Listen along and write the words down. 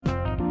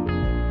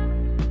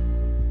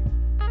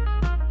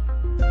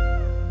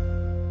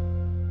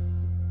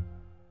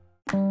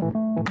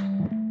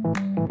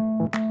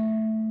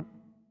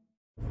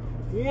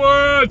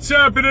What's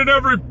happening,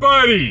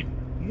 everybody?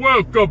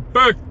 Welcome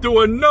back to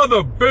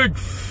another big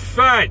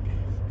fat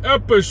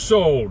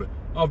episode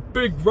of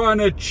Big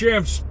Ronda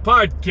Champs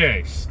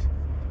podcast.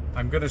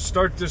 I'm going to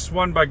start this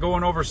one by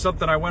going over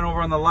something I went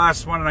over on the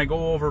last one and I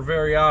go over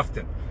very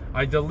often.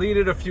 I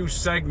deleted a few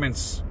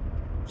segments,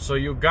 so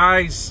you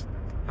guys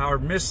are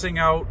missing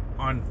out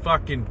on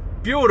fucking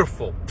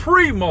beautiful,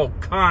 primo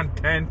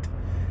content,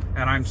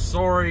 and I'm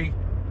sorry.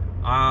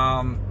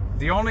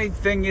 The only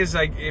thing is,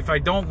 if I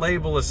don't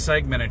label a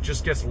segment, it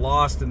just gets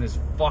lost in this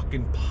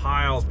fucking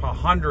piles,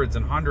 hundreds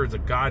and hundreds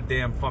of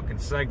goddamn fucking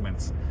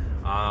segments.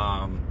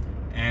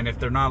 And if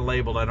they're not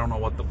labeled, I don't know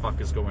what the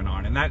fuck is going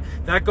on. And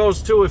that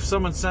goes too if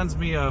someone sends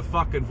me a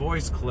fucking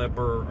voice clip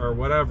or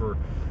whatever.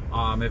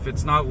 If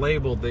it's not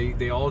labeled,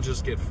 they all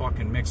just get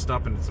fucking mixed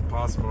up and it's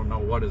impossible to know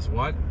what is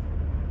what.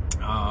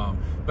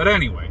 But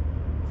anyway,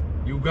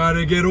 you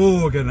gotta get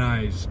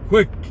organized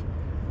quick.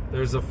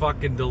 There's a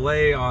fucking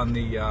delay on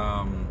the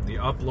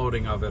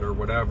uploading of it or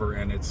whatever,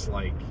 and it's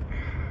like,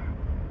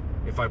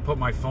 if I put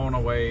my phone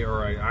away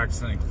or I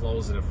accidentally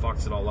close it, it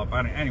fucks it all up.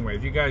 Anyway,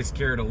 if you guys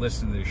care to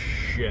listen to this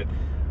shit,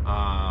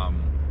 well,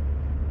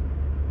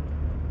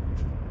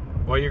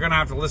 you're gonna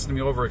have to listen to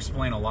me over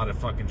explain a lot of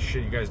fucking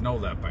shit. You guys know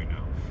that by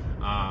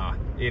now.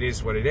 It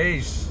is what it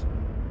is.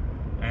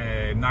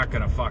 I'm not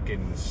gonna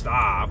fucking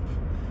stop.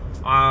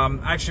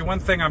 Actually, one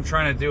thing I'm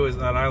trying to do is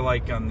that I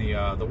like on the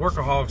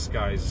Workaholics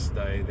guys,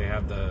 they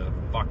have the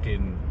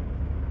fucking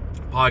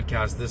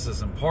podcast, This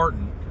Is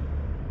Important,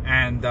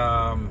 and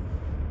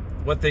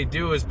what they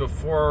do is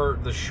before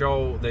the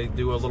show, they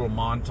do a little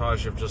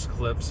montage of just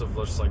clips of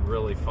just like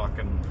really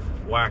fucking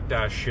whacked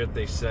ass shit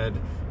they said.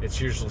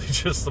 It's usually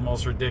just the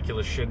most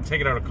ridiculous shit, and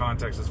take it out of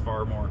context, it's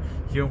far more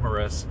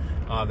humorous.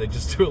 They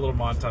just do a little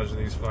montage of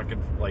these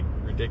fucking like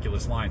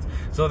ridiculous lines.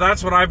 So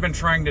that's what I've been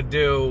trying to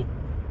do.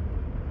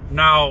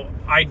 Now,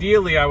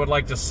 ideally, I would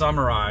like to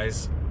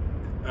summarize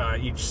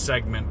each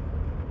segment,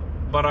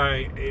 but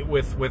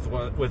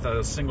with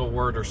a single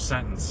word or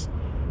sentence.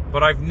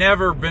 But I've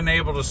never been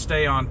able to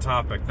stay on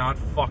topic, not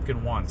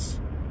fucking once.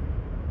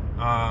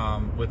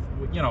 With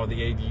you know,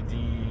 the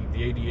ADD,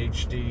 the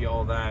ADHD,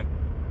 all that.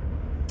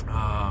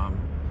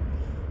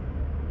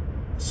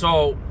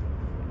 So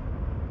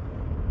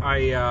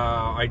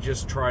I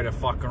just try to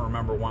fucking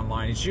remember one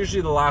line. It's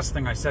usually the last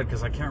thing I said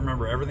because I can't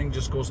remember. Everything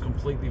just goes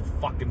completely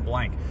fucking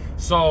blank.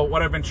 So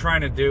what I've been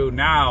trying to do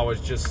now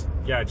is just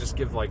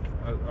give like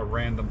a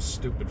random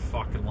stupid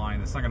fucking line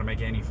that's not going to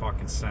make any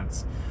fucking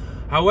sense.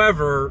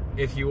 However,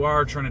 if you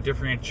are trying to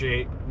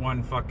differentiate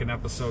one fucking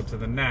episode to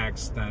the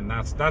next, then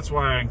that's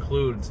why I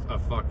include a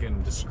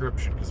fucking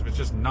description. Because if it's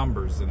just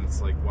numbers, then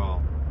it's like,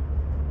 well,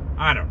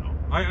 I don't know.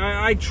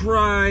 I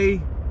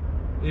try.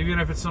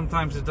 Even if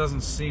sometimes it doesn't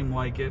seem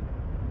like it.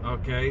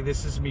 Okay,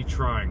 this is me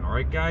trying,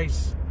 alright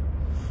guys?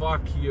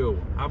 Fuck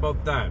you. How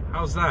about that?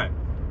 How's that?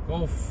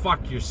 Go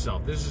fuck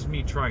yourself. This is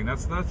me trying.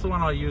 That's the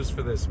one I'll use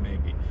for this,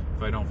 maybe.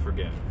 If I don't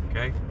forget,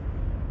 okay?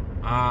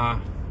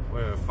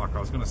 Fuck, I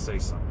was gonna say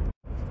something.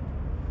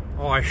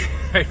 Oh, I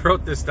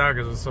wrote this down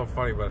because it was so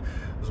funny, but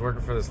I was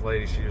working for this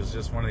lady. She was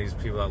just one of these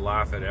people that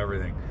laugh at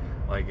everything.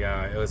 Like,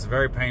 it was a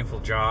very painful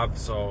job,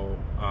 so,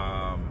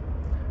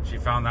 she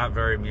found that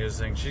very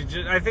amusing.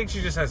 I think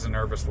she just has a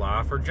nervous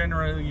laugh, or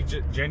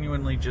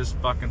genuinely just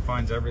fucking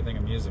finds everything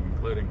amusing,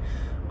 including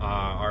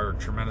our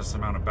tremendous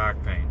amount of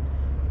back pain.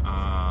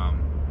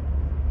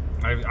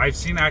 I've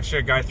seen actually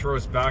a guy throw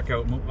his back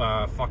out,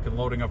 fucking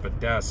loading up a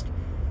desk,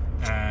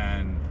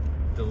 and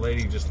the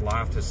lady just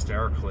laughed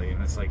hysterically.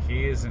 And it's like,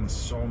 he is in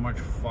so much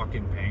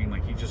fucking pain.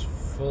 Like, he just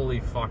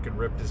fully fucking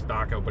ripped his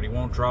back out, but he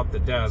won't drop the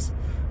desk,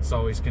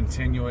 so he's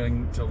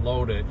continuing to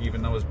load it,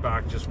 even though his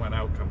back just went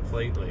out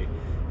completely.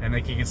 And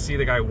like, you can see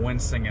the guy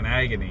wincing in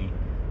agony,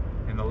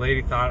 and the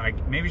lady thought,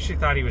 maybe she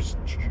thought he was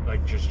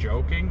like just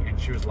joking, and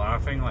she was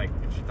laughing, like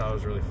she thought it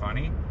was really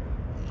funny,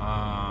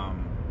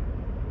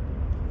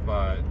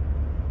 but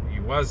he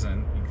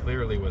wasn't. He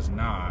clearly was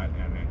not,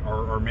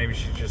 or maybe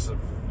she's just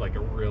like a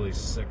really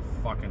sick,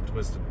 fucking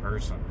twisted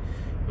person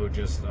who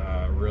just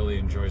really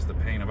enjoys the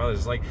pain of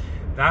others. Like,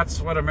 that's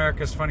what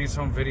America's Funniest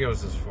Home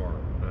Videos is for.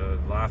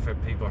 Laugh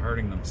at people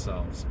hurting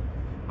themselves.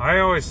 I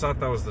always thought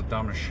that was the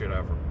dumbest shit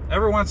ever.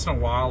 Every once in a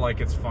while, like,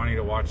 it's funny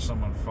to watch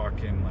someone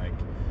fucking, like,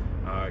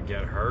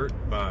 get hurt,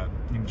 but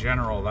in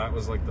general, that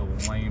was, like, the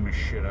lamest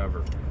shit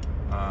ever.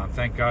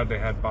 Thank God they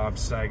had Bob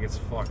Saget's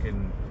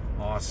fucking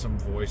awesome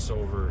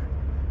voiceover.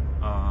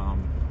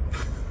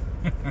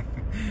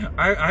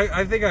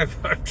 I think I've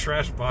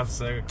trashed Bob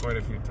Saget quite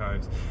a few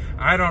times.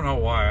 I don't know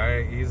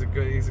why. He's a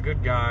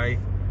good guy,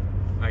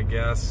 I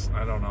guess.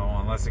 I don't know,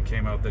 unless it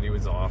came out that he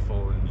was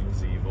awful and he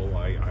was evil.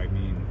 I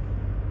mean,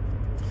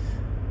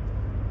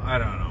 I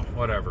don't know,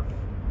 whatever.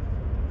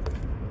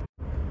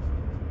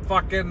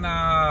 Fucking,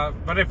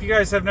 but if you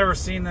guys have never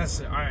seen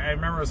this, I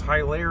remember it was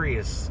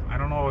hilarious. I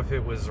don't know if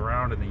it was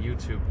around in the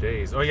YouTube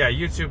days. Oh yeah,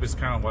 YouTube is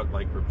kind of what,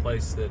 like,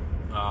 replaced it.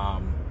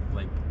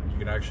 Like, you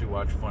can actually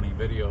watch funny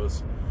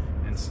videos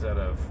instead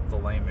of the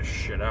lamest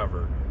shit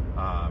ever.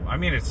 I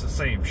mean, it's the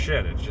same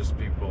shit, it's just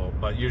people,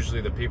 but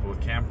usually the people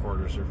with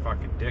camcorders are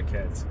fucking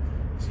dickheads.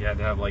 because you had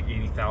to have like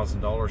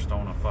 $80,000 to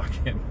own a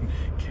fucking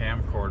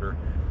camcorder.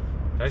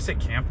 Did I say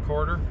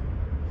camcorder?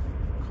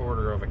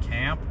 Quarter of a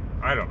camp?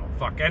 I don't know.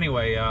 Fuck.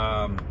 Anyway,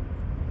 I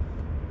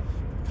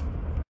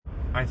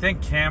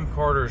think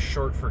camcorder is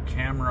short for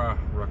camera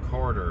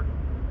recorder.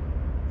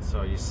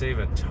 So you save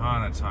a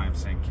ton of time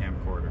saying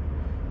camcorder.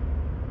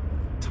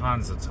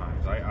 Tons of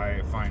times.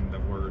 I find the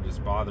word is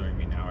bothering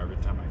me now every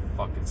time I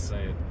fucking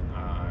say it.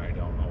 I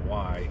don't know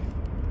why.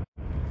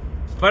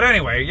 But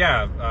anyway,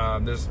 yeah,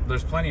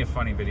 there's plenty of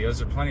funny videos.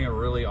 There's plenty of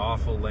really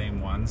awful,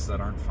 lame ones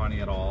that aren't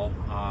funny at all.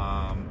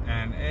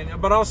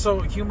 But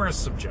also, humor is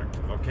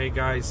subjective, okay,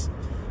 guys?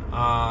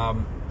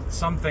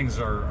 Some things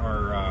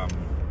are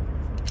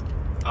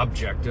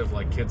objective,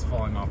 like kids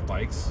falling off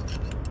bikes.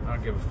 I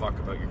don't give a fuck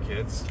about your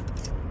kids.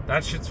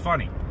 That shit's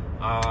funny.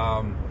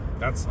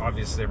 That's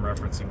obviously I'm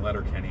referencing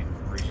Letterkenny,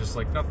 where he's just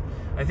like, nothing.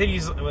 I think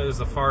it was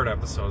the fart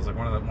episode. It was like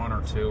one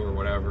or two or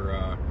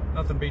whatever.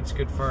 Nothing beats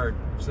good fart,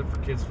 except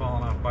for kids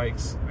falling off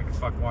bikes. I can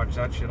fucking watch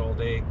that shit all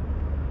day.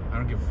 I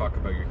don't give a fuck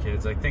about your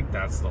kids. I think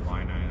that's the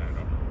line. I don't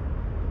know.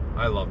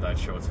 I love that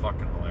show. It's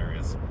fucking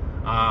hilarious.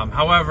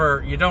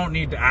 However, you don't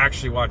need to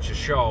actually watch a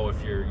show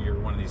if you're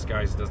one of these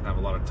guys who doesn't have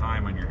a lot of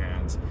time on your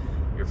hands.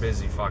 You're a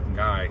busy fucking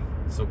guy,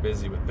 so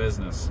busy with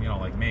business, you know,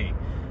 like me.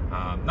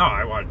 No,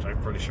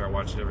 I'm pretty sure I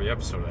watched every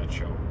episode of that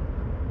show.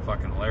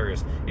 Fucking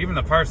hilarious. Even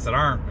the parts that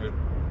aren't,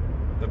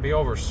 they'll be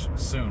over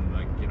soon.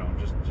 Like, you know,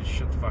 just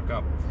shut the fuck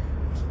up.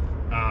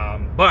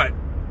 But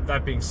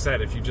that being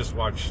said, if you just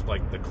watch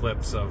like the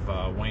clips of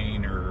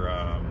Wayne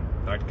or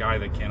that guy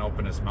that can't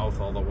open his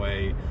mouth all the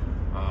way,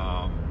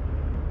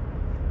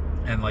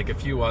 and like a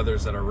few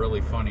others that are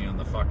really funny on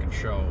the fucking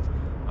show,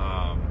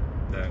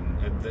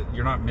 then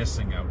you're not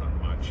missing out on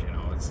much. You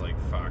know, it's like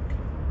fuck.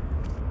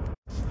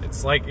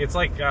 It's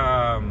like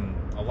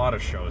a lot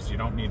of shows. You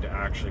don't need to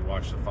actually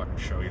watch the fucking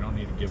show. You don't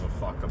need to give a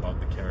fuck about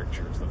the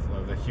characters.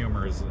 The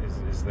humor is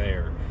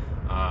there,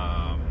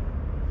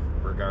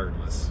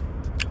 regardless.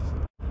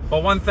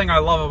 But one thing I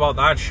love about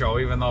that show,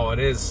 even though it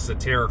is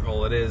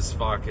satirical, it is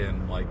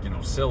fucking, like, you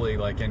know, silly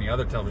like any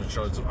other television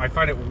show, I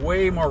find it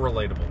way more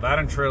relatable. That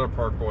and Trailer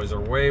Park Boys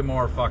are way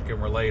more fucking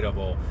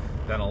relatable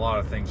than a lot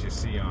of things you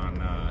see on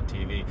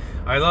TV.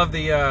 I love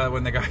the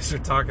when the guys are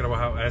talking about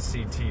how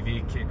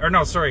SCTV or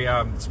no, sorry,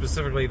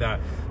 specifically the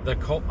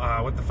cold,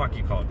 what the fuck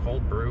you call it,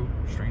 cold brew,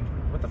 strange.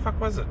 What the fuck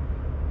was it?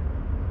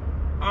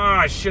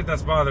 Ah, shit,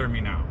 that's bothering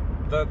me now.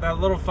 That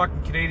little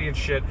fucking Canadian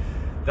shit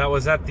that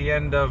was at the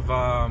end of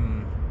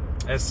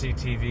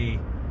SCTV.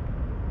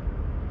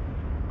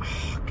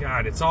 Oh,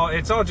 God, it's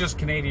all just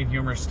Canadian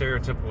humor,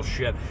 stereotypical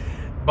shit.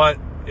 But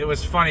it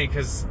was funny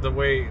because the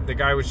way the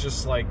guy was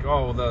just like,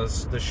 oh,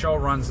 the show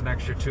runs an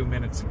extra 2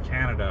 minutes in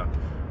Canada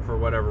for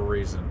whatever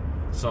reason.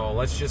 So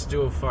let's just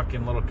do a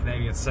fucking little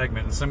Canadian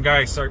segment. And some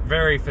guy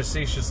very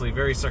facetiously,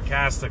 very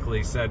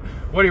sarcastically said,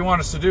 what do you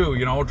want us to do?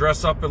 You know,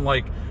 dress up in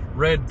like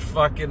red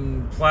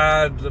fucking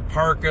plaid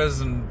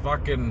parkas and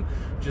fucking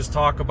just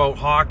talk about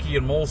hockey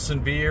and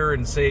Molson beer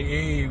and say,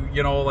 hey,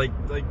 you know, like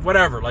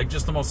whatever, like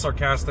just the most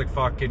sarcastic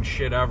fucking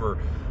shit ever.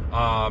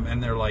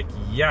 And they're like,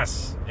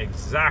 yes,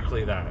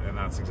 exactly that. And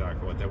that's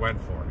exactly what they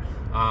went for.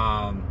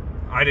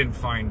 I didn't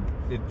find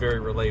it very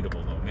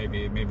relatable though.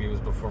 Maybe it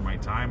was before my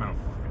time. I don't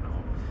fucking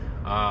know.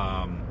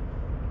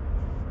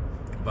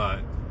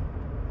 But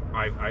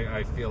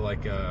I feel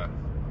like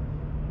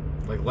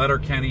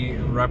Letterkenny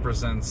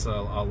represents a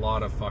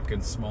lot of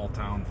fucking small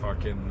town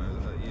fucking,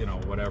 you know,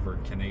 whatever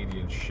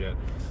Canadian shit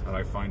that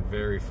I find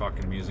very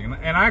fucking amusing.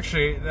 And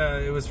actually,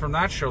 it was from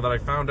that show that I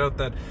found out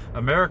that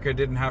America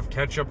didn't have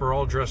ketchup or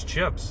all-dressed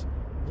chips.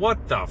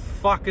 What the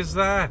fuck is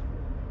that?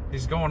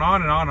 He's going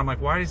on and on. I'm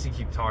like, why does he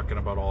keep talking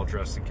about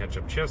all-dressed and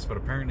ketchup chips? But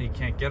apparently you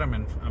can't get them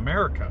in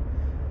America.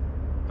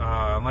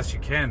 Unless you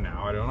can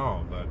now, I don't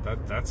know,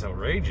 but that's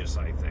outrageous,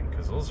 I think,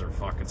 because those are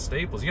fucking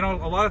staples. You know,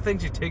 a lot of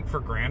things you take for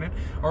granted.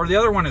 Or the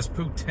other one is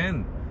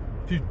poutine.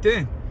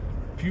 Poutine.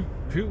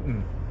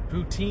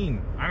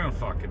 I don't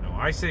fucking know.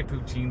 I say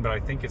poutine, but I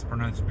think it's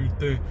pronounced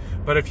poutine.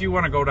 But if you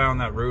want to go down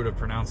that route of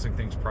pronouncing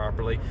things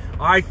properly,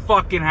 I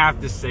fucking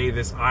have to say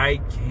this. I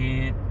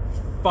can't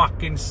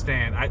fucking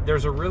stand.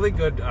 There's a really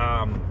good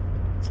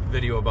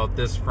video about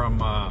this from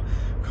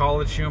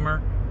College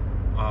Humor.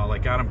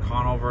 Like Adam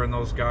Conover and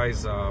those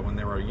guys when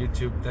they were a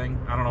YouTube thing.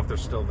 I don't know if they're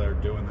still there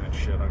doing that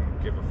shit. I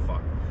don't give a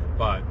fuck.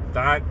 But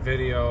that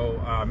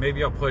video,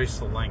 maybe I'll place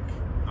the link.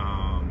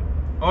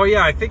 Oh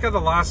yeah, I think of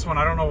the last one.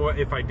 I don't know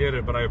if I did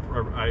it, but I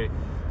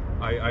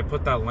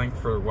put that link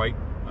for white.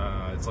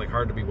 It's like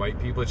hard to be white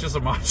people. It's just a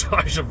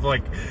montage of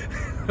like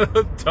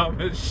the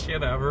dumbest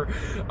shit ever.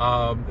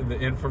 The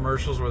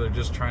infomercials where they're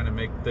just trying to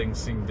make things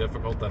seem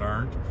difficult that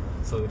aren't.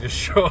 So they just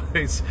show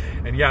these,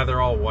 and yeah,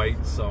 they're all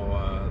white.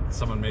 So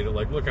someone made it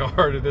like, look how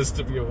hard it is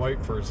to be a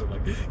white person.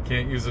 Like,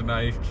 can't use a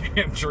knife,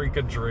 can't drink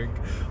a drink.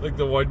 Like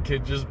the one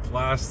kid just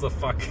blasts the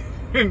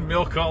fucking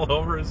milk all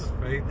over his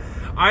face.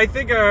 I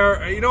think,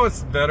 you know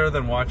what's better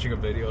than watching a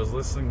video is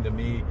listening to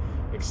me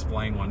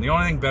explain one. The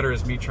only thing better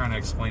is me trying to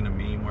explain a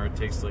meme where it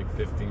takes like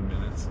 15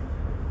 minutes.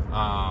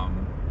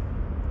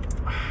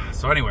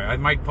 So anyway, I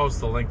might post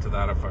the link to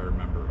that if I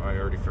remember I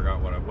already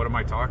forgot what am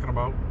I talking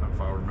about? If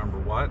I remember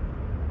what.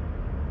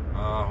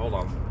 Hold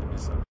on. Give me a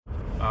second.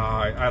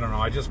 I don't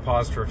know. I just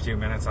paused for a few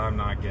minutes. I'm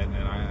not getting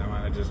it.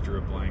 I just drew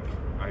a blank.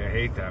 I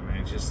hate that, man.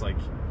 It's just like,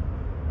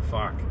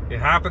 fuck. It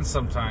happens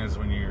sometimes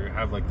when you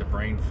have like the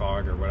brain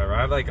fog or whatever.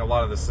 I have like a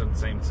lot of the same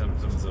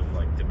symptoms of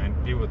like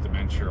people with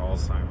dementia or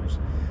Alzheimer's.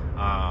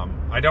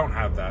 I don't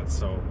have that,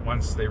 so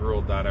once they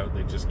ruled that out,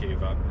 they just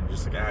gave up and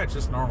just like, it's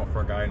just normal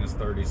for a guy in his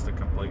 30s to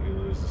completely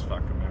lose his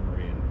fucking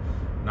memory and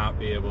not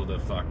be able to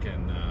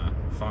fucking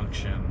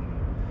function.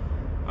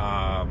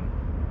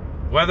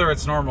 Whether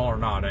it's normal or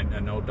not, I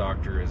know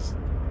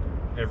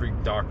every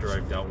doctor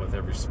I've dealt with,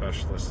 every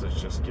specialist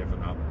has just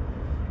given up.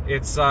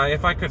 It's,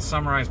 if I could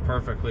summarize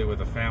perfectly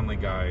with a Family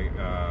Guy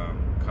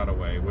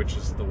cutaway, which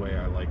is the way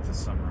I like to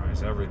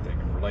summarize everything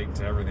and relate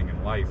to everything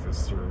in life,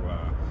 is through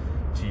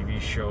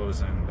TV shows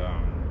and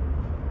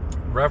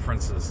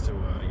references to,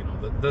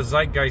 the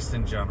zeitgeist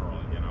in general,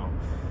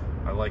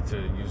 I like to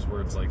use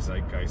words like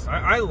zeitgeist.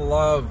 I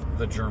love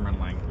the German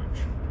language.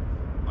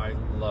 I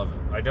love it.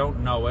 I don't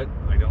know it.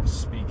 I don't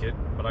speak it,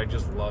 but I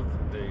just love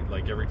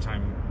like every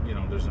time,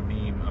 there's a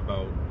meme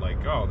about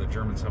like, oh, the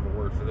Germans have a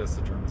word for this,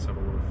 the Germans have a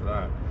word for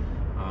that.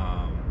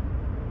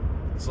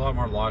 It's a lot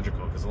more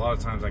logical because a lot of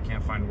times I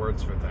can't find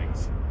words for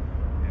things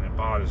and it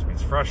bothers me.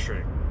 It's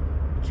frustrating.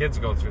 Kids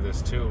go through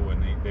this too when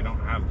they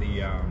don't have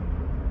the,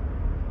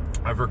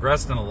 I've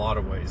regressed in a lot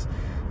of ways,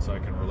 so I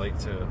can relate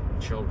to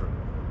children.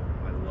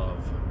 I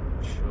love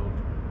children.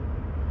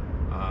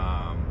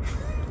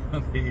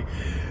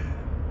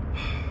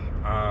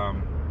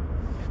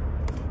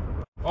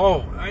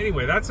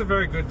 Anyway, that's a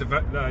very good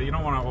you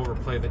don't want to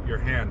overplay your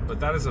hand, but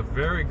that is a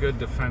very good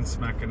defense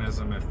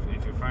mechanism if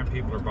you find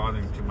people are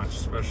bothering you too much,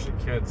 especially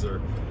kids or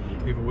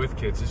people with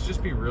kids. It's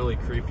just be really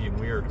creepy and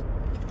weird,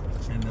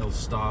 and they'll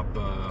stop.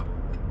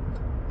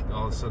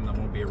 All of a sudden, they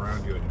won't be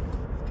around you anymore.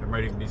 There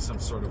might even be some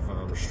sort of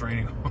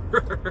restraining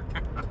order.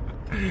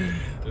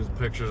 There's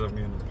pictures of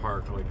me in the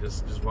park. Like,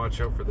 just watch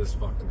out for this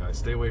fucking guy.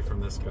 Stay away from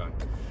this guy.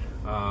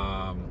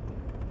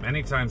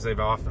 Many times they've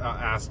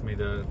asked me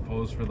to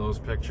pose for those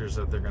pictures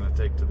that they're going to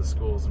take to the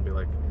schools and be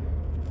like,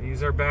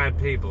 these are bad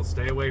people.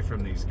 Stay away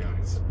from these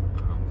guys.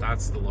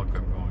 That's the look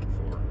I'm going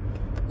for.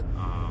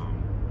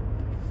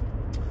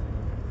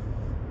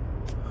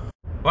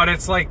 But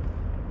it's like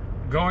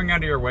going out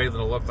of your way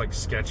to look like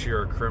sketchy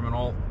or a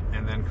criminal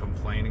and then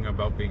complaining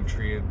about being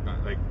treated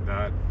like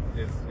that.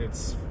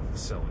 It's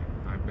silly.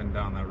 I've been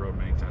down that road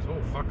many times.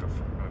 Oh, fuck, a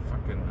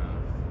fucking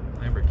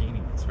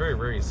Lamborghini. It's very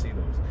rare you see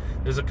those.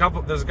 There's a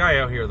guy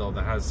out here though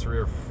that has 3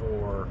 or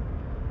 4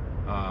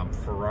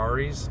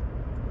 Ferraris.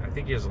 I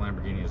think he has a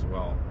Lamborghini as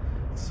well.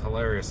 It's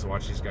hilarious to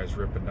watch these guys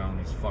ripping down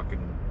these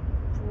fucking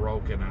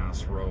broken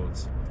ass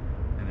roads,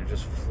 and they're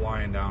just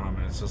flying down them,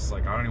 and it's just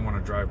like, I don't even want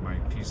to drive my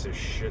piece of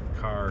shit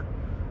car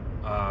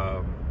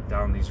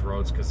down these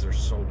roads because they're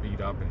so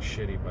beat up and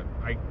shitty. But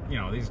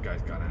these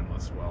guys got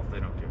endless wealth. They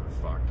don't give a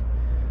fuck.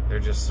 They're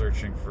just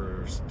searching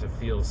to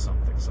feel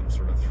something, some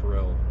sort of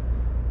thrill.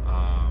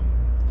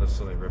 That's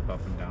so they rip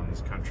up and down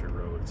these country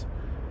roads.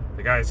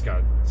 The guy's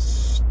got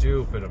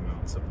stupid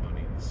amounts of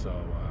money, so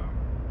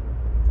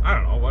I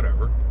don't know,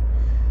 whatever.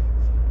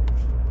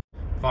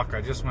 Fuck,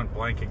 I just went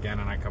blank again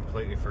and I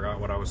completely forgot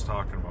what I was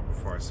talking about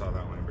before I saw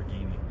that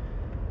Lamborghini.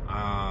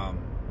 I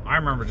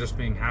remember just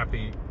being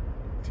happy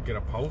to get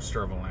a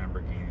poster of a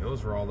Lamborghini.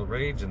 Those were all the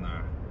rage in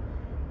the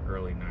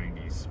early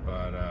 90s.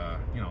 But,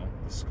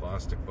 the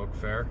Scholastic Book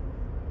Fair.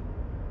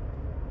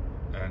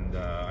 And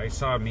I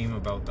saw a meme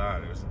about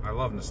that. I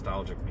love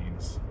nostalgic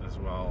memes as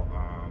well.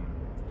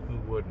 Who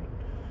wouldn't?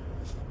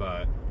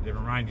 But they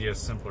remind you of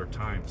simpler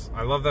times.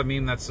 I love that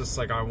meme that's just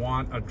like, I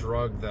want a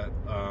drug that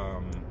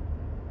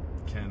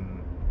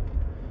can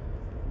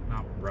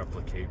not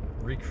replicate,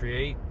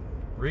 recreate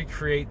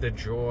the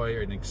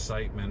joy and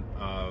excitement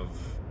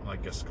of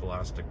like a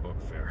Scholastic Book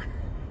Fair.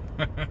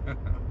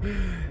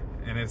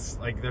 And it's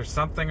like, there's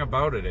something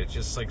about it. It's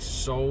just like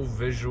so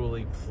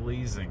visually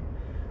pleasing.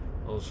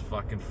 Those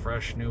fucking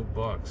fresh new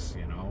books,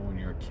 when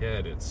you're a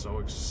kid, it's so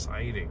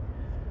exciting.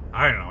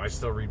 I don't know, I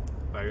still read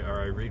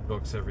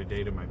books every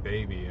day to my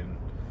baby, and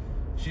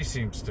she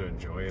seems to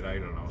enjoy it. I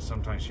don't know,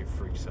 sometimes she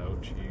freaks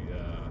out.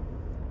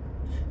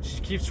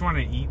 She keeps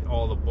wanting to eat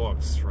all the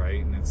books,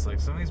 right? And it's like,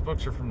 some of these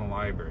books are from the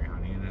library,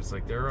 honey, and it's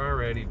like, they're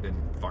already been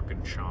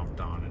fucking chomped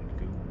on and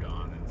gooed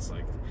on, and it's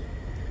like,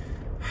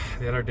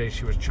 the other day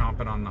she was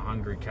chomping on The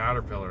Hungry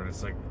Caterpillar, and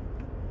it's like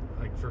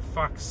for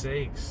fuck's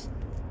sakes.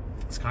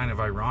 It's kind of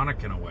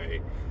ironic in a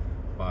way,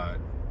 but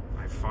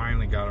I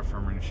finally got it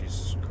from her and she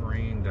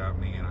screamed at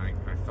me, and I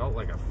felt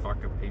like a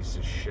fucking piece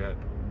of shit.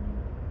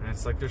 And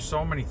it's like, there's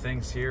so many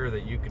things here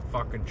that you could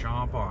fucking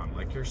chomp on.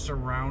 Like, you're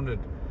surrounded.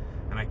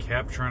 And I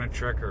kept trying to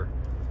trick her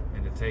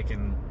into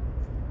taking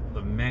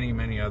the many,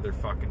 many other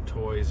fucking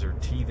toys or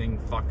teething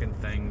fucking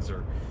things,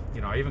 or,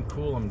 I even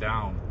cool them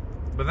down.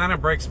 But then it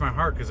breaks my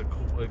heart because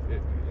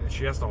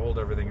she has to hold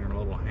everything in her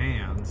little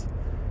hands.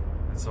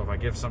 And so if I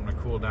give something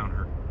to cool down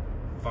her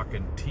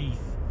fucking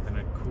teeth, then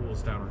it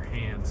cools down her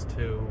hands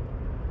too.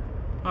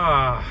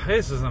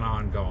 This is an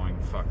ongoing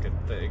fucking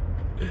thing.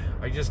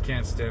 I just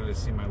can't stand to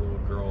see my little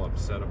girl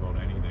upset about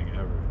anything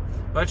ever.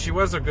 But she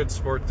was a good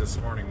sport this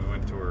morning. We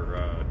went to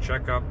her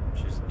checkup.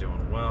 She's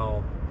doing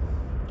well.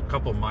 A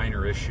couple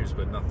minor issues,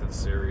 but nothing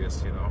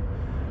serious, you know.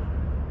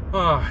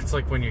 It's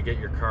like when you get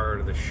your car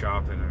to the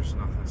shop and there's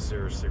nothing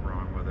seriously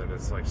wrong with it.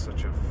 It's like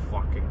such a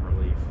fucking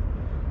relief.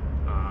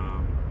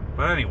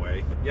 But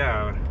anyway,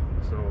 yeah.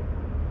 So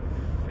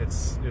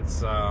it's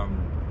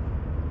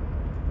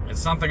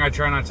something I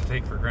try not to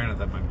take for granted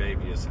that my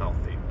baby is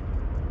healthy.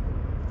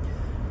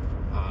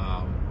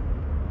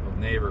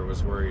 The neighbor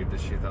was worried that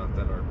she thought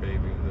that our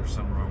baby, there's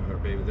something wrong with our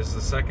baby. This is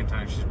the second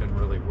time she's been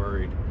really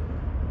worried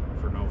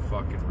for no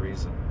fucking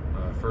reason.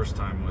 First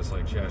time was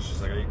like, yeah, she's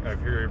like, I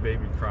hear your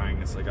baby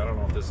crying. It's like, I don't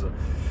know if this is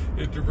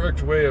a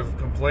direct way of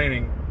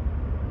complaining,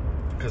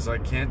 because I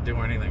can't do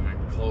anything. I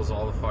can close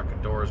all the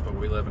fucking doors, but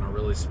we live in a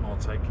really small,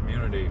 tight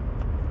community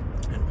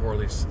in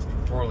poorly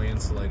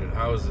insulated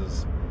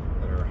houses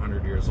that are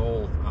 100 years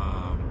old.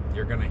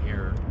 You're gonna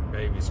hear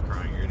babies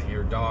crying. You're gonna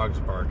hear dogs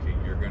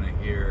barking. You're gonna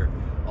hear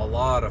a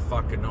lot of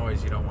fucking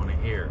noise you don't want to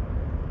hear.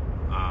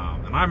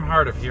 And I'm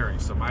hard of hearing,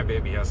 so my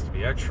baby has to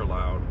be extra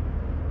loud.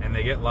 And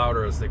they get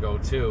louder as they go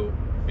too,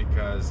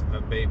 because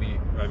a baby,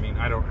 I mean,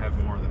 I don't have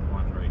more than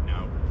one right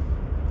now,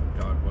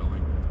 God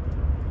willing.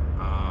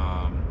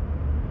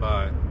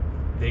 But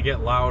they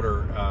get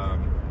louder,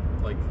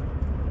 like,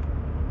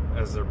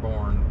 as they're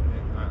born,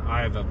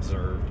 I've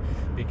observed,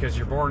 because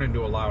you're born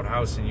into a loud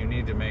house and you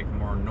need to make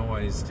more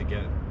noise to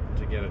get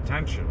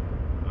attention.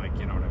 Like,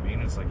 you know what I mean?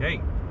 It's like,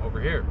 hey,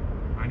 over here,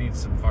 I need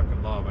some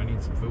fucking love, I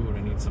need some food,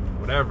 I need some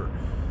whatever.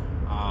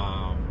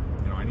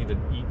 I need to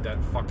eat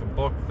that fucking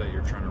book that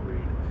you're trying to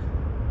read.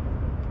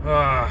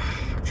 I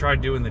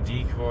tried doing the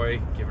decoy,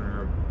 giving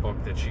her a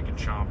book that she can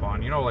chomp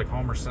on. You know, like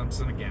Homer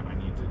Simpson. Again, I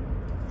need to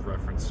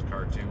reference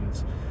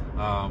cartoons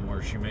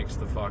where she makes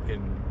the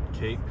fucking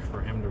cake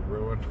for him to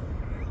ruin.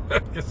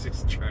 Because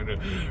he's trying to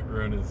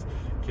ruin his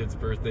kid's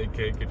birthday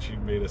cake, and she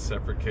made a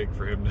separate cake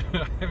for him.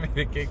 I made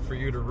a cake for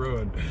you to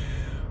ruin.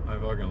 I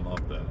fucking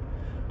love that.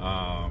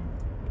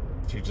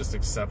 She just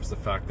accepts the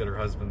fact that her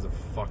husband's a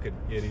fucking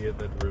idiot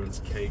that ruins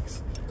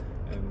cakes,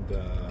 and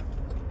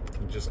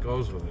just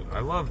goes with it. I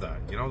love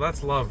that. You know,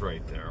 that's love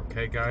right there.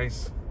 Okay,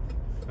 guys,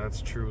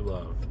 that's true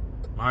love.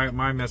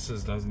 My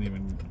missus doesn't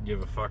even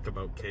give a fuck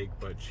about cake,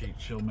 but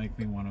she'll make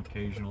me one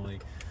occasionally.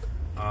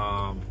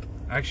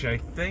 Actually, I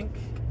think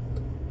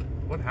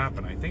what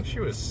happened? I think she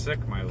was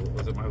sick. My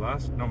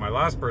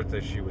last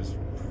birthday she was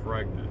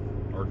pregnant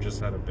or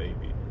just had a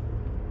baby.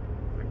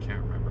 I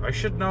can't remember. I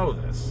should know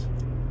this.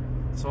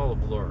 It's all a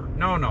blur.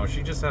 No,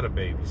 she just had a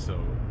baby,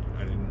 so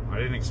I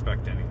didn't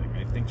expect anything.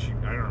 I think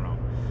I don't know,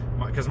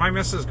 because my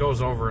missus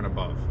goes over and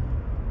above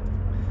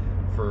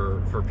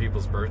for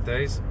people's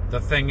birthdays. The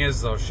thing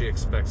is, though, she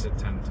expects it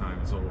 10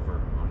 times over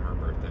on her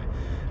birthday,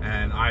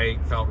 and I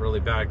felt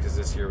really bad because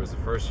this year was the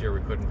first year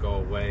we couldn't go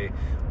away,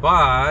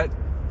 but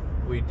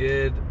we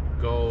did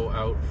go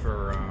out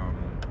for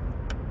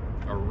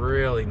a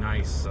really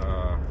nice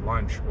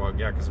lunch. Well,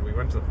 yeah, because we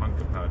went to the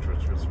Pumpkin Patch,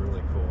 which was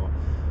really cool.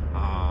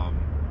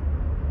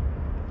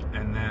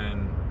 And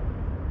then,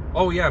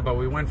 but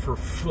we went for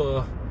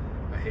pho.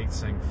 I hate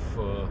saying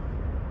pho.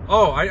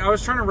 I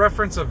was trying to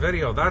reference a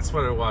video. That's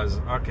what it was.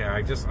 Okay,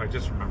 I just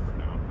remembered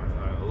now.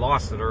 I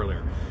lost it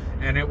earlier.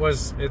 And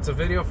it's a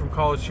video from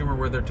College Humor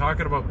where they're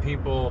talking about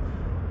people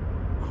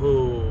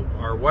who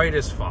are white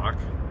as fuck.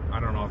 I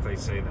don't know if they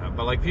say that,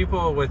 but like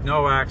people with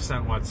no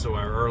accent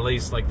whatsoever, or at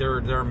least like they're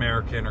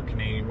American or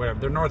Canadian, whatever.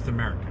 They're North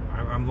American.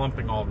 I'm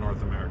lumping all of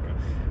North America,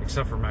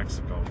 except for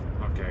Mexico.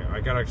 Okay, I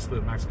gotta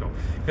exclude Mexico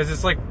because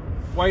it's like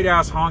white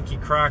ass honky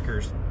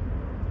crackers,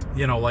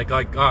 you know, like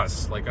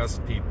us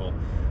people.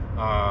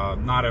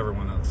 Not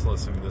everyone that's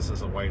listening to this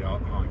is a white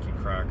honky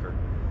cracker.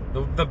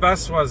 The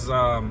best was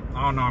oh no,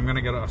 I'm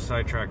gonna get a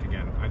sidetrack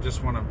again. I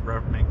just want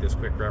to make this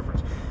quick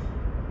reference.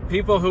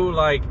 People who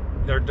like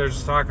they're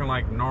just talking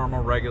like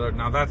normal, regular.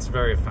 Now that's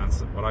very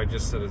offensive. What I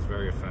just said is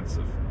very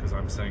offensive because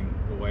I'm saying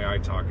the way I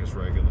talk is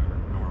regular,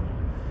 normal.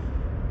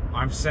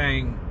 I'm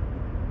saying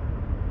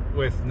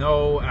with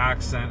no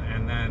accent,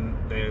 and then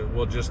they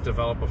will just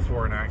develop a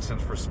foreign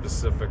accent for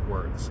specific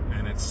words,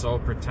 and it's so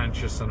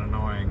pretentious and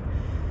annoying.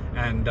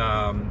 And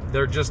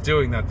they're just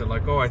doing that. They're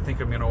like, oh, I think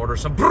I'm gonna order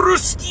some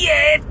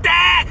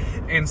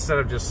bruschetta, instead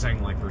of just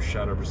saying like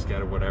bruschetta,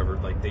 bruschetta, whatever.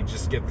 Like they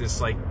just get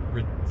this like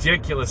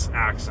ridiculous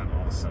accent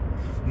all of a sudden.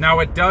 Now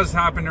it does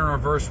happen in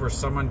reverse where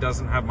someone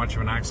doesn't have much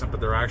of an accent, but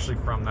they're actually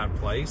from that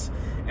place,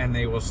 and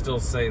they will still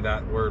say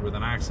that word with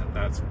an accent.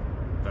 That's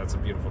a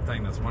beautiful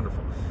thing. That's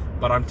wonderful.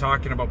 But I'm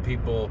talking about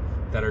people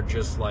that are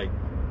just like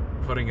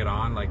putting it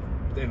on, like,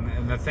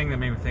 and the thing that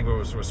made me think of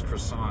it was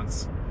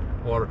croissants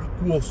or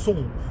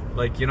croissant,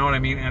 like, you know what I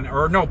mean? And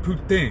or no,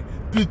 putain,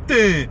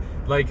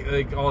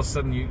 like all of a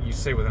sudden you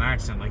say with an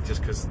accent, like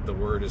just because the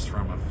word is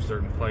from a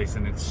certain place,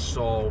 and it's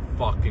so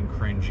fucking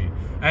cringy.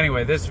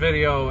 Anyway, this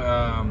video,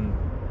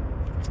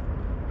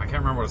 I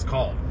can't remember what it's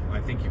called. I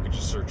think you could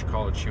just search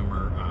College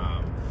Humor,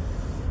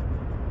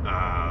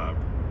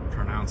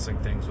 pronouncing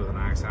things with an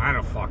accent. I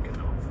don't fucking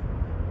know.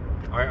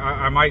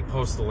 I might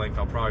post the link.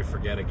 I'll probably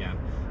forget again.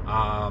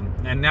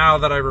 And now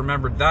that I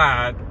remembered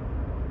that,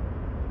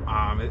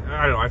 I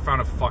don't know, I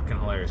found it fucking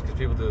hilarious because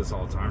people do this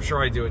all the time. I'm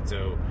sure I do it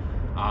too.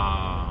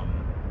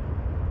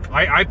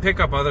 I pick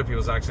up other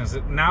people's accents.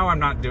 Now I'm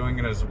not doing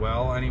it as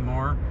well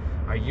anymore.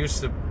 I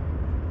used to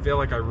feel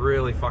like I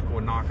really fucking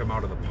would knock them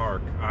out of the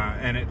park.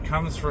 And it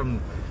comes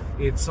from,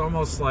 it's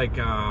almost like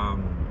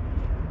Johnny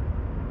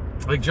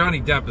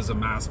Depp is a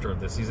master of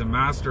this. He's a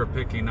master of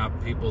picking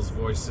up people's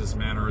voices,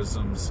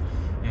 mannerisms,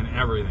 and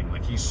everything.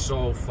 Like, he's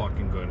so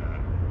fucking good at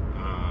it.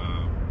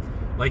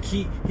 Like,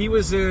 he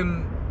was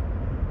in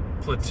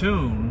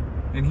Platoon,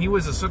 and he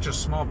was such a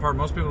small part.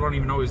 Most people don't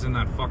even know he's in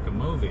that fucking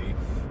movie.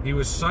 He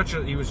was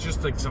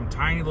just like some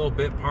tiny little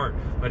bit part,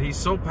 but he's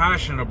so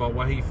passionate about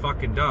what he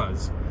fucking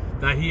does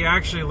that he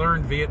actually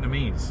learned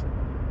Vietnamese.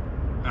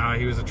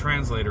 He was a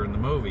translator in the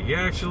movie. He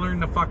actually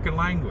learned the fucking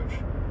language,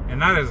 and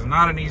that is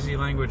not an easy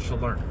language to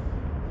learn.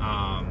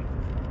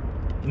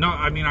 No,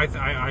 I mean,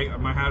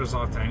 my hat is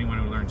off to anyone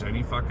who learns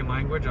any fucking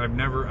language. I've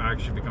never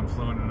actually become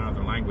fluent in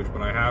another language,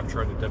 but I have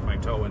tried to dip my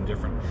toe in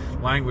different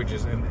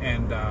languages,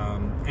 and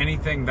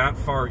anything that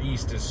far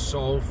east is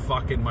so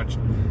far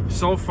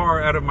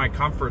out of my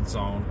comfort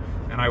zone,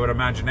 and I would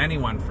imagine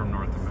anyone from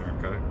North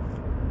America,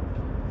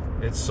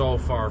 it's so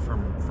far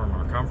from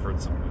our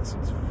comfort zone. It's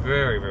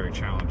very, very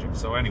challenging.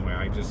 So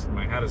anyway,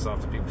 my hat is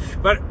off to people.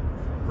 But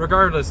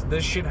regardless,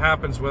 this shit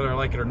happens whether I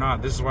like it or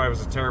not. This is why I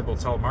was a terrible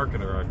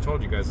telemarketer. I've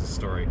told you guys this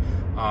story.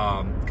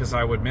 Because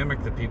I would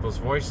mimic the people's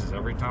voices.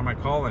 Every time I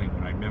call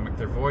anyone, I'd mimic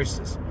their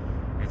voices.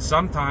 And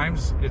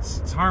sometimes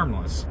it's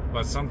harmless,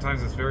 but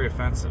sometimes it's very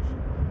offensive.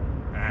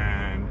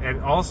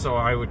 And also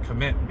I would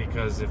commit,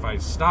 because if I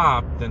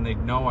stopped, then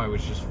they'd know I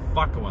was just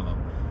fucking with them.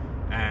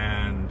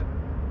 And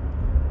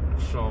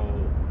so,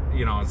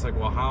 you know, it's like,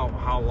 well,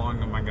 how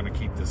long am I going to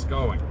keep this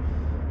going?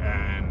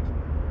 And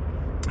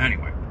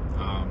anyway,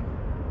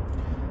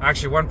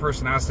 actually, one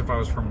person asked if I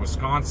was from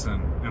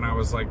Wisconsin, and I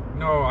was like,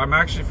 no, I'm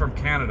actually from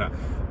Canada,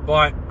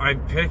 but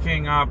I'm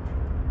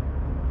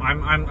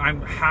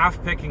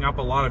half picking up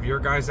a lot of your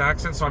guys'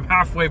 accents, so I'm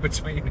halfway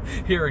between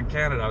here and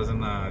Canada. I was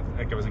in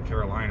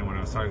Carolina when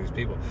I was talking to these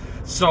people.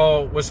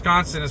 So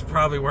Wisconsin is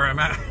probably where I'm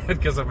at,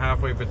 because I'm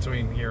halfway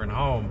between here and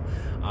home.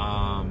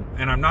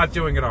 And I'm not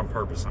doing it on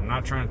purpose. I'm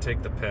not trying to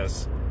take the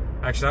piss.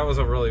 Actually, that was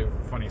a really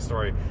funny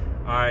story.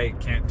 I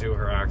can't do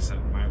her accent.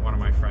 One of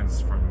my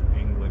friends from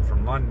England,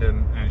 from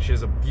London, and she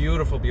has a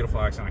beautiful, beautiful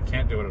accent. I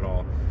can't do it at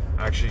all.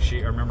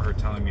 Actually, I remember her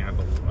telling me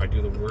I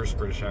do the worst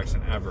British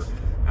accent ever.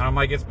 And I'm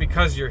like, it's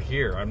because you're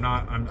here.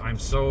 I'm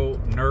so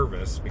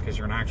nervous because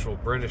you're an actual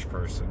British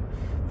person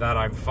that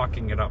I'm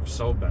fucking it up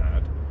so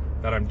bad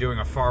that I'm doing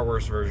a far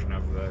worse version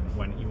of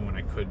even when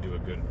I could do a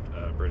good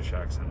British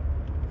accent.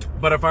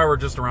 But if I were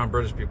just around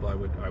British people,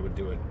 I would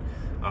do it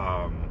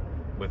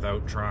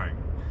without trying.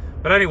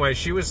 But anyway,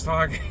 she was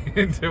talking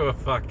to a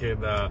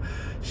fucking.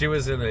 She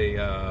was in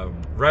a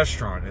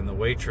restaurant, and the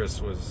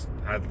waitress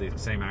had the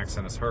same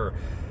accent as her.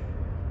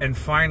 And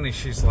finally,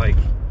 she's like,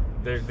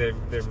 they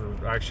were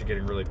actually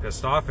getting really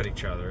pissed off at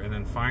each other. And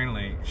then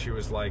finally, she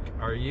was like,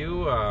 "Are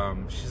you?"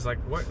 She's like,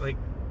 "What? Like,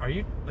 are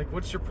you? Like,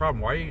 what's your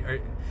problem? Why?"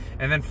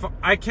 And then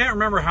I can't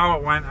remember how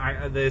it went,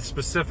 the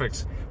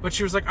specifics. But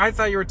she was like, "I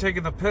thought you were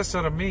taking the piss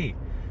out of me."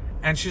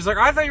 And she's like,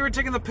 "I thought you were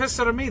taking the piss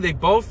out of me." They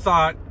both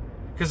thought.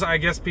 Because I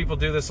guess people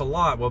do this a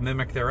lot, will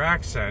mimic their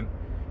accent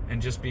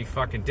and just be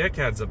fucking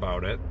dickheads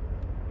about it.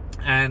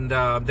 And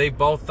they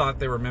both thought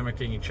they were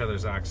mimicking each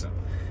other's accent.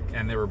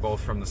 And they were both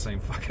from the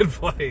same fucking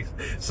place.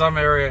 Some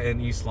area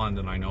in East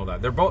London, I know that.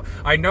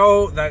 I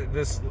know that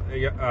this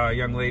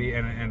young lady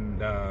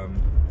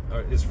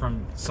is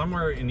from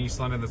somewhere in East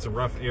London that's a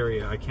rough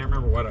area. I can't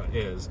remember what it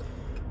is.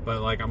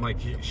 But like, I'm like,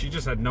 she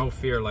just had no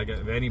fear like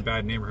of any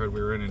bad neighborhood we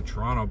were in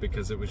Toronto,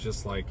 because it was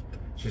just like,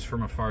 she's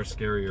from a far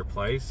scarier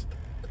place.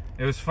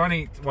 It was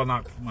funny, well,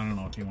 I don't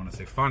know if you want to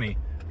say funny,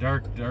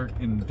 dark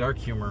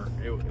humor.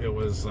 It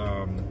was,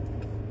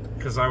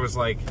 because I was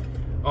like,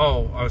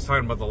 I was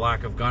talking about the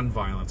lack of gun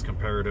violence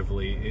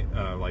comparatively,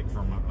 like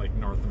from like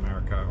North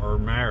America, or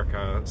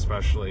America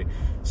especially,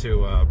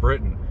 to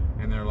Britain.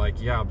 And they're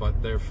like, yeah, but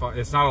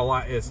it's not a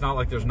lot. It's not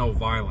like there's no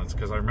violence,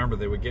 because I remember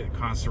they would get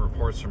constant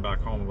reports from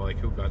back home about like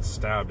who got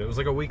stabbed. It was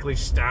like a weekly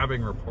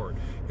stabbing report,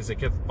 because they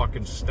kept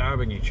fucking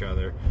stabbing each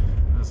other.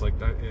 And it's like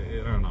that.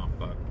 I don't know,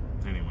 but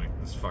anyway,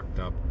 it's fucked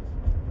up.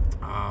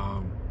 Do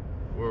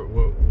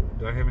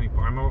I have any?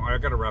 I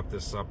gotta wrap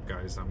this up,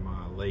 guys.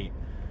 I'm late.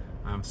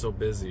 I'm so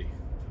busy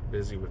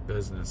with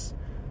business.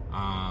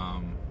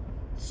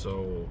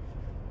 So.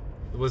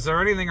 Was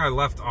there anything I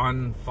left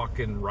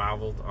unfucking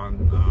raveled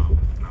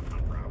not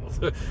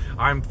unraveled?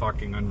 I'm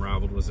fucking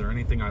unraveled. Was there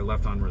anything I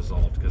left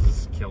unresolved? Because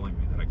this is killing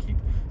me that I keep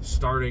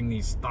starting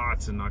these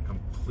thoughts and not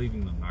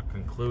completing them, not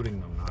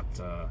concluding them,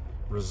 not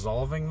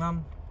resolving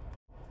them.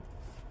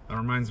 That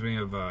reminds me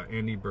of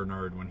Andy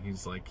Bernard when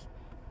he's like,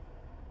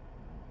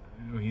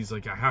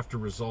 I have to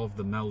resolve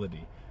the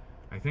melody.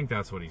 I think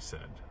that's what he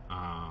said.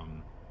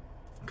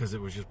 Because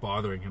it was just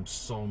bothering him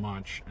so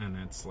much, and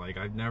it's like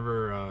I've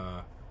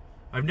never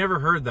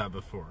heard that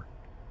before.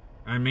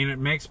 I mean, it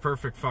makes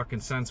perfect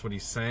fucking sense what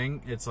he's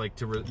saying. It's like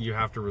you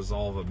have to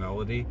resolve a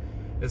melody.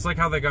 It's like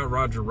how they got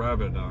Roger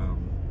Rabbit.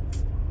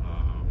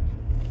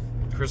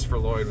 Christopher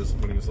Lloyd was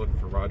when he was looking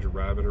for Roger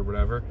Rabbit or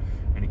whatever,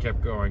 and he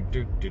kept going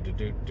doot doot doot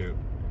doot doot.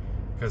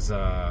 Because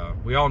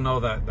we all know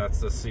that that's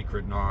the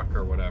secret knock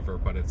or whatever,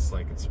 but it's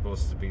like it's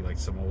supposed to be like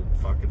some old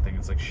fucking thing.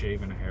 It's like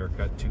shaving a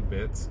haircut 2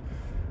 bits.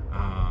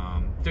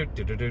 Doot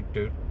doot doot doot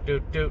doot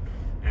doot doot,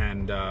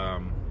 and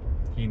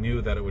he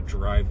knew that it would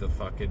drive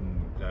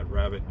that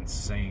rabbit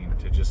insane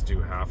to just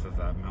do half of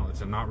that melody,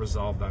 to not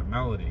resolve that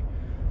melody.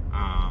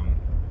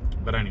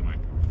 But anyway,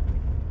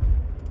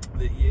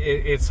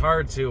 it's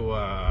hard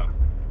to.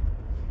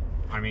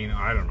 I mean,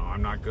 I don't know.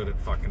 I'm not good at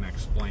fucking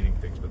explaining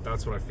things, but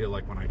that's what I feel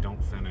like when I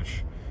don't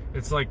finish.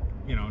 It's like,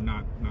 you know,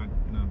 not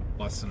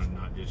busting a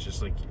nut. It's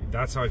just like,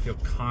 that's how I feel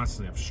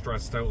constantly. I'm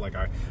stressed out. Like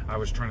I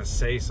was trying to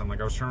say something.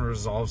 Like I was trying to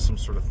resolve some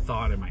sort of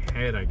thought in my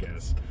head, I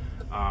guess.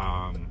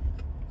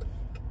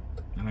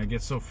 And I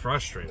get so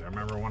frustrated. I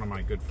remember one of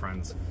my good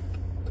friends,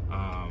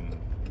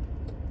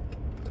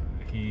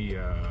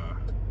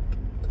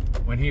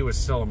 when he was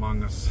still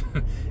among us,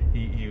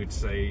 he would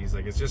say, he's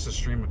like, it's just a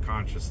stream of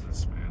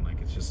consciousness, man.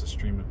 Like, it's just a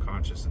stream of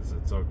consciousness.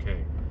 It's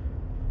okay.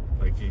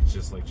 Like, he's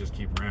just like, just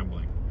keep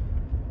rambling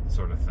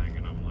sort of thing.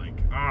 And I'm like,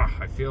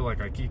 I feel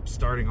like I keep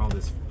starting all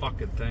this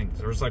fucking things.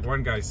 There was like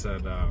one guy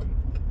said,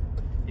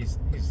 he's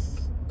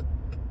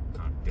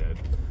not dead.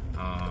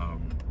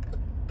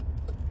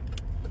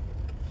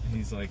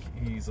 He's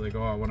like,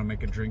 oh, I want to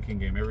make a drinking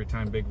game. Every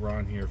time Big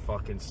Ron here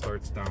fucking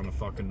starts down a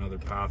fucking another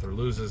path or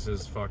loses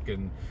his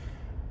fucking,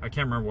 I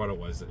can't remember what it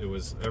was. It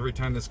was every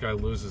time this guy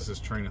loses his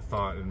train of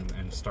thought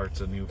and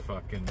starts a new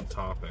fucking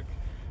topic,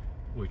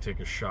 we take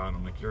a shot.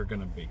 I'm like, you're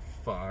gonna be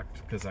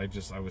fucked, because I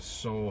was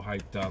so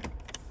hyped up,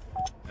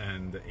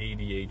 and the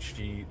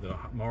ADHD, the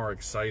more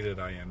excited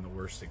I am, the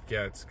worse it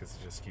gets, because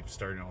it just keeps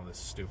starting all this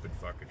stupid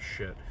fucking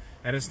shit.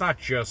 And it's not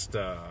just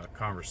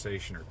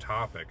conversation or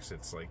topics.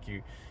 It's like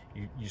you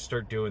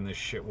start doing this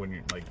shit when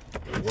you're like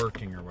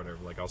working or whatever.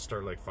 Like I'll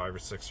start like 5 or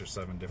 6 or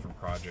 7 different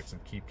projects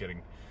and keep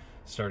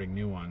starting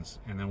new ones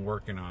and then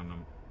working on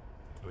them,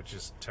 which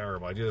is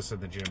terrible. I do this in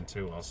the gym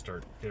too. I'll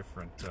start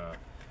different.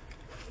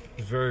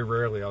 Very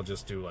rarely I'll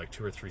just do like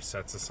 2 or 3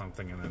 sets of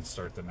something and then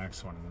start the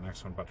next one and the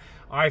next one. But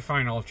I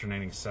find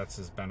alternating sets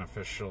is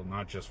beneficial,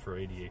 not just for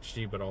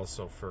ADHD, but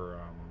also for.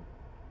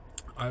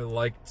 I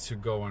like to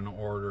go in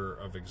order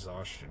of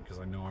exhaustion, because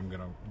I know I'm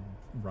going to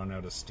run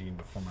out of steam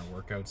before my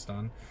workout's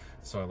done.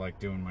 So I like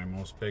doing my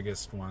most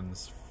biggest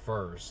ones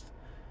first.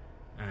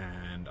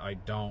 And I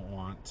don't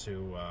want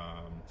to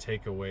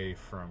take away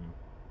from,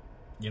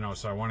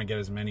 so I want to get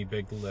as many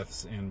big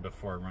lifts in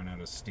before I run out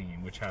of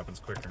steam, which happens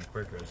quicker and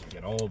quicker as you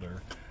get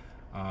older.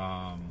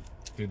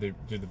 Do the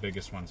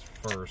biggest ones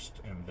first,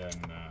 and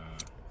then,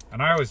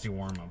 and I always do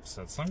warm-ups.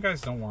 Some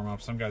guys don't warm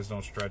up, some guys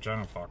don't stretch. I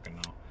don't fucking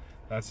know.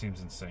 That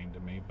seems insane to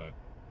me, but,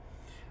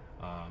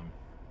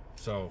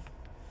 so,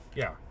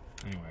 yeah.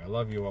 Anyway, I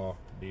love you all.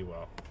 Be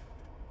well.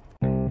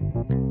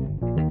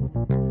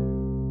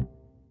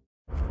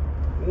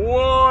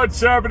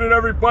 What's happening,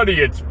 everybody?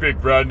 It's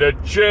Big Ron the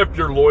Champ,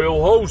 your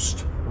loyal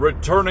host,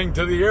 returning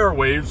to the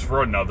airwaves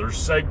for another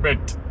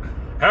segment.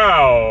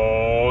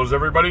 How's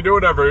everybody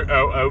doing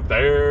out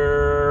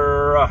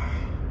there?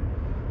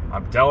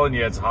 I'm telling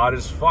you, it's hot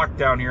as fuck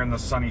down here in the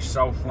sunny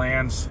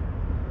Southlands.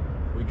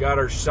 We got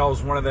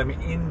ourselves one of them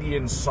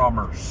Indian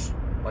summers,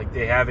 like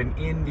they have in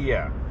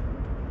India,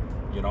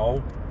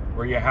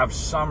 where you have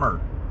summer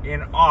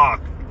in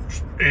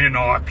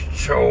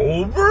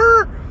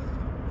October?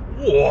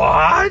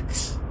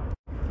 What?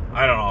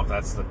 I don't know if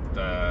that's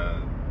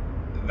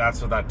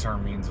that's what that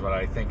term means, but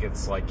I think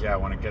it's like, yeah,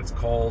 when it gets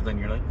cold and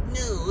you're like,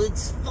 no,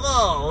 it's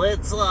fall,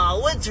 it's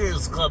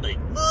winter's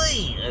coming,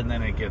 and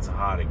then it gets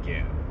hot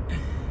again.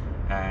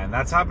 And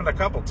that's happened a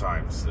couple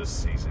times this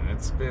season.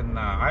 It's been,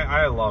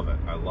 I love it.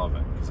 I love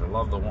it, because I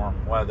love the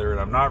warm weather,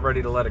 and I'm not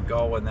ready to let it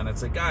go. And then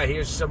it's like,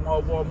 here's some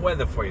more warm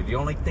weather for you. The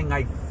only thing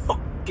I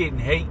fucking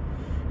hate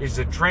is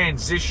the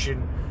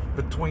transition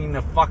between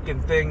the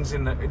fucking things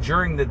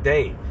during the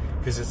day.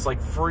 Because it's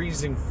like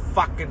freezing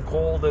fucking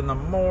cold in the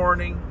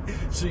morning.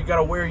 So you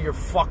gotta wear your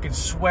fucking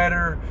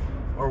sweater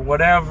or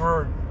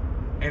whatever.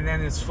 And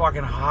then it's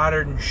fucking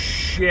hotter than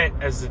shit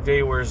as the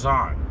day wears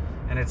on.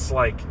 And it's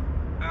like,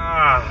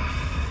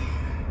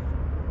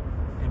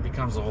 it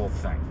becomes a whole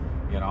thing,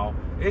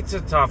 It's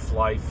a tough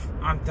life.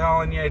 I'm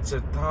telling you, it's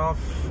a tough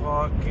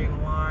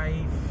fucking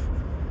life.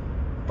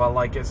 But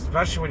like,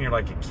 especially when you're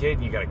like a kid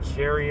and you gotta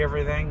carry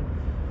everything,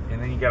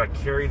 and then you gotta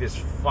carry this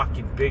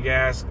fucking big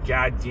ass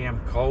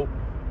goddamn coat,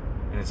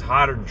 and it's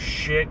hotter than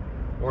shit.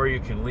 Or you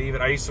can leave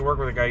it. I used to work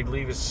with a guy, he'd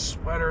leave his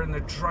sweater in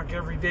the truck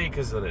every day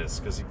because of this,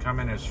 because he'd come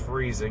in, it's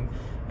freezing,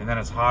 and then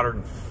it's hotter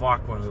than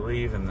fuck when we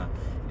leave in the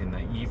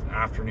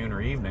afternoon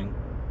or evening.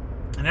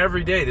 And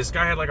every day, this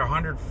guy had like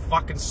 100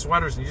 fucking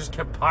sweaters, and he just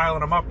kept piling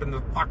them up in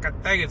the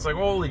fucking thing. It's like,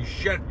 holy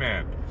shit,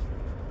 man.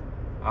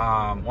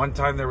 One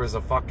time there was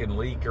a fucking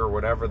leak or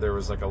whatever. There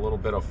was like a little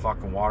bit of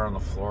fucking water on the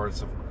floor, and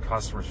some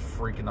customers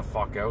freaking the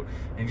fuck out.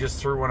 And he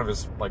just threw one of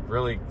his like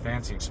really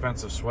fancy,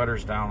 expensive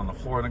sweaters down on the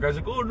floor. And the guy's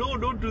like, "Oh no,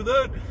 don't do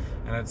that."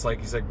 And it's like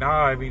he's like,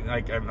 "Nah, I mean,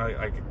 like,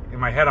 in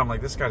my head, I'm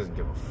like, this guy doesn't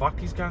give a fuck.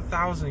 He's got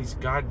 1,000 of these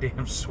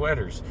goddamn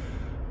sweaters."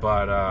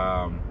 But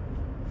I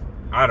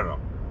don't know.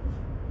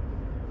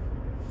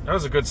 That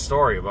was a good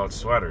story about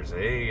sweaters,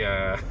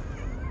 eh?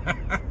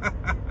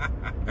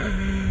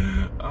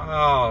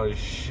 Oh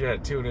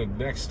shit, tune in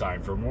next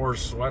time for more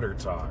sweater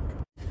talk.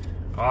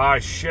 Oh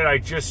shit, I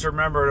just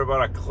remembered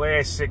about a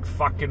classic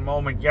fucking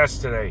moment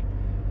yesterday.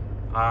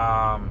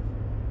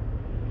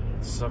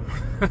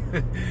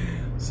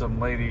 Some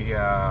lady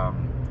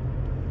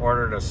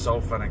ordered a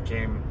sofa, and it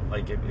came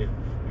like it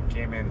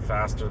came in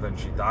faster than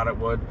she thought it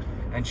would,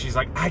 and she's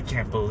like, "I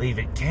can't believe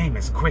it came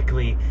as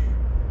quickly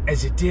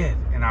as it did."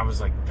 And I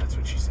was like, that's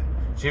what she said.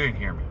 She didn't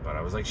hear me, but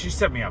I was like, she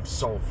set me up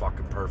so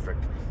fucking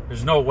perfect.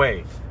 There's no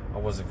way I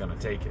wasn't gonna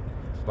take it.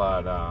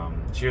 But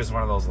she was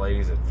one of those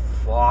ladies that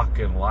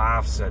fucking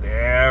laughs at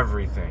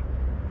everything.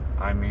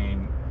 I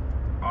mean,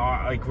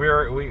 like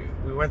we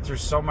went through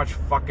so much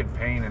fucking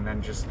pain, and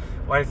then just,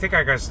 well, I think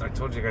I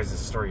told you guys this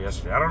story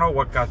yesterday. I don't know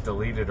what got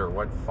deleted or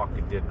what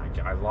fucking didn't.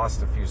 I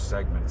lost a few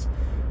segments,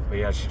 but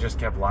yeah, she just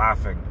kept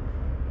laughing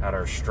at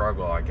our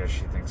struggle. I guess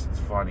she thinks it's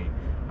funny.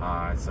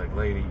 It's like,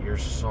 lady, you're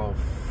so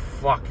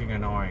fucking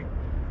annoying.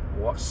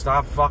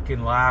 Stop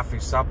fucking laughing.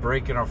 Stop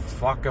breaking our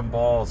fucking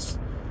balls.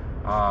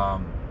 I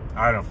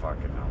don't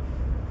fucking know.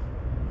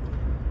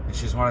 And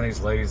she's one of these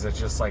ladies that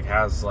just like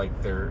has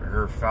like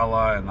her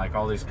fella and like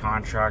all these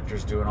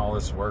contractors doing all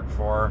this work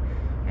for her.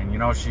 And you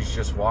know, she's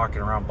just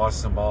walking around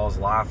busting balls,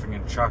 laughing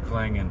and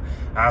chuckling and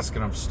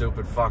asking them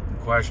stupid fucking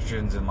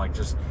questions and like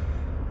just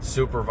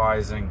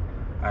supervising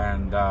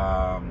and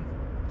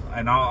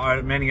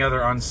many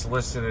other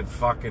unsolicited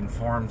fucking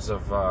forms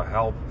of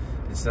help,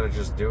 instead of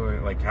just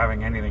doing, like,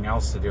 having anything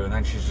else to do. And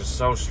then she's just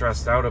so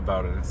stressed out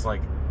about it. It's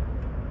like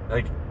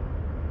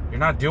you're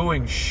not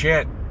doing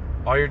shit.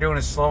 All you're doing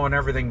is slowing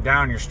everything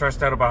down. You're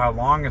stressed out about how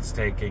long it's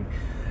taking.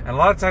 And a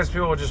lot of times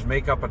people will just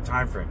make up a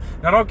time frame.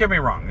 Now, don't get me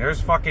wrong. There's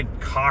fucking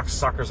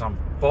cocksuckers on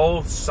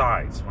both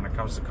sides when it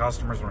comes to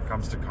customers, when it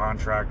comes to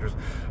contractors,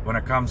 when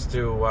it comes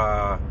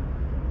to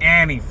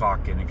any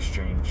fucking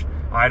exchange.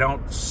 I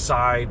don't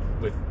side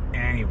with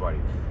anybody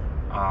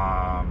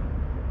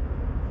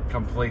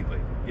completely,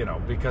 you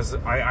know, because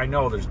I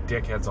know there's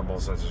dickheads on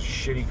both sides. There's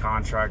shitty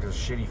contractors,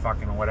 shitty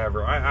fucking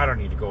whatever. I don't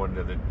need to go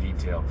into the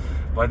detail,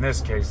 but in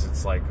this case,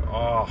 it's like,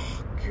 oh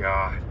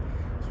god,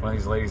 it's one of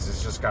these ladies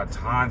that's just got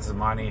tons of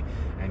money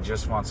and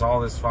just wants all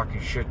this fucking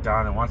shit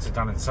done and wants it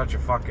done in such a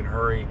fucking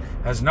hurry,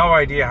 has no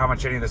idea how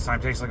much any of this time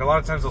takes. Like, a lot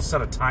of times they'll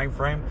set a time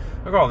frame,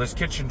 like, oh, this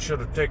kitchen should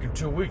have taken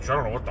 2 weeks. I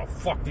don't know what the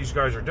fuck these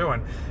guys are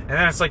doing. And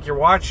then it's like you're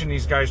watching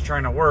these guys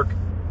trying to work,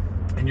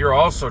 and you're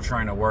also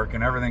trying to work,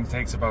 and everything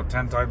takes about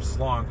 10 times as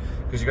long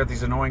because you got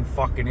these annoying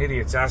fucking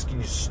idiots asking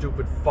you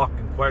stupid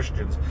fucking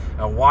questions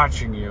and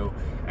watching you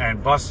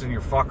and busting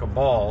your fucking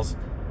balls.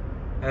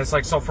 And it's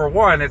like, so for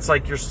one, it's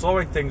like you're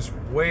slowing things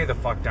way the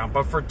fuck down.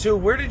 But for two,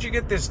 where did you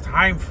get this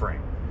time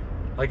frame?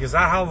 Like, is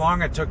that how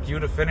long it took you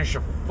to finish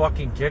a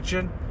fucking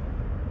kitchen?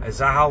 Is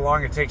that how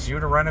long it takes you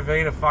to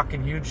renovate a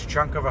fucking huge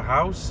chunk of a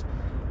house?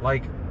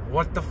 Like,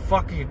 what the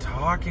fuck are you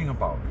talking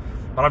about?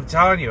 But I'm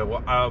telling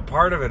you,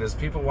 part of it is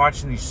people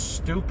watching these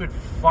stupid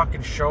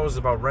fucking shows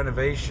about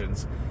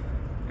renovations.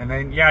 And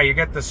then, yeah, you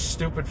get the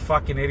stupid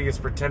fucking idiots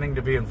pretending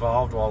to be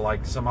involved while,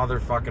 like, some other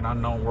fucking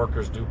unknown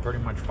workers do pretty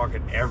much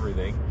fucking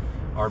everything.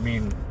 Or, I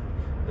mean,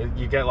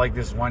 you get, like,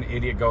 this one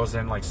idiot goes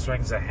in, like,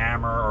 swings a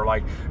hammer or,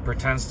 like,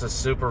 pretends to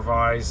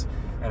supervise.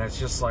 And it's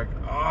just like,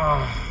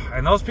 oh.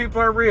 And those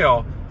people are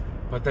real,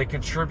 but they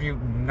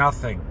contribute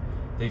nothing.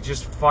 They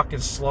just fucking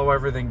slow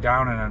everything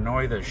down and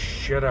annoy the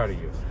shit out of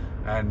you.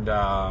 And,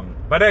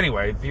 but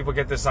anyway, people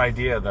get this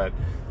idea that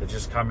they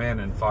just come in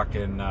and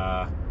fucking,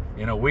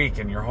 in a week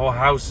and your whole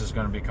house is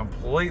going to be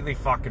completely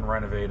fucking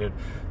renovated,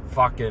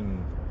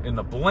 fucking in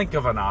the blink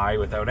of an eye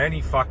without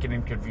any fucking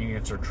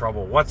inconvenience or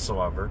trouble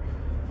whatsoever.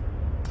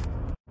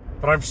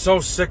 But I'm so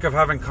sick of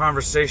having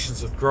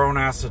conversations with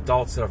grown-ass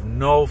adults that have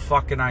no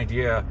fucking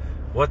idea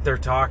what they're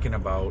talking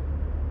about.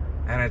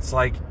 And it's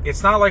like,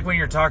 it's not like when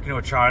you're talking to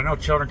a child. I know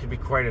children can be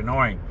quite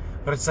annoying,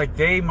 but it's like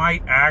they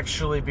might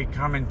actually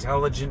become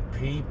intelligent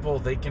people.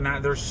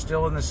 They're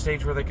still in the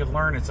stage where they could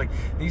learn. It's like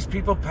these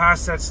people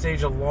passed that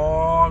stage a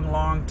long,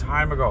 long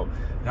time ago.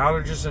 Now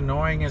they're just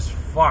annoying as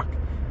fuck.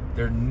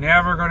 They're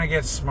never going to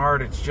get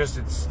smart. It's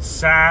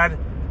sad.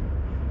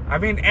 I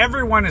mean,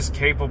 everyone is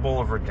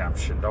capable of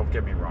redemption. Don't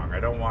get me wrong.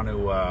 I don't want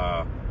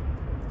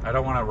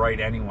to write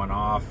anyone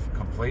off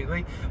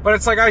completely. But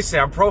it's like I say,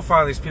 I'm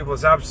profiling these people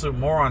as absolute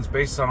morons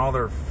based on all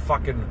their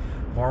fucking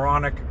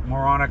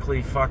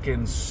moronically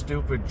fucking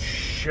stupid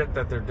shit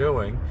that they're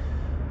doing.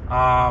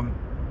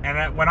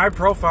 And when I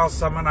profile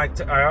someone,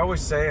 I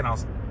always say, and I'll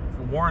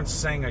warn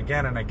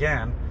again and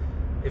again,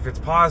 if it's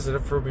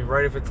positive, prove me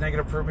right. If it's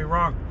negative, prove me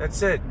wrong.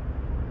 That's it.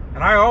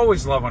 And I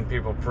always love when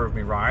people prove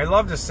me wrong. I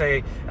love to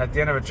say at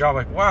the end of a job,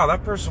 like, wow,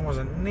 that person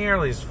wasn't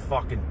nearly as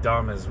fucking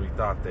dumb as we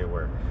thought they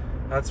were.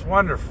 That's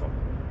wonderful.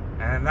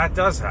 And that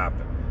does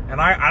happen. And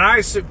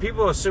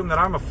people assume that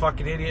I'm a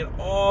fucking idiot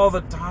all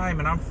the time,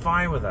 and I'm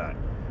fine with that.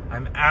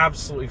 I'm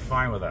absolutely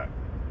fine with that.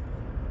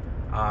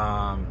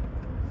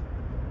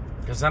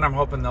 Because then I'm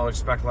hoping they'll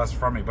expect less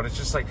from me. But it's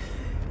just like,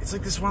 it's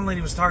like this one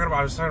lady was talking about.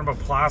 I was talking about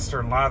plaster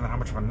and lath and how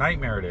much of a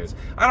nightmare it is.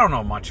 I don't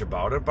know much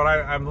about it, but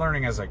I'm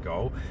learning as I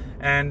go.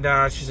 And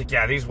she's like,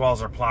 yeah, these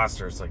walls are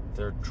plaster. It's like,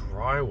 they're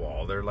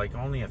drywall. They're like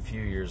only a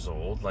few years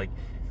old. Like,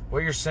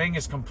 what you're saying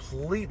is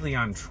completely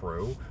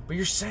untrue, but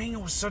you're saying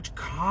it with such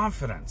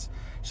confidence.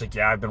 She's like,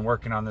 yeah, I've been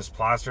working on this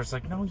plaster. It's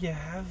like, no, you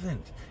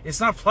haven't. It's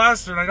not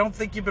plaster, and I don't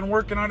think you've been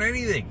working on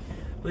anything.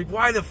 Like,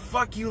 why the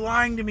fuck you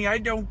lying to me? I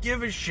don't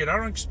give a shit. I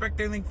don't expect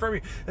anything from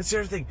you. That's the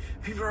other thing.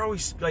 People are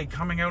always, like,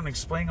 coming out and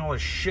explaining all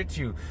this shit to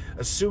you,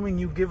 assuming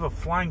you give a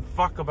flying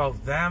fuck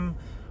about them,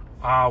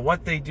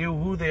 what they do,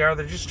 who they are.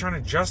 They're just trying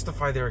to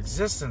justify their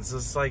existence.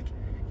 It's like,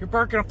 you're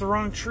barking up the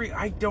wrong tree.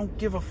 I don't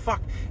give a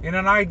fuck. In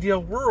an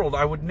ideal world,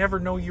 I would never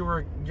know you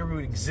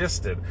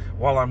existed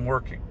while I'm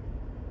working.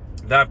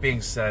 That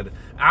being said,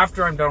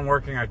 after I'm done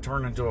working, I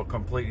turn into a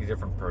completely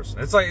different person.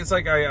 It's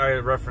like I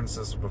referenced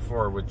this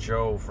before with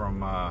Joe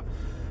from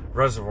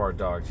Reservoir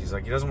Dogs. He's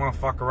like, he doesn't want to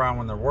fuck around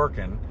when they're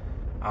working.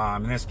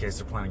 In this case,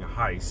 they're planning a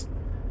heist.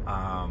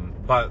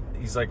 But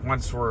he's like,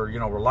 once we're,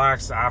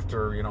 relaxed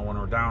after, when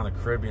we're down in the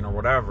Caribbean or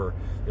whatever,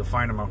 you'll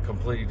find him a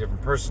completely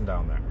different person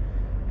down there.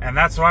 And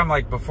that's what I'm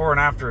like before and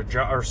after a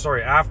job,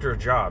 after a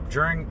job.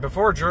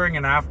 Before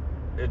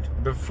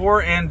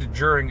and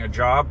during a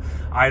job,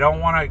 I don't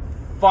want to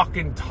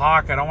fucking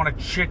talk. I don't want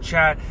to chit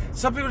chat.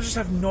 Some people just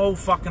have no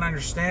fucking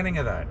understanding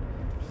of that.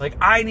 Like,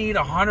 I need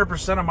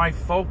 100% of my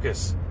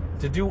focus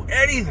to do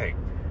anything,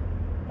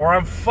 or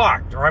I'm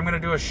fucked, or I'm going to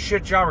do a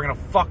shit job, or I'm going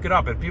to fuck it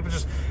up. And people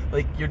just,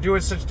 like, you're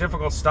doing such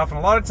difficult stuff. And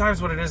a lot of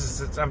times what it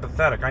is it's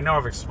empathetic. I know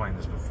I've explained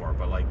this before,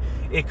 but, like,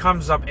 it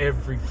comes up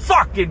every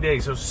fucking day.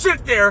 So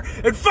sit there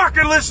and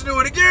fucking listen to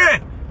it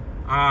again.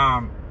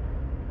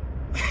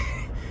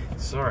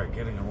 Sorry,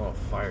 getting a little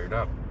fired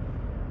up.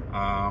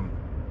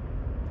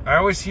 I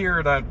always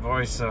hear that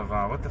voice of,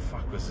 what the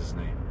fuck was his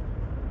name?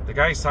 The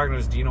guy he's talking to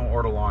is Dino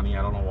Ortolani.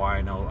 I don't know why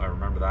I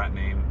remember that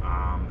name.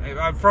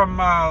 From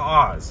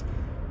Oz,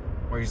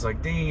 where he's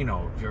like,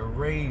 Dino, you're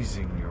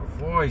raising your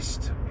voice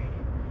to me.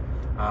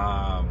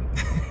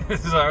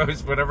 So I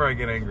always, whenever I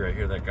get angry, I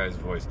hear that guy's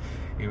voice.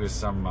 He was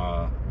some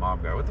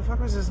mob guy. What the fuck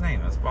was his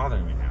name? That's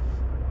bothering me now.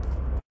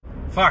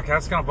 Fuck,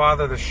 that's gonna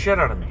bother the shit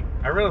out of me.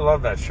 I really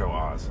love that show,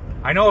 Oz.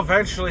 I know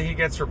eventually he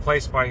gets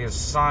replaced by his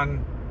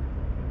son,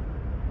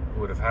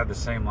 who would have had the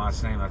same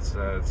last name. That's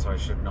so I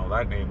should know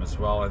that name as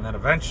well. And then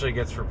eventually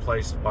gets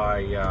replaced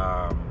by,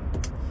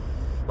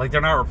 like,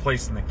 they're not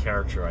replacing the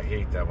character. I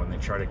hate that when they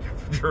try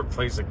to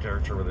replace a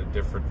character with a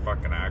different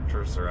fucking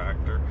actress or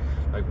actor.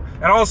 Like,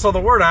 and also the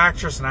word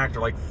actress and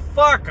actor, like,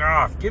 fuck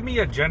off. Give me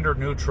a gender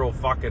neutral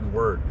fucking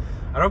word.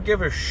 I don't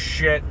give a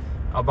shit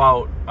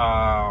about,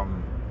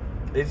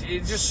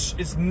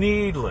 it's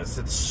needless.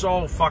 It's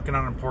so fucking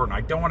unimportant.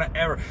 I don't want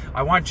to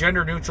I want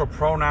gender neutral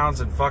pronouns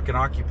and fucking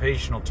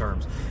occupational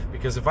terms.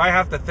 Because if I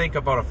have to think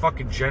about a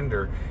fucking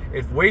gender,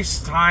 it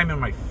wastes time in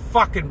my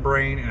fucking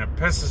brain and it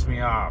pisses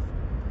me off.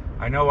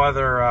 I know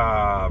other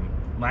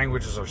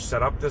languages are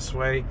set up this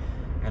way,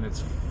 and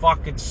it's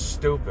fucking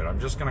stupid. I'm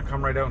just gonna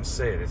come right out and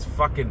say it. It's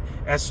fucking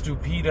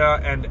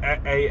estupida and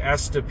a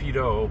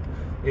estupido.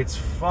 It's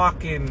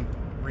fucking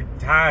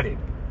retarded.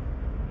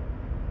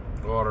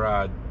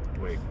 Or,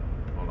 wait,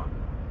 hold on.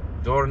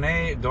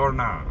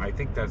 Dorna. I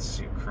think that's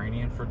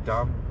Ukrainian for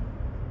dumb,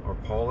 or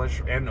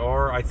Polish,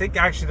 or I think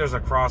actually there's a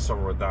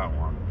crossover with that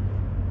one.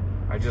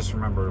 I just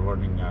remember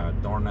learning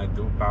Dorna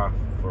Dupa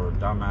for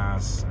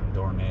dumbass, and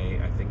Dorne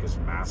I think is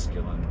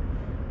masculine.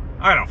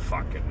 I don't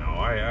fucking know.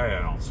 I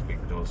don't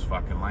speak those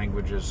fucking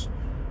languages.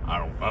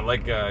 I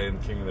like in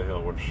King of the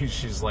Hill when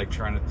she's like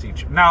trying to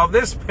teach. Now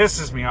this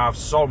pisses me off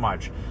so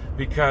much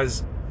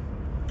because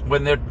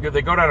when they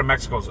go down to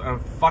Mexico, it's a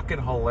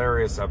fucking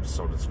hilarious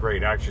episode. It's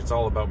great. Actually, it's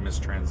all about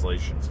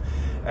mistranslations.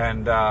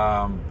 And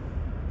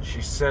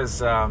she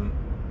says,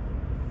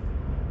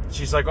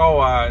 she's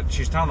like,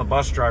 she's telling the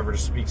bus driver to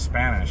speak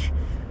Spanish.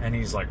 And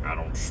he's like, I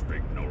don't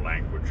speak no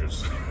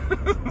languages.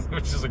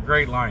 Which is a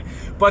great line.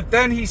 But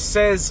then he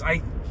says,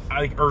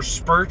 or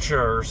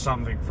spurcha or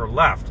something for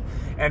left.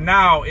 And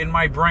now, in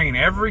my brain,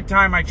 every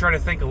time I try to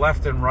think of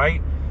left and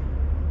right,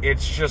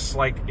 it's just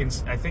like,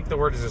 I think the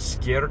word is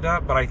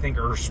izquierda, but I think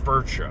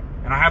spurcha.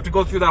 And I have to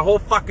go through that whole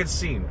fucking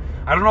scene.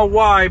 I don't know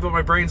why, but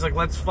my brain's like,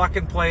 let's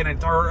fucking play an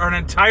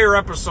entire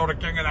episode of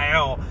King of the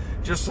Hill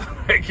just so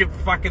I can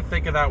fucking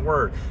think of that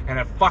word. And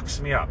it fucks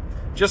me up.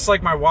 Just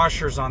like my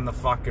washer's on the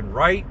fucking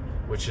right,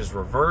 which is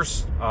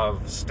reverse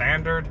of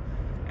standard.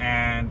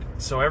 And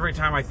so every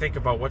time I think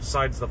about which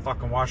side's the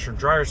fucking washer and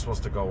dryer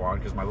supposed to go on,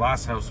 because my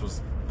last house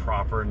was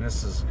proper and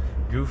this is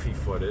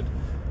goofy-footed.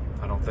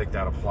 I don't think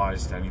that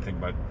applies to anything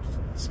but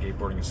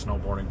skateboarding and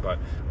snowboarding, but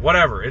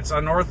whatever. It's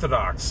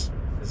unorthodox.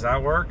 Does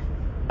that work?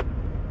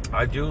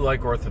 I do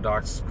like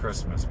Orthodox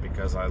Christmas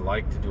because I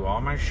like to do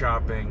all my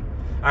shopping.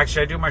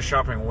 Actually, I do my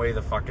shopping way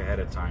the fuck ahead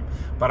of time.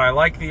 But I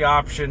like the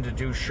option to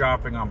do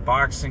shopping on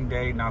Boxing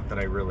Day. Not that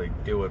I really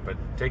do it, but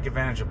take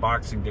advantage of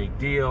Boxing Day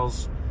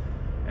deals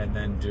and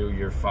then do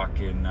your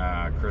fucking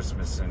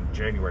Christmas in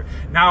January.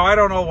 Now, I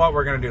don't know what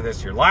we're going to do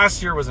this year.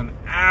 Last year was an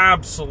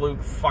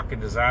absolute fucking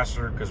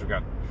disaster because we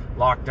got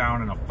locked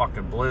down in a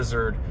fucking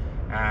blizzard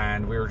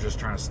and we were just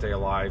trying to stay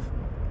alive.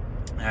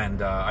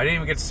 And I didn't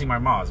even get to see my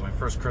mom. It was my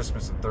first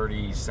Christmas in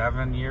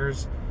 37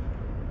 years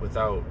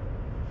without...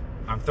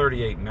 I'm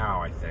 38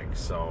 now, I think.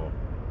 So,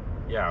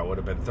 yeah, it would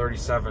have been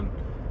 37.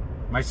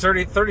 My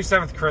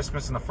 37th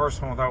Christmas and the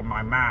first one without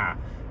my ma.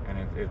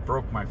 And it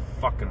broke my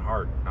fucking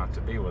heart not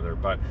to be with her.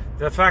 But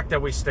the fact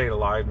that we stayed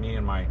alive, me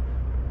and my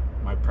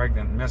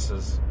pregnant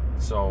missus,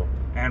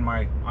 and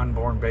my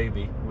unborn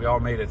baby, we all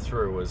made it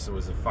through. It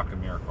was a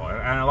fucking miracle.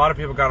 And a lot of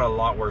people got it a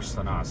lot worse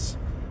than us.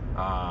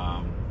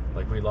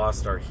 Like, we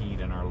lost our heat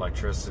and our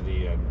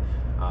electricity, and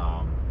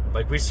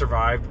like, we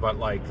survived, but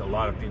like a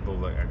lot of people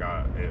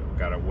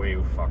got it way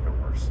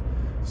fucking worse.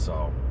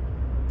 So,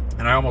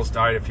 and I almost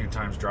died a few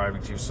times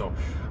driving too. So,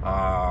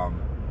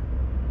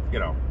 you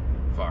know,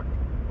 fuck.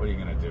 What are you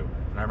gonna do?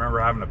 And I remember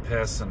having to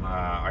piss, and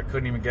I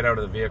couldn't even get out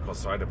of the vehicle,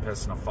 so I had to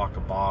piss in a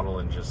fucking bottle,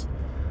 and just,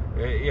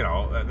 you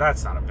know,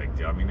 that's not a big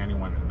deal. I mean,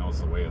 anyone who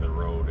knows the way of the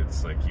road,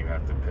 it's like you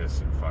have to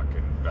piss in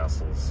fucking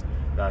vessels.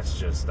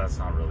 That's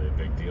not really a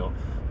big deal.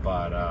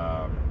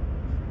 But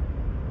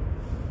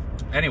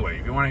anyway,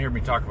 if you want to hear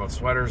me talk about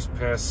sweaters,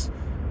 piss,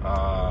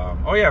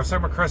 oh yeah, I was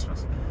talking about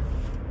Christmas.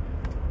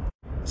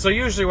 So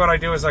usually what I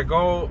do is I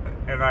go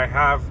and I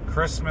have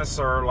Christmas,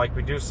 or like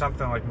we do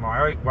something, like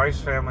my wife's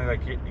family,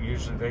 like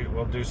usually they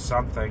will do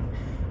something,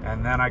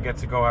 and then I get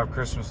to go have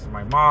Christmas with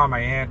my mom, my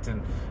aunt,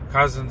 and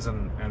cousins,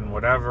 and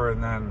whatever,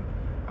 and then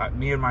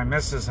me and my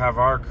missus have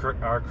our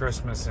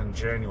Christmas in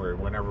January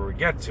whenever we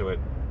get to it,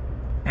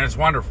 and it's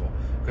wonderful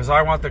because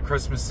I want the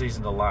Christmas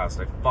season to last.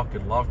 I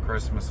fucking love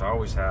Christmas. I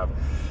always have,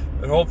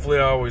 and hopefully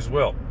I always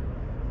will.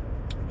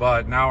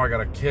 But now I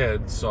got a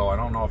kid, so I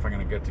don't know if I'm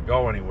going to get to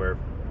go anywhere,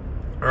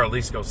 or at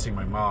least go see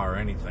my ma or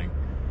anything.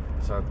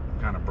 So it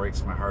kind of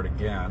breaks my heart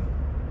again.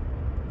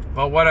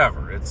 But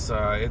whatever. It's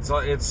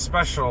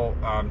special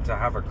to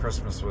have a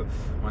Christmas with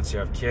once you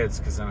have kids,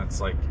 because then it's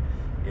like,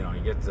 you know,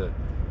 you get to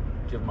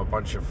give them a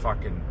bunch of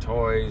fucking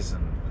toys,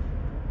 and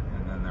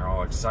then they're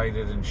all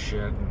excited and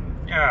shit.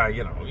 And yeah,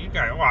 you know, you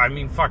guys. Well, I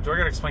mean, fuck. Do I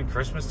gotta explain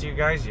Christmas to you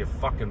guys? You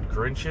fucking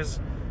Grinches.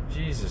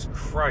 Jesus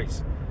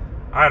Christ.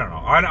 I don't know.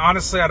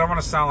 Honestly, I don't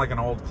want to sound like an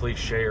old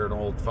cliche or an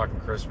old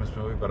fucking Christmas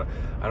movie, but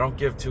I don't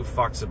give two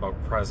fucks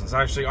about presents.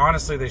 Actually,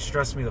 honestly, they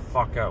stress me the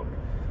fuck out.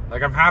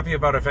 Like, I'm happy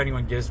about if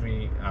anyone gives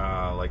me,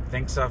 like,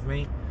 thinks of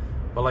me,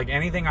 but, like,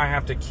 anything I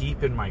have to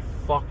keep in my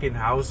fucking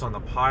house on the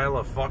pile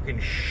of fucking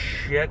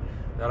shit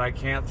that I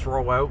can't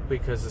throw out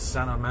because of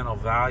sentimental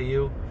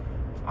value,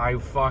 I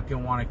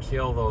fucking want to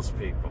kill those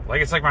people.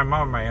 Like, it's like my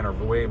mom and my aunt are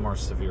way more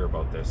severe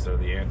about this. They're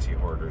the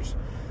anti-hoarders.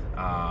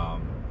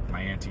 My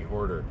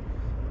anti-hoarder.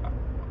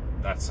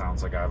 That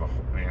sounds like I have a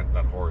aunt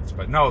that hoards,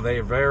 but no,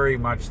 they're very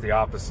much the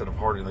opposite of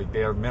hoarding. Like,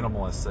 they're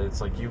minimalists.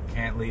 It's like you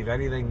can't leave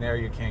anything there.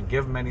 You can't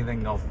give them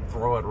anything. They'll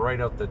throw it right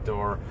out the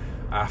door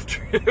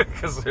after,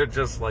 because they're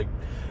just like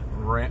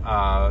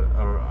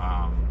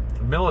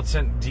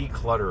militant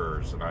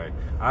declutterers, and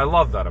I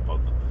love that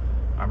about them.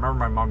 I remember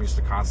my mom used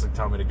to constantly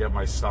tell me to get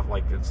my stuff,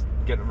 like, it's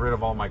getting rid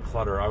of all my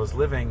clutter. I was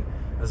living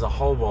as a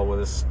hobo with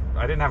this.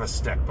 I didn't have a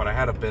stick, but I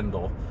had a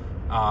bindle.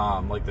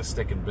 Like the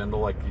stick and bindle,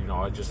 like, you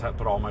know, I just had to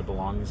put all my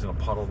belongings in a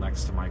puddle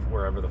next to my,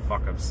 wherever the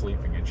fuck I'm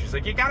sleeping. And she's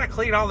like, you gotta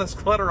clean all this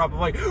clutter up. I'm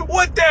like,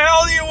 what the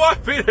hell do you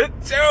want me to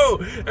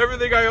do?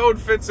 Everything I own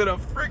fits in a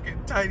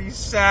freaking tiny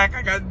sack.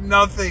 I got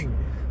nothing.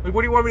 Like,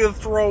 what do you want me to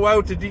throw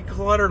out to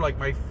declutter? Like,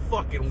 my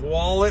fucking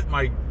wallet,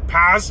 my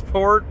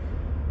passport,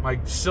 my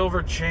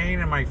silver chain,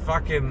 and my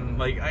fucking,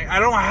 like, I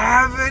don't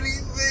have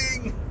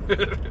anything.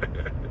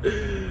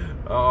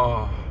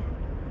 Oh.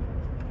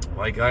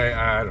 Like,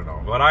 I don't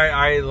know, but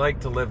I like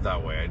to live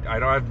that way. I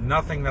don't have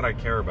nothing that I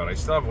care about. I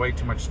still have way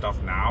too much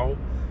stuff now,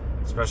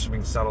 especially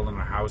being settled in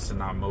a house and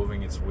not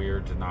moving. It's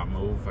weird to not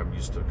move. I'm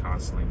used to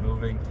constantly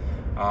moving.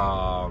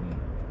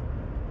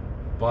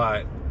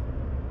 But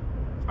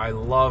I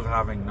love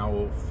having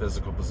no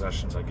physical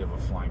possessions I give a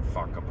flying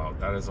fuck about.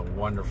 That is a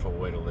wonderful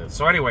way to live.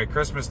 So anyway,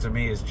 Christmas to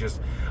me is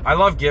just, I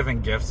love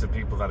giving gifts to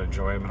people that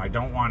enjoy them, and I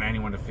don't want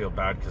anyone to feel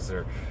bad because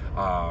they're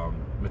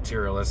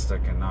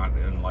materialistic and not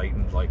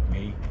enlightened like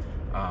me.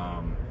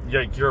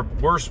 Yeah, you're a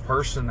worse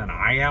person than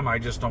I am. I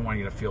just don't want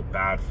you to feel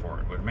bad for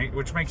it,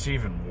 which makes you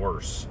even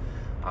worse,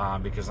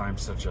 because I'm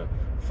such a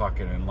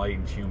fucking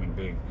enlightened human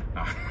being.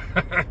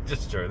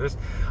 Just sure this.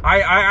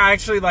 I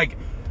actually, like,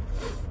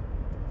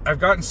 I've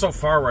gotten so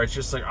far where it's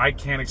just like I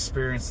can't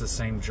experience the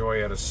same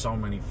joy out of so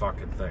many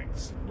fucking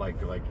things, like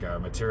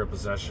material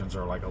possessions,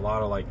 or like a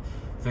lot of like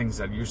things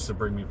that used to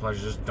bring me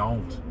pleasure just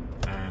don't,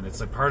 and it's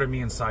like part of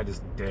me inside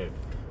is dead.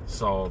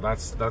 So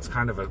that's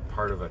kind of a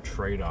part of a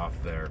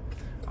trade-off there.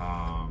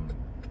 I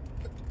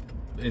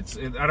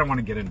don't want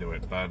to get into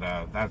it, but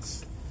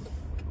that's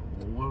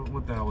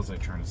what the hell was I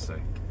trying to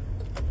say?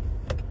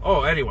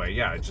 Oh, anyway,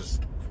 yeah, it's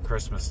just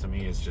Christmas to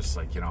me is just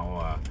like, you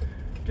know,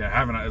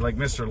 having like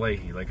Mr.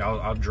 Leahy, like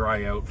I'll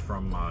dry out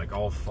from like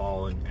all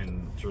fall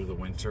and through the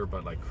winter,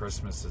 but like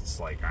Christmas, it's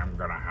like I'm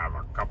gonna have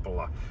a couple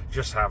of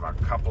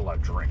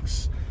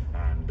drinks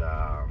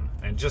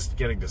and just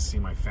getting to see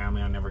my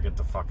family. I never get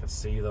to fucking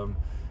see them,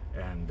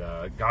 and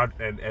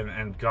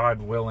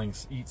God willing,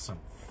 eat some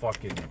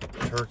fucking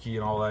turkey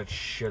and all that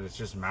shit. It's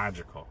just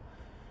magical.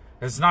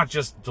 It's not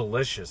just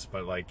delicious,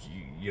 but like,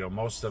 you know,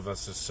 most of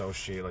us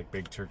associate like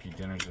big turkey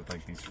dinners with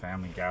like these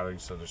family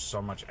gatherings, so there's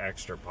so much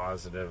extra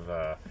positive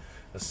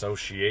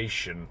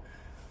association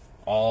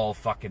all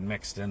fucking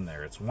mixed in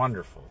there. It's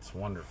wonderful. It's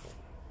wonderful.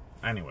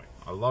 Anyway,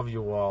 I love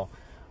you all.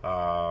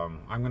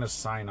 I'm gonna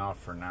sign off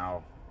for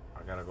now.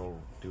 I gotta go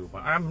do it.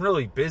 I'm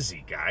really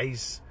busy,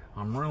 guys.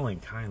 I'm really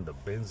kind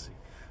of busy.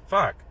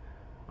 Fuck.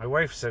 My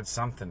wife said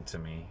something to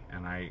me,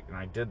 and I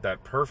did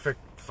that perfect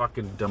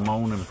fucking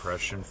Damone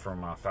impression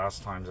from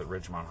Fast Times at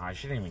Ridgemont High.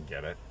 She didn't even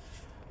get it.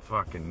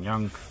 Fucking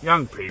young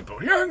people,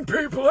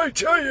 I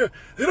tell you,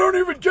 they don't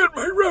even get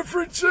my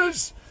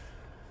references.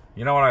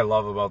 You know what I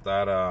love about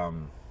that?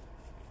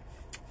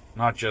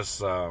 Not just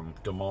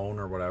Damone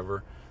or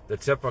whatever. The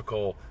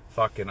typical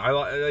fucking, I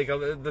like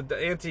the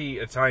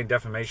anti-Italian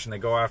defamation. They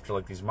go after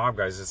like these mob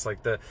guys. It's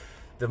like the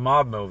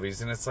mob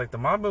movies, and it's like the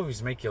mob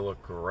movies make you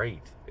look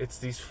great. It's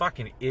these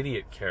fucking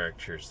idiot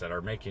characters that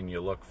are making you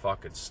look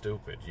fucking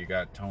stupid. You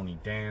got Tony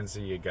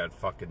Danza, you got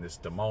fucking this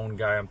Damone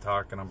guy I'm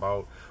talking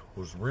about,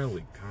 who's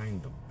really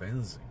kind of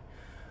Benzy.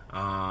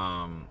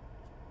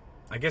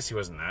 I guess he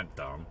wasn't that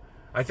dumb.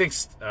 I think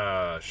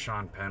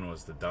Sean Penn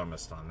was the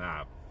dumbest on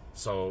that.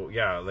 So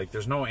yeah, like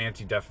there's no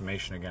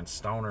anti-defamation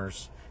against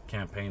stoners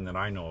campaign that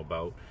I know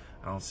about.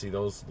 I don't see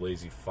those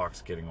lazy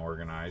fucks getting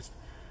organized.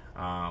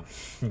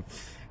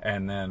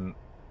 And then,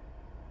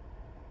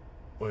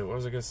 wait, what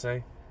was I gonna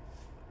say?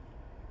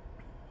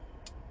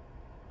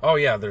 Oh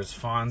yeah, there's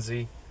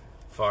Fonzie,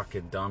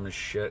 fucking dumb as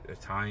shit,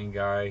 Italian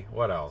guy.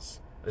 What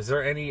else? Is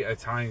there any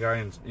Italian guy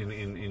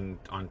in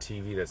on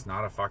TV that's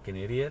not a fucking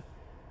idiot?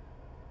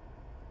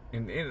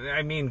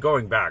 I mean,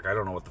 going back, I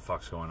don't know what the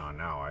fuck's going on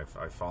now.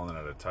 I've fallen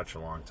out of touch a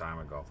long time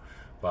ago,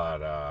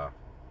 but I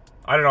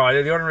don't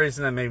know. The only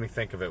reason that made me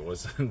think of it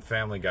was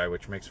Family Guy,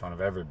 which makes fun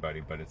of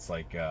everybody, but it's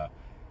like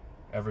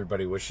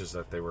everybody wishes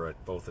that they were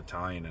both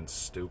Italian and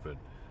stupid,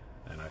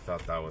 and I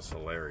thought that was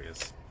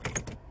hilarious.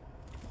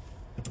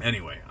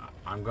 Anyway,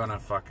 I'm gonna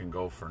fucking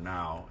go for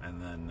now,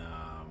 and then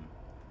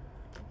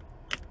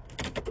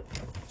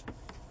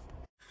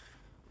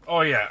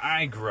oh yeah,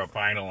 I grew up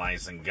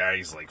idolizing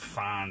guys like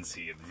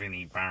Fonzie and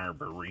Vinnie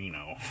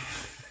Barbarino.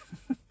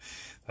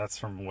 That's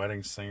from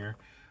Wedding Singer.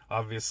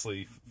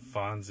 Obviously,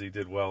 Fonzie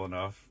did well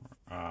enough.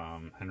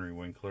 Henry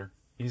Winkler,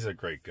 he's a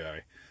great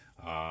guy,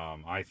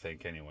 I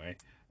think anyway.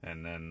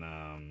 And then,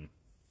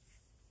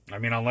 I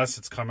mean, unless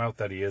it's come out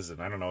that he isn't,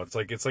 I don't know. It's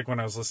like when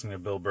I was listening to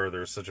Bill Burr, there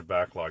was such a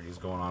backlog. He's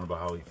going on about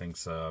how he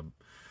thinks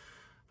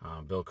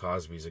Bill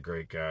Cosby's a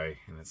great guy,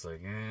 and it's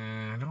like,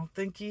 I don't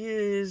think he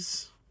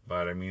is.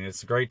 But I mean,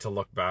 it's great to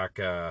look back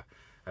at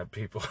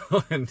people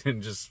and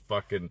just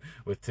fucking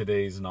with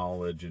today's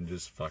knowledge and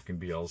just fucking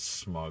be all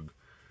smug.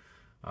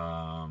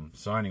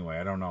 So anyway,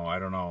 I don't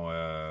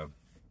know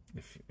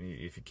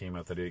if he came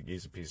out that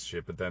he's a piece of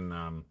shit, but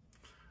then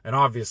and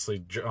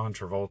obviously John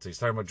Travolta, he's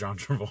talking about John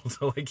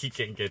Travolta like he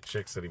can't get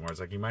chicks anymore. It's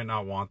like he might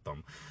not want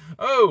them,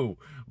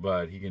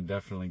 but he can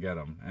definitely get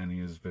them, and he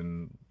has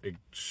been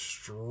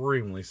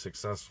extremely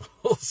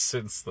successful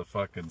since the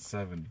fucking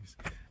 70s.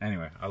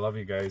 Anyway, I love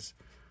you guys.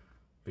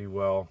 Be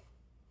well.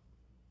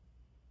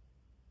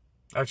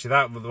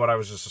 Actually, what I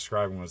was just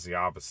describing was the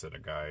opposite. A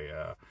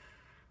guy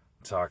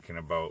talking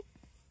about,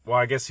 well,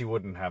 I guess he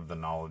wouldn't have the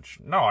knowledge.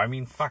 No, I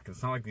mean, fuck,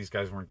 it's not like these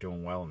guys weren't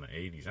doing well in the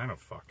 80s. I don't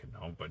fucking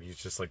know, but he's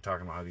just like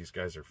talking about how these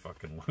guys are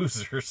fucking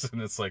losers,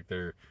 and it's like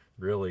they're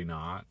really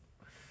not.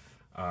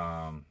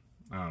 I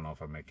don't know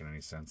if I'm making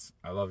any sense.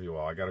 I love you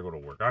all. I gotta go to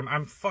work.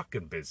 I'm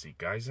fucking busy,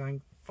 guys.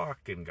 I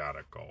fucking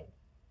gotta go.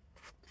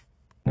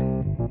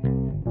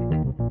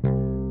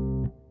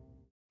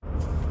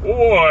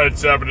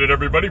 What's happening,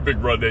 everybody? Big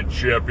Run That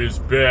Chip is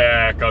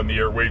back on the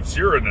airwaves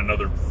here in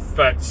another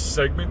fat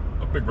segment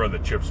of Big Run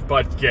That Chip's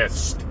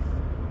podcast.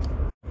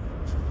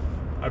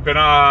 I've been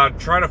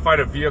trying to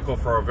find a vehicle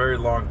for a very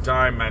long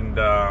time, and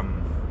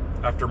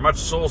after much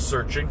soul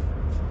searching,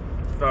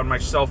 found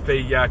myself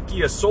a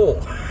Kia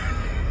Soul.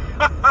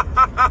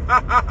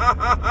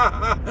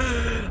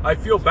 I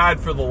feel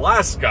bad for the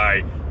last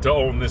guy to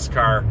own this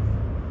car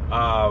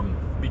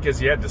because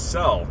he had to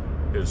sell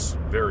his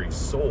very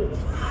soul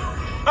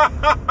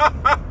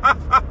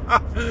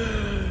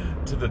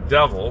to the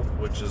devil,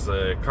 which is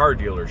a car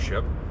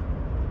dealership.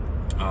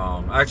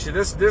 Actually,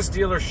 this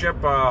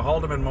dealership,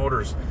 Haldeman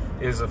Motors,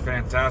 is a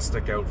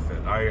fantastic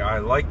outfit. I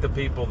like the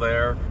people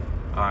there.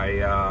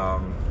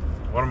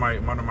 One of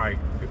my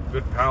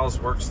good pals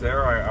works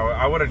there.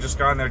 I would have just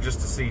gone there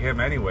just to see him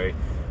anyway,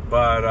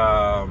 but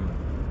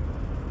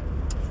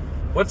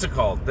what's it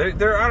called?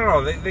 They're I don't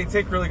know. They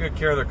take really good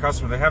care of their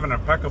customer. They have an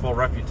impeccable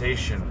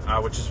reputation,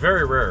 which is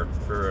very rare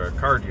for a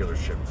car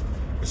dealership.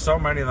 Because so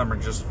many of them are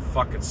just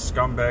fucking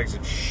scumbags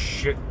and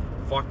shit,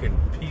 fucking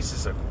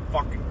pieces of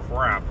fucking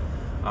crap,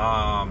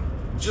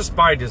 just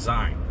by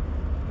design.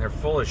 And they're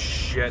full of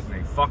shit, and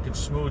they fucking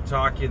smooth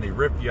talk you, and they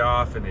rip you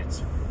off, and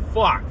it's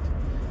fucked.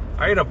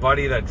 I had a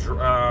buddy that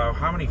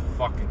how many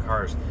fucking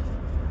cars?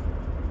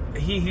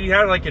 He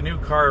had like a new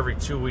car every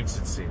 2 weeks,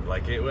 it seemed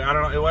like. I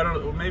don't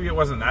know, maybe it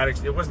wasn't that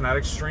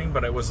extreme,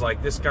 but it was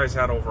like this guy's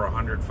had over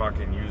 100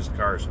 fucking used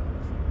cars,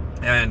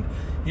 and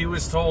he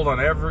was told on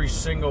every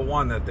single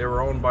one that they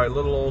were owned by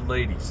little old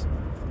ladies.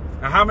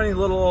 Now, how many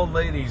little old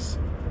ladies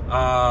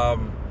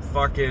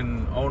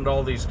fucking owned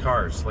all these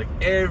cars? Like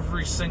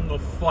every single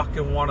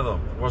fucking one of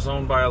them was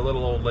owned by a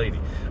little old lady.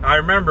 I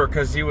remember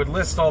because he would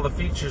list all the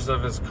features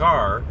of his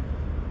car.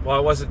 Well,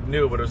 it wasn't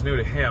new, but it was new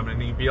to him,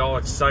 and he'd be all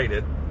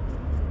excited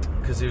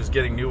because he was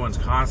getting new ones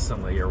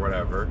constantly or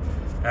whatever.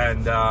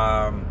 And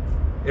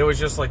it was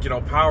just like, you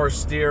know, power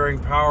steering,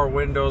 power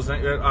windows,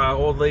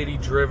 old lady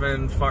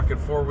driven, fucking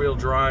 4-wheel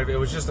drive. It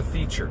was just a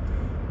feature.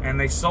 And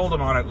they sold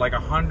him on it like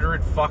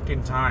 100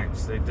 fucking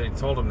times. They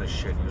told him this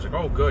shit. He was like,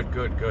 oh, good.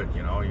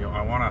 You know,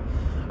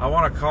 I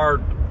want a car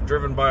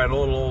driven by a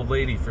little old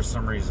lady for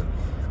some reason.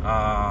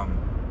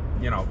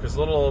 You know, because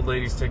little old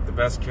ladies take the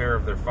best care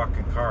of their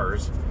fucking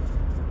cars.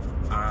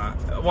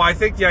 Well, I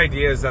think the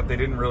idea is that they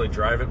didn't really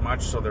drive it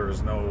much, so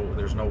there's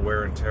no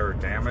wear and tear or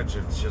damage.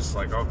 It's just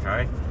like,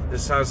 okay,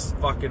 this has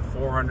fucking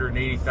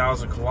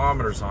 480,000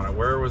 kilometers on it.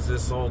 Where was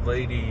this old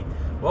lady?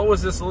 What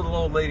was this little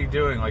old lady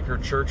doing? Like her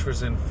church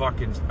was in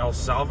fucking El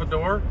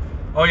Salvador?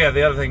 Oh yeah,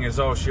 the other thing is,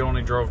 the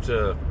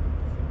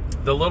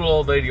little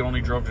old lady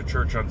only drove to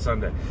church on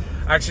Sunday.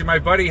 Actually, my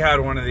buddy had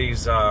one of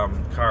these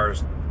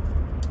cars.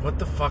 What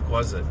the fuck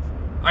was it?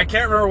 I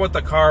can't remember what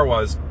the car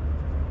was,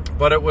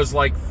 but it was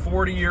like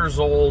 40 years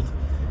old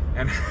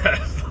and had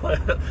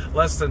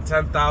less than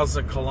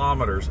 10,000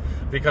 kilometers,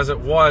 because it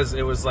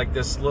was like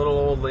this little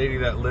old lady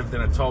that lived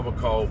in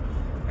Etobicoke,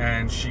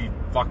 and she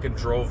fucking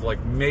drove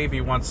like maybe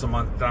once a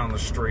month down the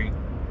street.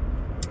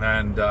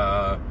 And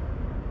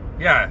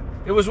yeah,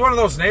 it was one of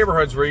those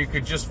neighborhoods where you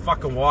could just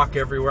fucking walk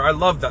everywhere. I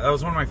loved that. That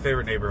was one of my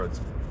favorite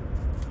neighborhoods.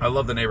 I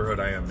love the neighborhood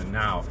I am in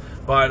now,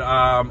 but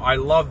I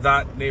love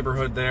that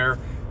neighborhood there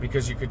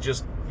because you could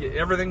just,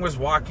 everything was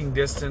walking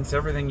distance,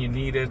 everything you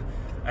needed.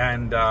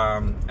 And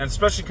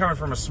especially coming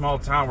from a small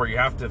town where you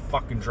have to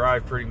fucking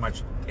drive pretty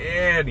much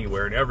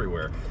anywhere and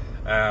everywhere,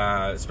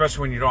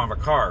 especially when you don't have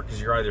a car,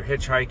 because you're either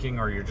hitchhiking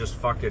or you're just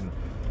fucking,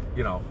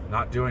 you know,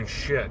 not doing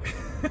shit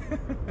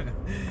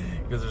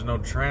because there's no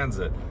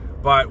transit.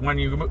 But when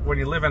you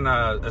live in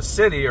a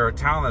city or a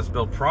town that's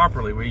built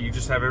properly, where you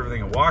just have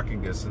everything in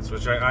walking distance,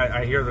 which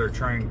I hear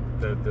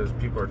those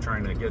people are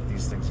trying to get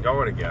these things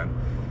going again.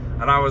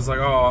 And I was like,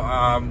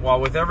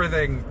 well, with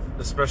everything,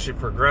 especially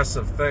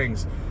progressive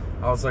things,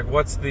 I was like,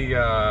 what's the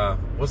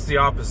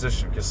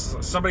opposition? Because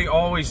somebody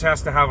always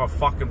has to have a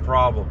fucking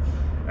problem.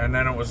 And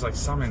then it was like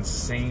some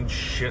insane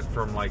shit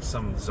from like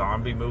some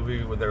zombie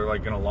movie where they're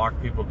like gonna lock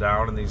people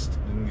down in these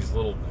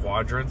little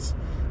quadrants.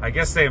 I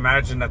guess they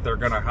imagine that they're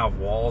gonna have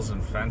walls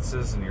and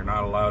fences and you're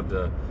not allowed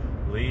to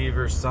leave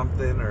or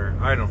something, or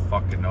I don't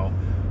fucking know.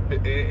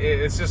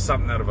 It's just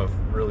something out of a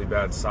really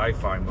bad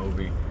sci-fi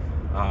movie.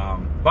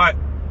 But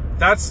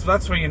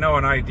that's when you know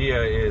an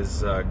idea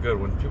is good,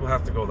 when people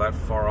have to go that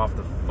far off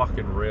the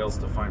fucking rails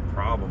to find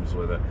problems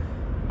with it.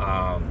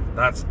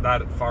 That's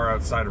that far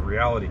outside of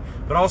reality.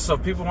 But also,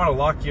 if people want to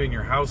lock you in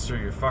your house or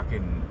your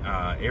fucking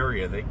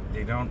area,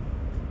 they don't.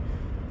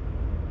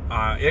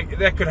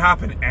 That could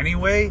happen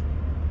anyway,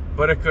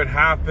 but it could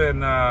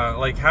happen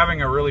like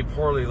having a really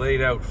poorly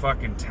laid out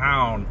fucking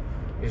town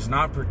is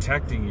not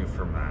protecting you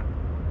from that.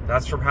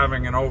 That's from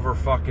having an over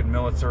fucking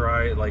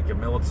militarized, like a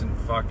militant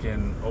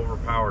fucking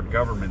overpowered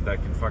government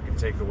that can fucking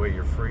take away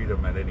your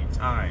freedom at any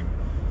time.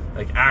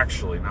 Like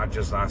actually, not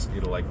just ask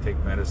you to like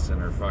take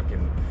medicine or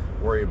fucking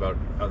worry about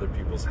other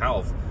people's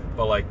health,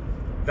 but like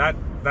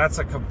that's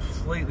a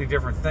completely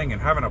different thing.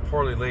 And having a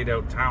poorly laid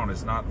out town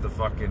is not the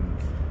fucking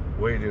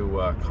way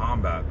to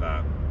combat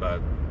that. But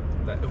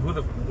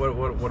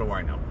what do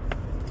I know?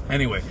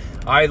 Anyway,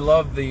 I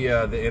love the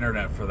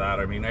internet for that.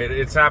 I mean,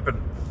 it's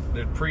happened.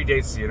 It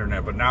predates the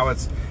internet, but now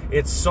it's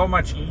so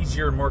much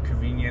easier and more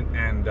convenient,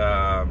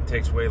 and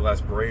takes way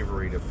less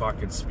bravery to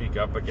fucking speak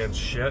up against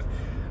shit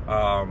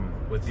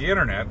with the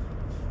internet.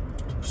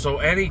 So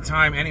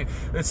anytime,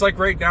 it's like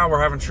right now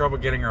we're having trouble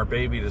getting our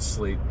baby to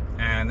sleep,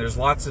 and there's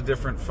lots of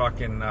different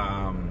fucking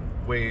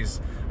ways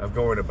of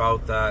going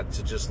about that,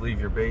 to just leave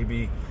your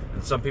baby.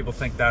 And some people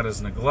think that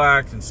is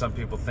neglect, and some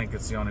people think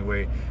it's the only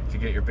way to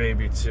get your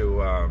baby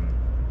to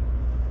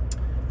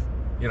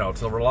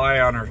to rely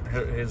on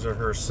his or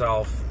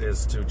herself,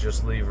 is to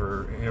just leave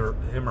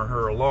him or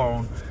her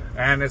alone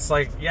And it's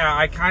like, yeah,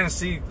 I kind of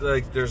see,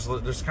 like, there's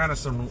kind of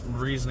some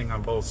reasoning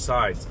on both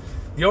sides.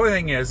 The only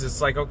thing is, it's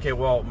like, okay,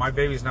 well, my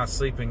baby's not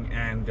sleeping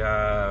and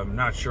I'm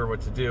not sure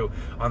what to do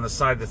on the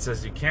side that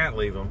says you can't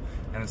leave him.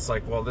 And it's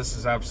like, well, this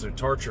is absolute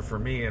torture for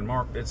me, and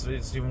more, it's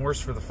even worse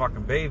for the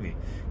fucking baby,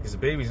 because the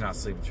baby's not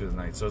sleeping through the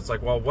night. So it's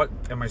like, well, what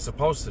am I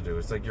supposed to do?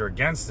 It's like, you're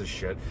against this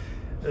shit.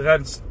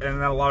 And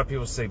then a lot of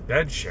people say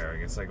bed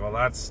sharing. It's like, well,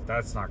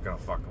 that's not gonna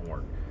fucking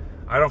work.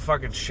 I don't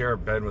fucking share a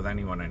bed with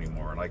anyone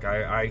anymore. Like,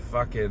 I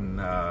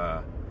fucking,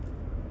 I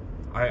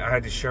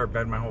had to share a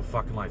bed my whole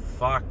fucking life.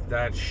 Fuck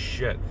that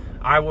shit.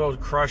 I'll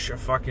crush a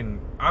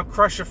fucking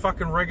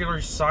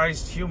regular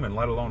sized human,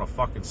 let alone a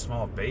fucking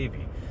small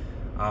baby.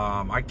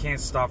 I can't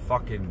stop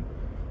fucking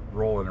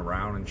rolling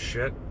around and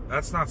shit.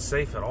 That's not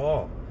safe at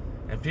all.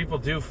 And people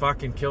do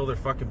fucking kill their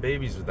fucking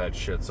babies with that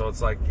shit. So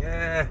it's like,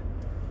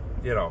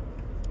 you know.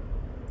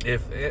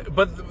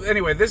 But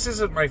anyway, this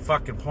isn't my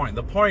fucking point.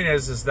 The point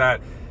is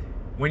that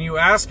when you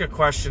ask a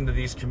question to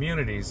these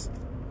communities,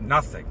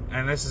 nothing.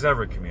 And this is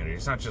every community.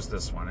 It's not just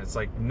this one. It's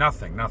like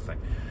nothing.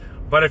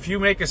 But if you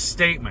make a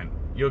statement,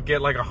 you'll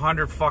get like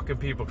 100 fucking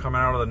people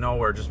coming out of the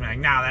nowhere just being like,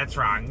 no, that's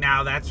wrong.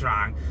 No, that's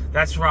wrong.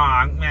 That's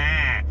wrong.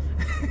 Nah.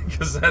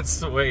 Because that's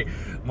the way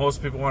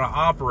most people want to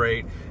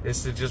operate,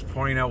 is to just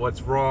point out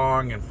what's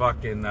wrong and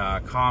fucking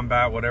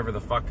combat whatever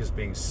the fuck is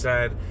being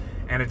said.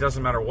 And it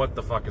doesn't matter what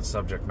the fucking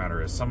subject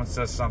matter is. Someone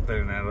says something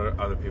and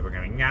other people are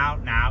going,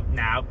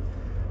 no.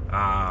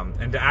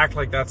 And to act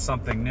like that's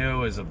something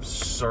new is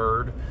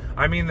absurd.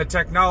 I mean, the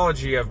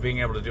technology of being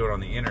able to do it on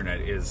the internet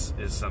is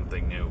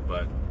something new,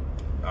 but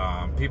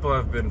people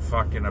have been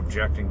fucking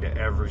objecting to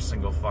every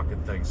single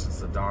fucking thing since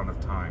the dawn of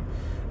time.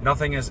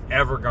 Nothing has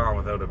ever gone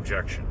without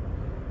objection.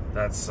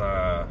 That's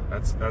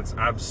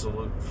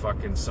absolute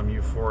fucking some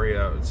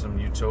euphoria, some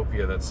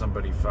utopia that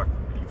somebody fucking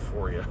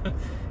euphoria.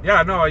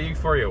 Yeah, no,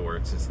 euphoria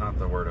works. It's not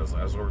the word I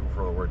was looking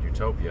for, the word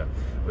utopia,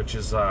 which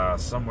is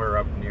somewhere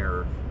up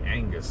near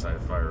Angus,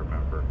 if I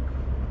remember.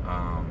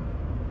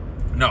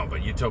 No,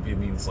 but utopia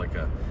means like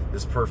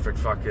this perfect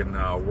fucking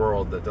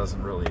world that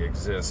doesn't really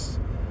exist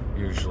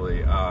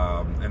usually,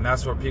 and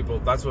that's what people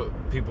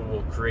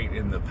will create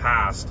in the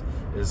past,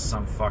 is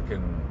some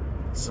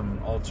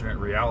alternate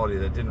reality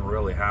that didn't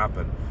really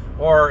happen,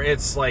 or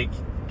it's like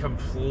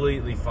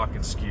completely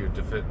fucking skewed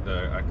to fit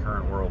a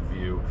current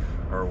worldview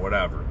or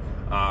whatever.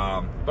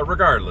 But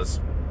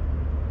regardless,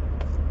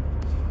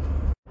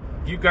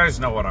 you guys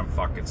know what I'm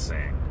fucking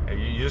saying.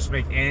 You just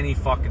make any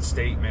fucking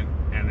statement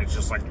and it's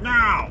just like,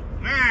 no,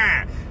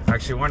 nah.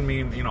 Actually, one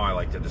meme, I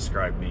like to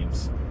describe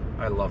memes.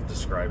 I love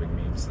describing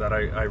memes. That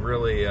I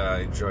really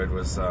enjoyed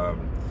was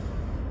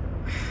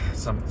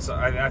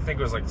I think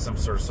it was like some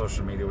sort of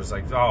social media. It was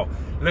like, oh,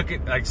 look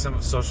at, like,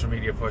 some social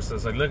media post that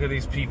was like, look at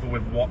these people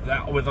with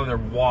their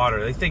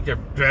water. They think they're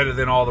better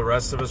than all the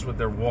rest of us with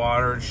their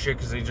water and shit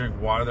because they drink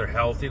water. They're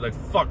healthy. Like,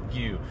 fuck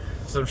you.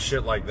 Some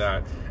shit like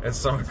that. And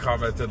someone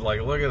commented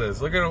like, look at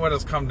this. Look at what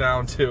it's come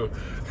down to.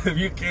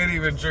 You can't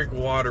even drink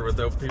water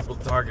without people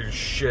talking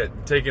shit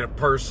and taking it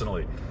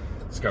personally.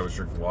 This guy was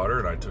drinking water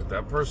and I took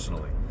that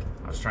personally.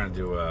 I was trying to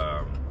do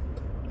a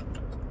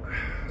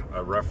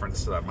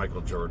reference to that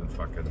Michael Jordan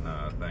fucking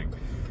thing.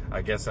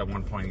 I guess at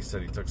one point he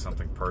said he took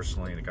something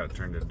personally, and it got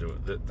turned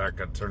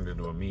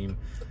into a meme.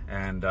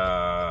 And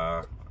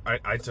I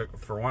took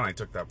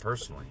that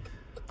personally.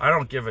 I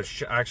don't give a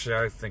shit. Actually,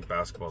 I think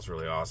basketball's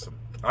really awesome.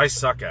 I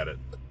suck at it.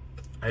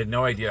 I had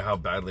no idea how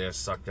badly I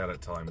sucked at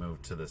it till I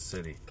moved to the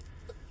city.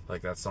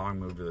 Like that song,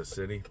 "Moved to the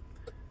City."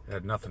 It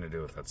had nothing to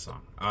do with that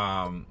song.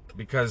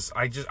 Because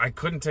I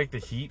couldn't take the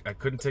heat. I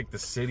couldn't take the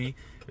city.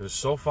 It was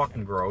so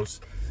fucking gross.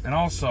 And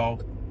also,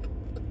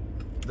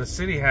 the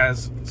city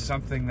has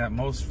something that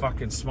most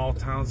fucking small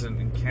towns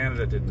in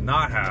Canada did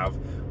not have,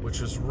 which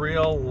was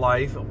real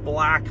life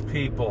black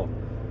people.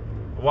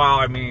 Well,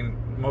 I mean,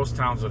 most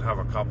towns would have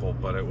a couple,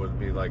 but it would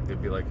be like,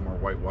 they'd be like more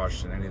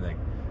whitewashed than anything.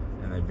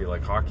 And they'd be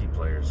like hockey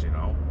players,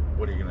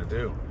 What are you going to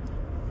do?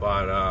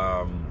 But,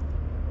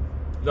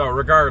 no,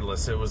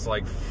 regardless, it was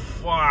like,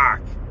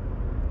 fuck.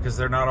 Because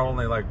they're not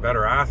only like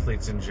better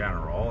athletes in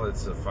general,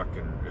 it's a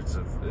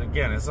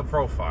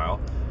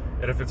profile.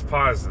 And if it's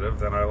positive,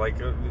 then I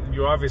like it.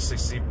 You obviously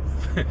see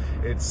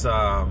it's,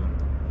 I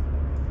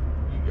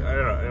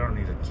don't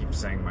need to keep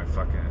saying my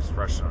fucking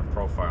expression on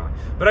profiling.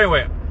 But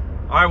anyway,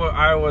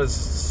 I was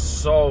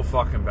so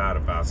fucking bad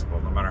at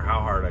basketball, no matter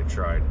how hard I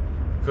tried.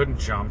 Couldn't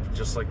jump,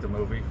 just like the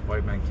movie,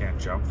 White Men Can't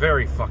Jump.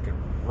 Very fucking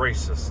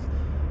racist.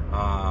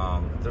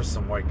 There's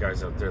some white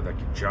guys out there that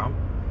can jump.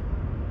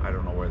 I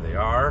don't know where they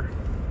are.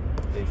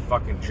 They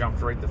fucking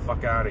jumped right the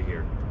fuck out of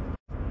here.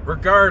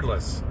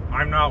 Regardless,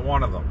 I'm not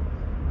one of them.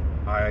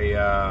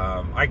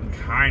 I can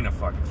kind of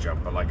fucking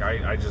jump, but like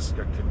I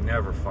could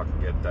never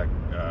fucking get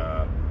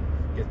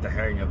the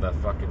hang of that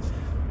fucking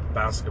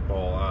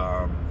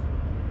basketball.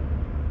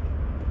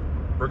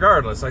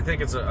 Regardless, I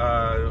think it's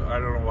I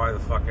don't know why the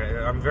fuck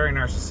I'm very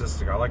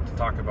narcissistic. I like to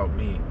talk about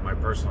me, my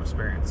personal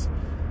experience.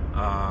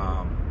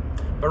 Yeah.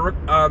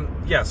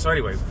 So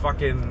anyway,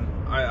 fucking,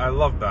 I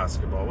love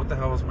basketball. What the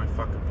hell was my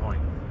fucking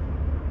point?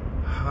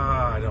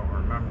 I don't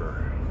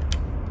remember.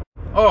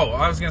 Oh,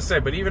 I was gonna say,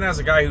 but even as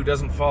a guy who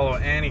doesn't follow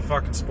any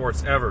fucking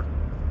sports ever,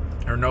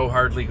 or know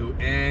hardly who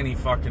any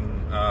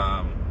fucking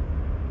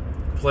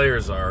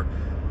players are,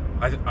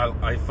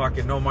 I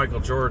fucking know Michael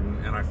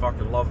Jordan, and I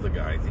fucking love the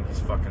guy. I think he's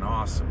fucking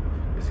awesome.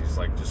 Because he's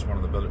like just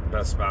one of the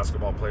best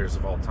basketball players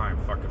of all time.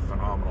 Fucking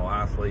phenomenal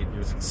athlete. He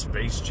was in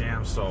Space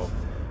Jam, so,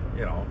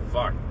 you know,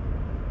 fuck.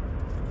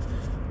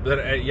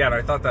 But, yeah,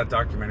 I thought that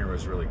documentary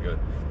was really good.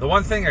 The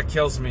one thing that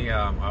kills me,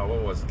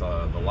 what was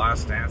The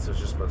Last Dance? It was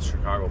just about the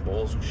Chicago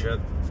Bulls and shit.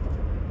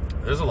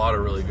 There's a lot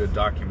of really good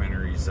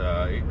documentaries.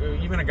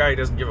 Even a guy who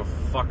doesn't give a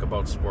fuck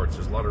about sports,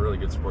 there's a lot of really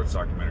good sports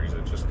documentaries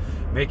that just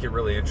make it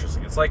really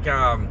interesting. It's like,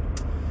 I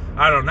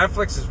don't know,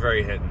 Netflix is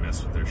very hit and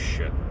miss with their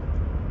shit.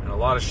 And a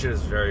lot of shit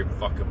is very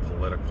fucking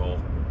political.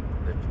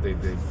 They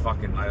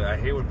fucking, I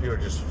hate when people are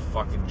just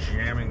fucking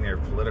jamming their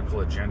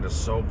political agenda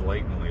so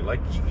blatantly. Like,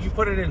 you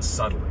put it in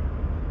subtly.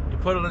 You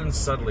put it in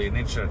subtly, an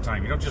inch at a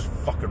time. You don't just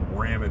fucking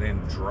ram it in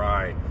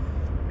dry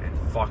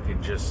and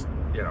fucking just,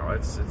 you know,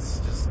 it's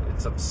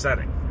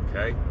upsetting,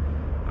 okay?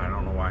 I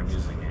don't know why I'm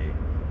using a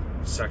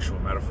sexual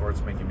metaphor.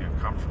 It's making me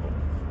uncomfortable.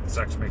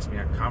 Sex makes me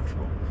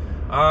uncomfortable.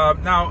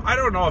 Now, I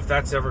don't know if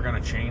that's ever going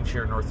to change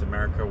here in North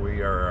America.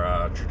 We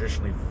are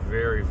traditionally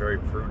very, very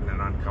prudent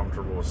and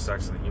uncomfortable with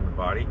sex in the human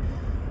body.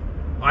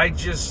 I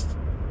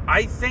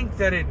think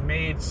that it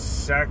made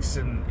sex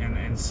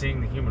and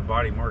seeing the human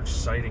body more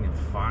exciting and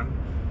fun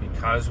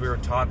because we were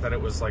taught that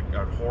it was like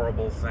a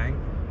horrible thing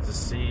to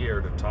see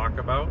or to talk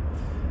about.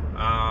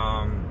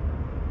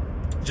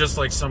 Just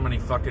like so many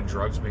fucking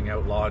drugs being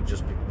outlawed,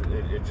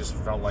 it just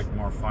felt like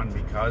more fun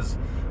because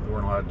we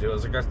weren't allowed to do it. I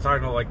was like, I was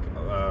talking to like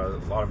a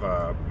lot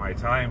of my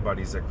Italian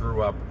buddies that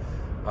grew up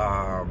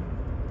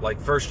like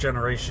first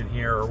generation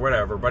here or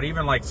whatever, but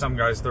even like some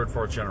guys third,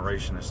 fourth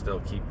generation that still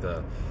keep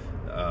a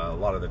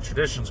lot of the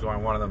traditions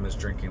going. One of them is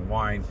drinking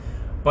wine,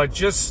 but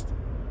just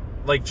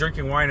like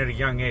drinking wine at a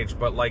young age,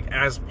 but like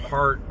as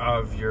part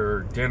of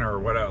your dinner or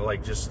whatever,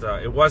 like just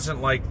it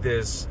wasn't like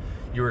this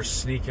you were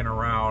sneaking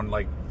around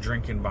like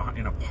drinking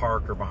in a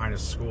park or behind a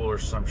school or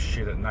some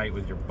shit at night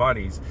with your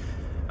buddies.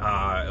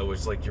 It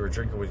was like you were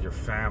drinking with your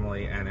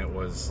family, and it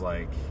was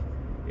like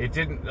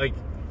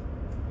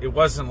it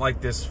wasn't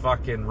like this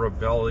fucking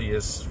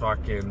rebellious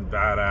fucking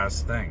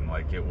badass thing.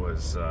 Like it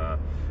was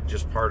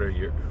just part of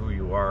who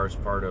you are, as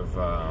part of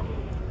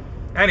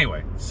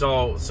anyway.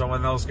 So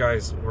when those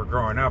guys were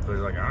growing up, they're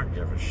like, I don't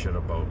give a shit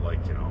about like,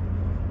 you know,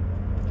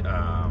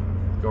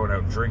 going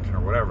out drinking or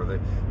whatever. They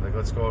like,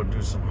 let's go out and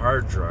do some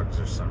hard drugs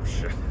or some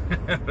shit.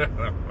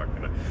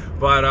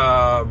 But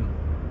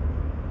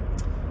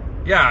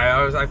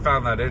yeah, I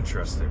found that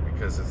interesting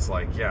because it's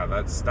like, yeah,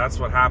 that's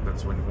what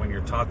happens when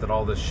you're taught that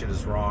all this shit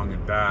is wrong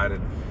and bad,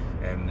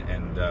 and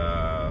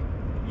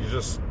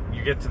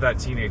you get to that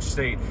teenage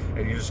state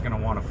and you're just gonna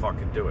want to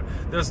fucking do it.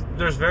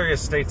 There's various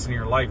states in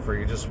your life where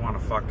you just want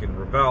to fucking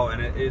rebel,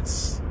 and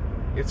it's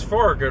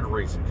for a good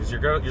reason, because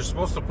you're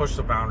supposed to push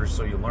the boundaries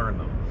so you learn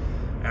them.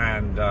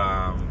 And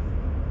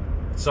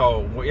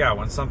so yeah,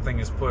 when something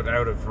is put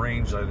out of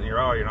range, like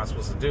you're not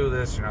supposed to do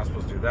this, you're not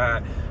supposed to do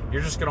that,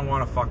 you're just gonna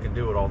want to fucking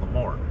do it all the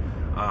more,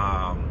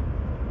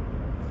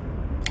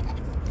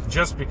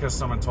 just because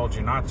someone told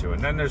you not to.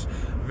 And then there's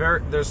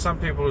some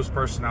people whose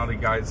personality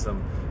guides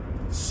them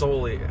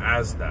solely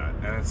as that,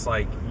 and it's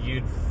like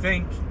you'd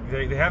think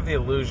they have the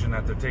illusion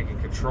that they're taking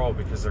control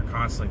because they're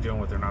constantly doing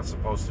what they're not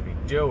supposed to be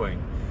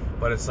doing,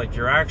 but it's like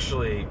you're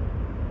actually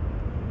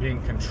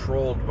being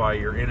controlled by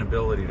your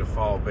inability to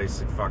follow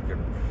basic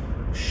fucking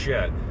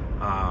shit.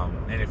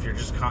 And if you're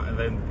just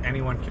then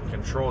anyone can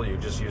control you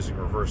just using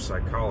reverse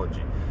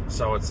psychology.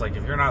 So it's like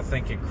if you're not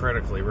thinking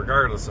critically,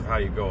 regardless of how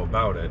you go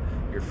about it,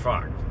 you're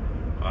fucked.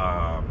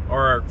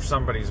 Or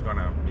somebody's going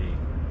to be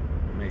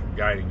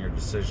guiding your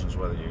decisions,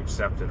 whether you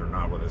accept it or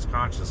not, whether it's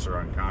conscious or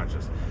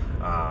unconscious.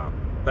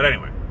 But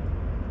anyway,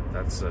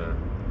 that's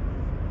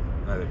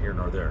neither here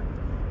nor there.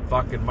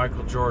 Fucking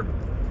Michael Jordan,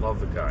 love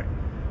the guy.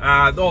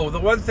 The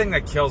one thing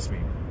that kills me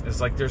is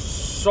like there's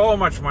so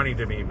much money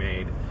to be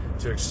made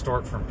to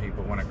extort from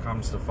people when it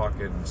comes to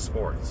fucking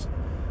sports.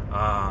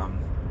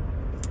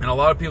 And a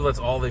lot of people, that's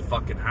all they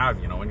fucking have,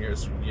 you know, when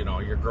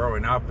you're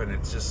growing up, and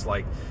it's just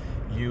like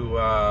you,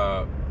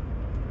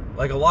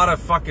 like a lot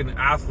of fucking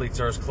athletes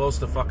are as close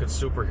to fucking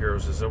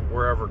superheroes as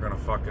we're ever gonna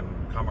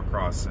fucking come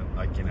across in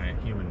a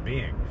human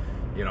being.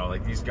 You know,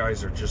 like these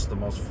guys are just the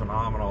most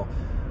phenomenal,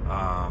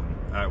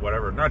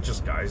 whatever. Not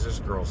just guys, there's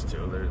girls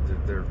too.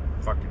 They're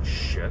fucking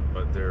shit,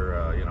 but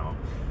they're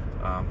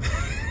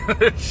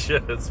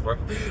shit.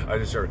 I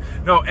just heard.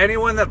 No,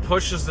 anyone that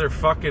pushes their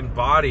fucking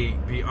body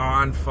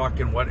beyond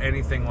fucking what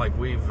anything like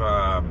we've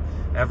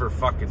ever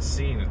fucking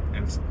seen,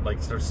 and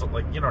like starts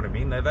like, you know what I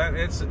mean? That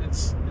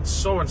it's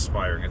so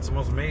inspiring. It's the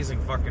most amazing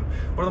fucking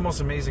one of the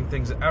most amazing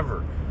things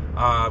ever.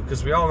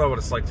 Because we all know what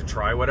it's like to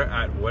try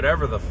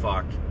whatever the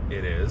fuck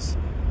it is.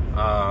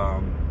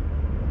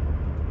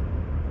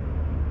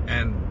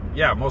 And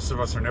yeah, most of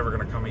us are never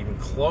going to come even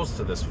close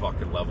to this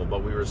fucking level,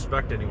 but we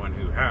respect anyone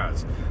who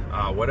has,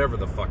 whatever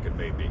the fuck it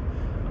may be.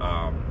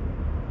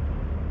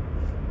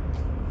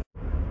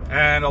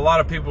 And a lot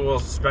of people will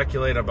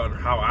speculate about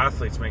how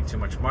athletes make too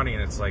much money,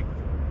 and it's like,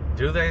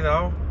 do they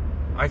though?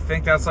 I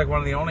think that's like one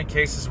of the only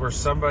cases where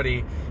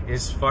somebody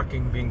is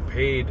fucking being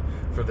paid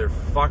for their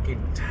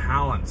fucking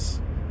talents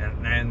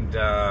and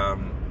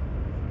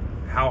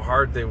how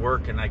hard they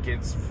work, and like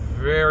it's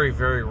very,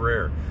 very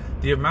rare.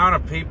 The amount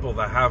of people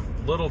that have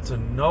little to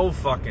no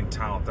fucking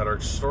talent that are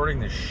extorting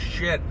the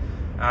shit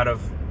out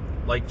of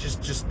like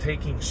just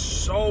taking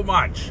so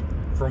much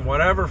from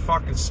whatever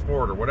fucking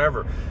sport or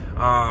whatever,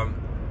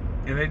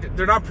 and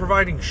they're not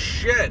providing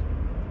shit.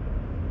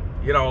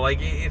 You know, like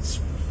it's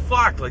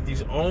fucked. Like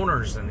these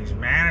owners and these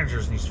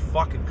managers and these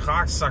fucking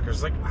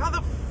cocksuckers. Like, how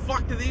the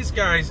fuck do these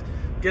guys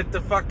get to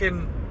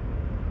fucking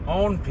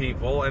own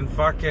people and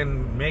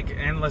fucking make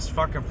endless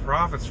fucking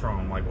profits from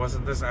them? Like,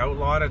 wasn't this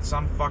outlawed at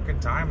some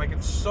fucking time? Like,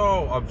 it's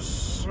so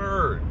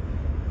absurd.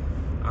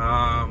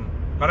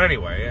 But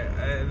anyway,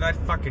 that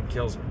fucking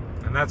kills me.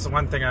 And that's the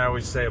one thing I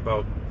always say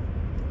about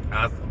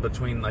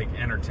between like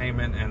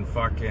entertainment and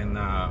fucking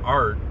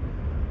art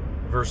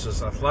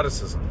versus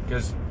athleticism.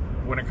 Because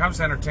when it comes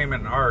to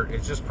entertainment and art,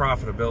 it's just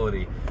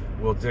profitability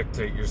will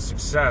dictate your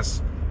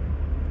success,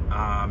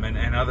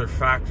 and other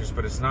factors,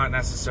 but it's not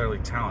necessarily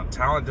talent.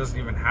 Talent doesn't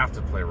even have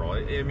to play a role.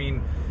 I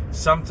mean,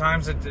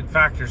 sometimes it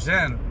factors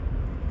in,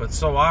 but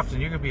so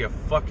often you could be a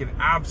fucking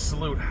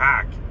absolute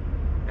hack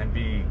and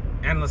be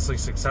endlessly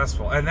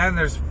successful. And then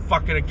there's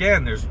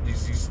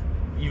these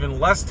even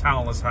less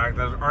talentless hacks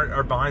that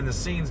are behind the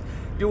scenes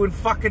doing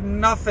fucking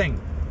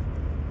nothing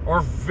or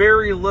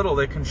very little.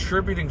 They're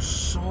contributing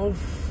so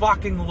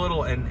fucking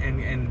little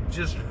and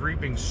just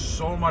reaping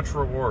so much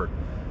reward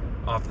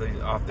off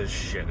this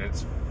shit.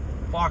 It's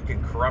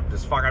fucking corrupt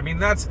as fuck. I mean,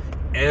 that's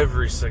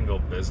every single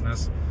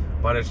business,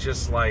 but it's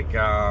just like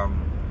I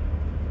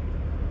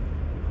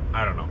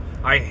don't know.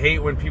 I hate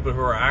when people who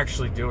are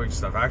actually doing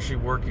stuff, actually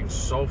working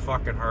so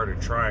fucking hard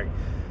and trying,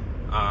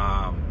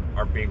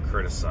 are being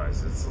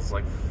criticized. It's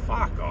like,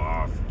 fuck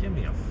off. Give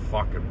me a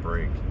fucking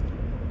break.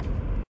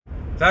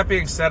 That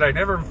being said, I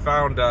never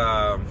found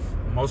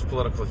most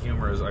political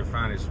humor I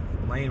found is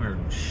lamer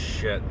than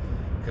shit,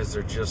 because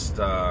they're just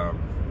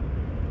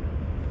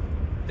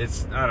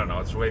it's, I don't know,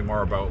 it's way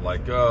more about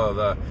like,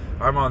 oh,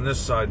 I'm on this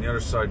side and the other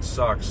side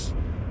sucks,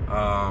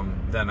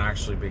 than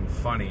actually being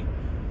funny.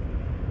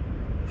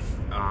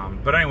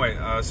 But anyway,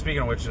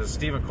 speaking of which,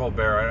 Stephen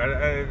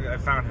Colbert, I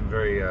found him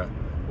very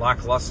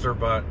lackluster,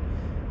 but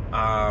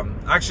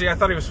actually I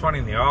thought he was funny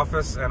in The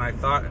Office, and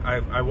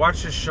I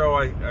watched his show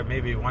I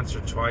maybe once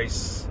or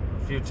twice,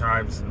 a few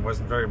times, and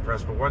wasn't very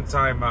impressed. But one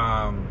time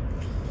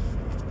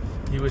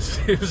he was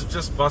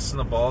just busting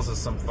the balls of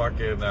some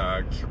fucking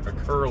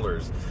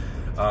curlers.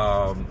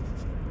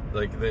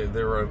 Like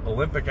they were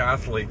Olympic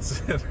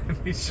athletes, and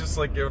he's just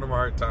like giving them a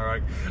hard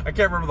time. I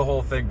can't remember the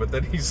whole thing, but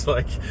then he's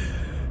like,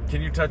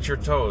 "Can you touch your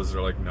toes?"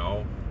 They're like,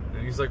 "No."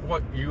 And he's like,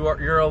 "What?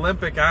 You're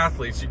Olympic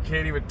athletes. You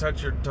can't even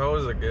touch your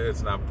toes." Like,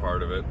 it's not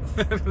part of it.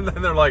 And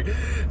then they're like,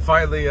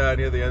 finally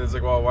near the end, it's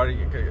like, "Well, why don't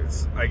you?"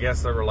 I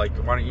guess they were like,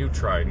 "Why don't you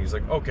try?" And he's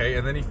like, "Okay."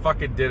 And then he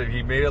fucking did it.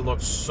 He made it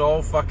look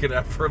so fucking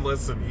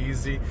effortless and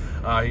easy.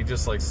 He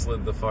just like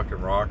slid the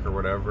fucking rock or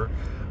whatever.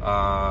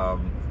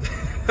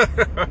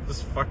 It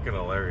was fucking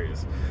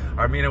hilarious.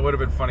 I mean, it would have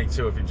been funny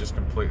too if he just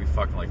completely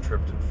fucking like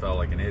tripped and fell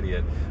like an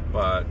idiot.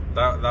 But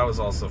that was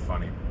also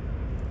funny.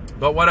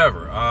 But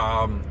whatever.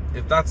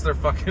 If that's their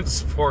fucking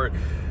sport,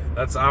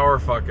 that's our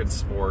fucking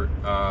sport.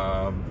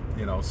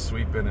 You know,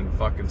 sweeping and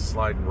fucking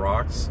sliding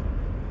rocks.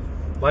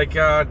 Like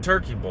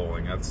turkey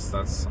bowling.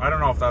 That's I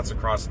don't know if that's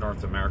across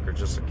North America,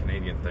 just a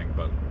Canadian thing,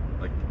 but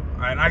like,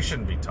 and I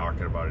shouldn't be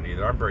talking about it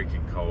either. I'm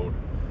breaking code.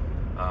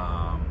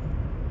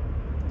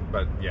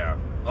 But yeah,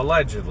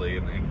 allegedly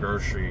in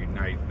grocery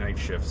night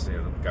shifts, you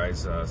know, the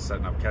guys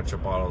setting up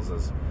ketchup bottles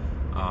as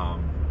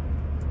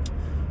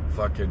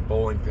fucking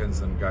bowling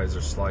pins, and guys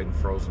are sliding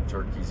frozen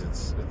turkeys.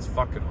 It's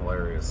fucking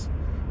hilarious.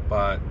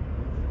 But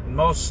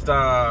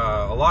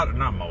a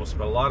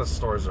lot of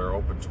stores are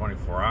open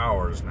 24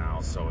 hours now,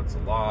 so it's a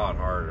lot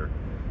harder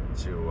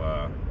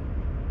to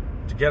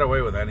get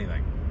away with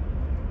anything.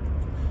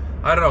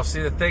 I don't know.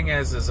 See, the thing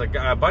is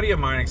a buddy of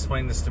mine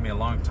explained this to me a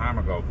long time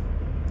ago,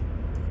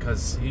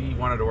 because he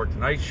wanted to work the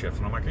night shift,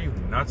 and I'm like, are you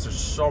nuts? There's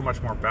so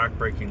much more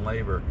backbreaking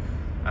labor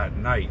at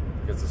night,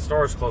 because the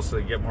store is closed, so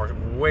they get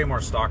way more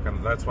stock on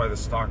it. That's why the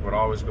stock would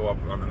always go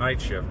up on the night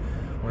shift.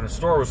 When the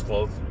store was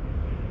closed,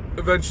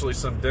 eventually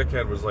some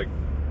dickhead was like,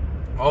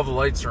 all the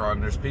lights are on,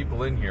 there's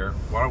people in here,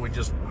 why don't we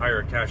just hire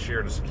a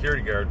cashier and a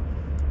security guard?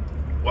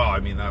 Well, I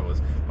mean,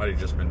 might have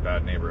just been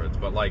bad neighborhoods,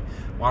 but like,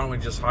 why don't we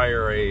just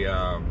hire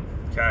a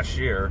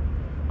cashier?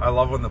 I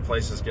love when the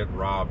places get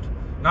robbed.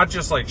 Not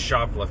just like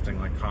shoplifting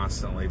like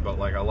constantly, but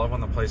like I love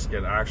when the place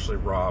get actually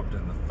robbed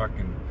and the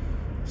fucking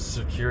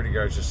security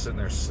guard's just sitting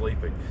there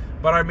sleeping.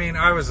 But I mean,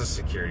 I was a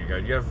security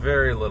guard. You have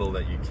very little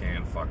that you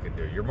can fucking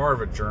do. You're more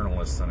of a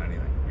journalist than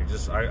anything. You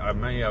just, I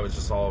was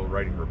just all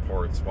writing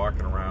reports,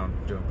 walking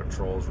around, doing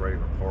patrols, writing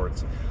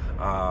reports.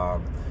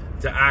 To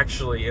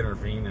actually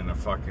intervene in a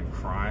fucking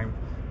crime,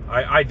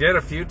 I did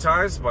a few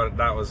times, but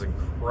that was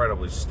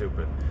incredibly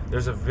stupid.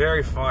 There's a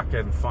very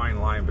fucking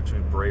fine line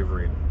between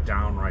bravery and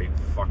downright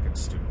fucking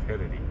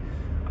stupidity.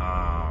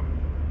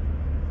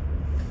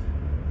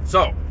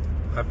 So,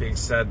 that being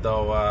said,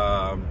 though,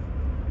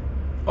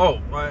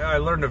 I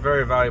learned a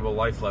very valuable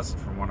life lesson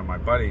from one of my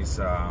buddies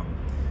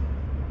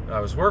I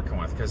was working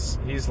with, because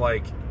he's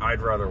like,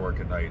 I'd rather work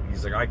at night.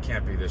 He's like, I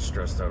can't be this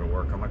stressed out at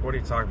work. I'm like, what are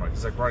you talking about?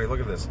 He's like, Ronnie, look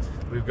at this.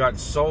 We've got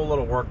so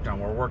little work done.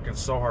 We're working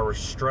so hard. We're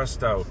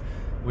stressed out.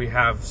 We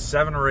have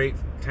 7 or 8,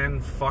 10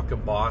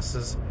 fucking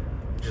bosses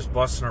just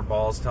busting our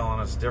balls, telling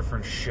us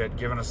different shit,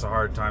 giving us a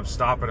hard time,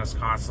 stopping us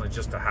constantly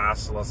just to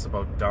hassle us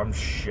about dumb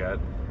shit.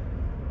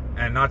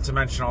 And not to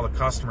mention all the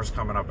customers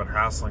coming up and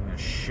hassling the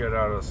shit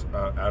out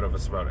of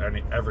us about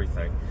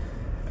everything.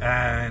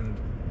 And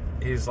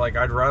he's like,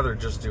 I'd rather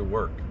just do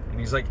work. And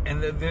he's like,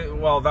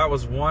 and well, that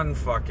was one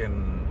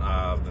fucking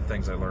the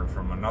things I learned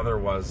from. Another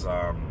was,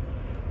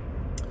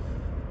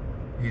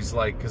 he's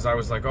like, because I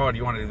was like, oh, do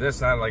you want to do this,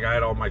 that? Like, I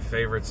had all my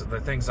favorites, the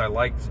things I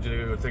liked to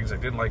do, the things I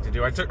didn't like to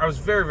do. I was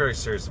very, very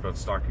serious about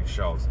stocking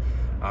shelves.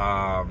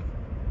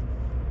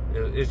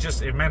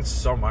 It meant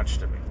so much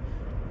to me.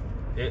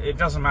 It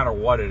doesn't matter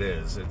what it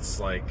is. It's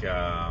like,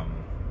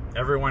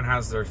 everyone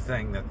has their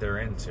thing that they're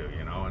into,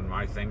 you know, and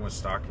my thing was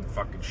stocking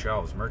fucking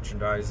shelves,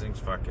 merchandising,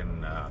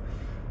 fucking,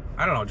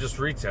 I don't know, just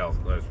retail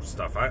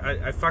stuff.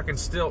 I fucking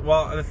still,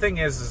 well, the thing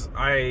is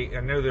I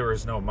knew there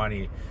was no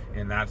money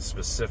in that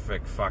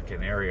specific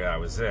fucking area I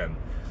was in,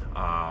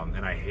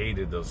 and I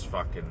hated those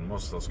fucking,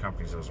 most of those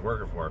companies I was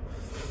working for,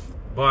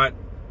 but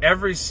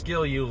every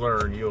skill you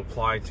learn, you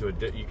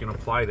can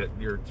apply that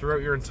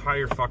throughout your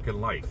entire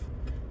fucking life.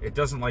 It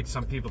doesn't, like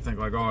some people think,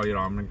 like, oh, you know,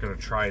 I'm going to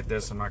try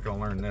this, I'm not going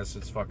to learn this,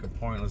 it's fucking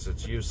pointless,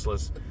 it's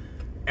useless.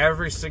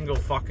 Every single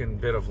fucking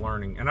bit of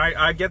learning, and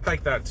I get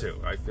like that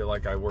too. I feel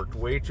like I worked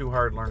way too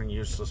hard learning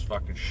useless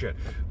fucking shit.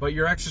 But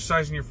you're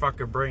exercising your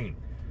fucking brain.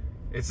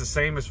 It's the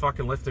same as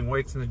fucking lifting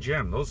weights in the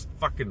gym. Those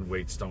fucking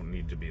weights don't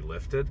need to be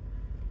lifted.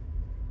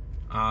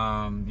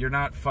 You're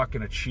not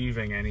fucking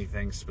achieving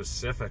anything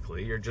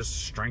specifically. You're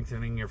just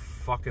strengthening your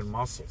fucking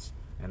muscles.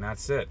 And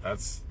that's it.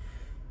 That's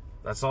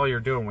all you're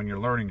doing when you're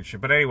learning this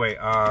shit. But anyway,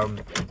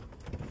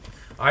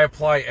 I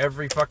apply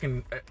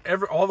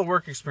all the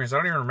work experience. I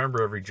don't even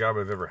remember every job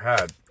I've ever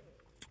had,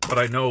 but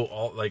I know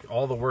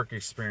all the work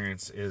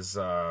experience is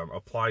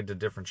applied to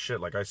different shit.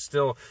 Like, I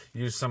still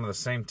use some of the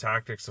same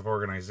tactics of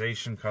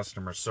organization,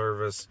 customer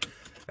service,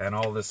 and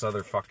all this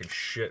other fucking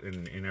shit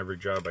in every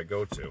job I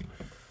go to.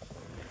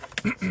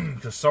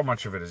 Because so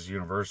much of it is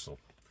universal.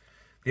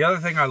 The other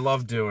thing I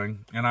love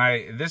doing,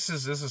 and this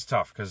is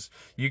tough, because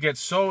you get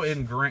so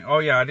ingrained. Oh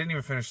yeah, I didn't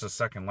even finish the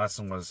second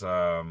lesson. Was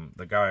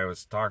the guy I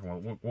was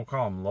talking with? We'll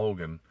call him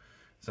Logan,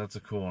 so that's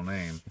a cool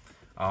name.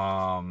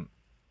 And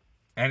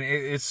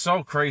it's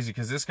so crazy,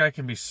 because this guy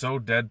can be so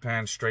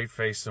deadpan, straight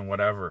faced, and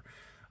whatever.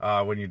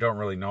 When you don't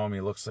really know him,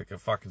 he looks like a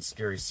fucking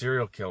scary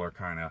serial killer,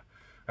 kind of.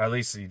 At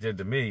least he did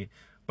to me.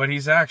 But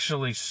he's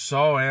actually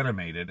so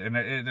animated, and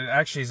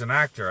actually he's an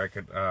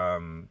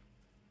actor.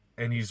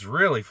 And he's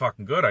really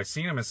fucking good. I've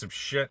seen him in some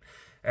shit,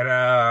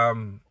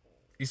 and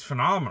he's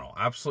phenomenal,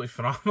 absolutely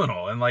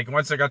phenomenal. And like,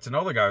 once I got to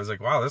know the guy, I was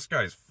like, wow, this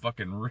guy's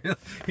fucking real.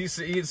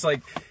 He's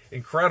like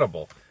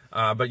incredible.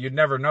 But you'd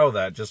never know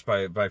that just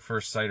by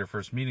first sight or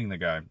first meeting the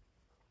guy.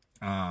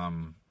 A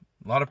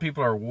lot of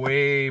people are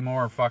way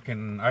more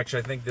fucking.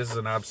 Actually, I think this is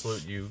an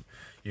absolute you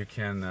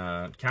can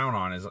count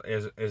on.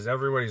 Is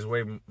everybody's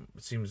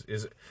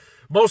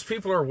most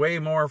people are way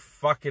more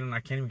fucking.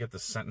 I can't even get the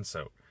sentence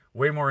out.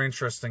 Way more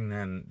interesting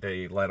than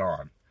they let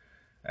on.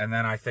 And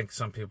then I think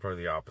some people are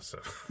the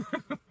opposite.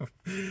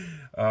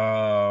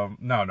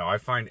 No, I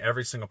find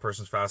every single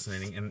person's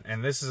fascinating.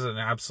 And this is an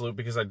absolute,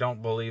 because I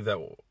don't believe that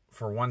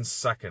for 1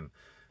 second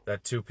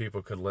that two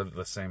people could live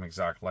the same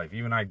exact life.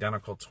 Even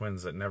identical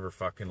twins that never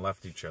fucking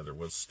left each other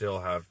will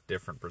still have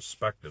different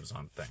perspectives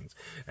on things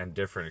and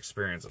different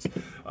experiences.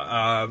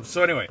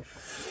 So anyway,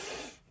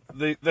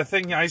 the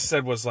thing I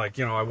said was, like,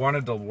 you know, I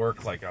wanted to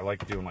work, like, I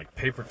like doing like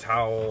paper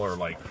towel or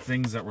like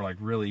things that were like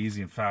really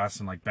easy and fast,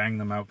 and like bang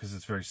them out, because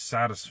it's very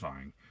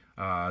satisfying.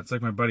 It's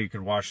like my buddy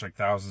could wash like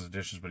thousands of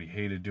dishes, but he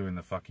hated doing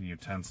the fucking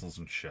utensils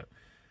and shit.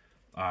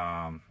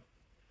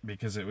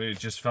 Because it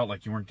just felt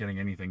like you weren't getting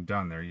anything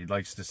done there. He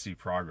likes to see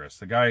progress.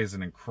 The guy is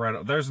an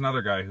incredible. There's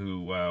another guy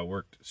who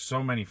worked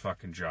so many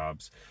fucking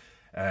jobs,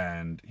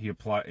 and he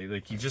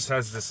just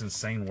has this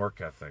insane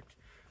work ethic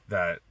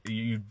that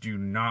you do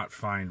not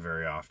find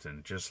very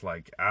often. Just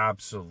like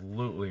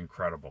absolutely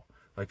incredible.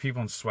 Like,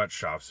 people in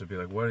sweatshops would be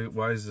like,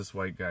 why is this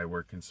white guy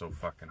working so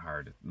fucking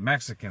hard?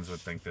 Mexicans would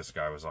think this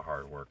guy was a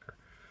hard worker.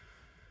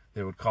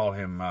 They would call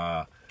him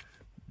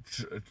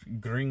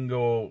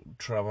Gringo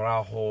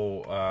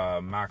Trabajo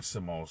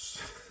Maximos.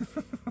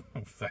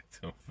 In fact,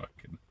 I don't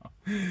fucking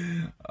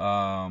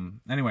know.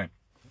 Anyway.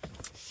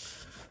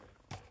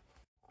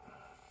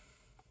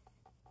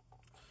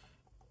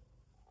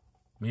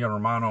 Mi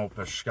hermano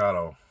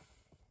pescado.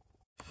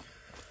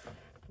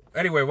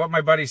 Anyway, what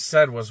my buddy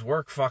said was,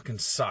 work fucking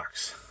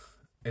sucks.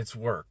 It's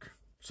work.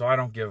 So I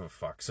don't give a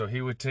fuck. So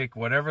he would take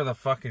whatever the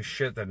fucking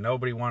shit that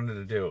nobody wanted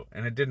to do,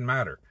 and it didn't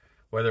matter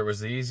whether it was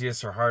the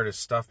easiest or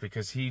hardest stuff,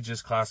 because he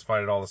just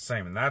classified it all the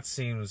same, and that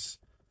seems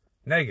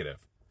negative.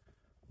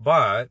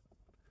 But,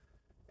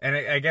 and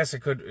I guess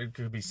it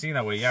could be seen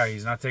that way. Yeah,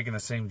 he's not taking the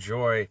same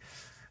joy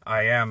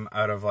I am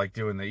out of like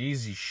doing the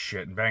easy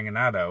shit and banging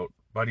that out,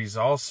 but he's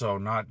also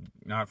not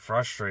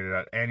frustrated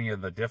at any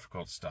of the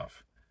difficult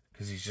stuff,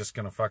 because he's just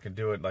gonna fucking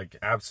do it like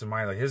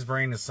absentmindedly. His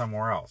brain is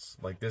somewhere else.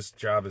 Like, this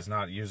job is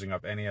not using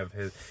up any of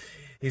his.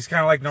 He's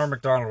kind of like Norm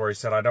Macdonald, where he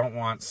said, "I don't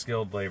want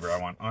skilled labor. I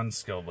want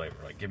unskilled labor.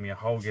 Like, give me a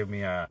hoe, give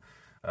me an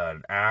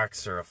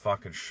axe or a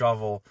fucking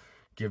shovel."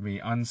 Give me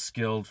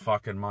unskilled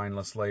fucking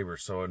mindless labor,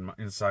 so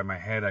inside my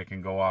head I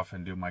can go off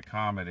and do my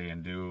comedy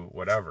and do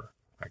whatever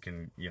I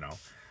can,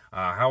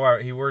 how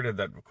he worded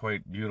that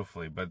quite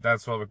beautifully, but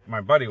that's what my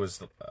buddy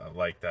was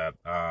like that.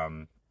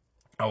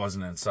 I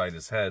wasn't inside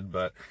his head,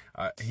 but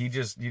he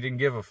didn't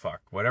give a fuck.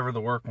 Whatever the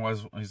work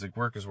was, he's like,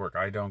 work is work.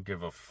 I don't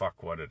give a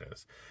fuck what it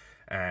is.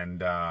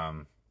 And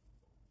I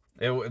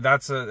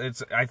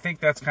think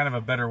that's kind of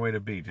a better way to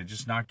be, to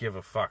just not give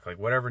a fuck. Like,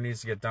 whatever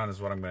needs to get done is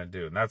what I'm going to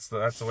do. And that's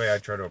the way I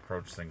try to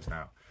approach things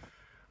now.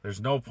 There's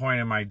no point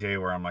in my day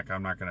where I'm like,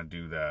 I'm not going to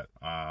do that.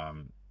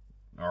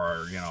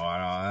 Or,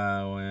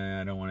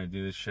 I don't want to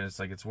do this shit. It's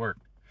like, it's work.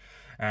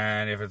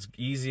 And if it's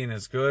easy and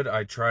it's good,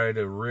 I try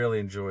to really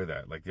enjoy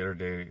that. Like, the other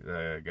day,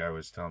 the guy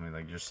was telling me,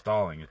 like, you're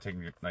stalling. You're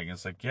taking, like,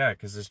 it's like, yeah,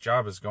 because this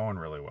job is going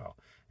really well.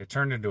 It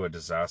turned into a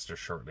disaster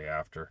shortly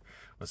after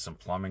with some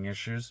plumbing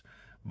issues.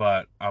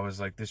 But I was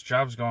like, this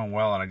job's going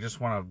well, and I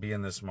just want to be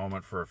in this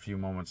moment for a few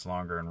moments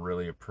longer and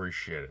really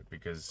appreciate it,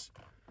 because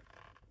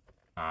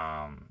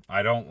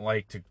I don't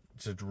like to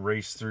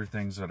race through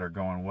things that are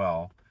going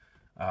well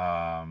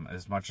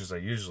as much as I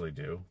usually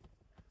do.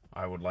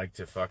 I would like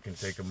to fucking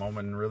take a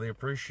moment and really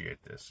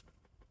appreciate this.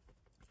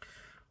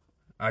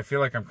 I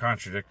feel like I'm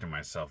contradicting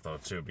myself, though,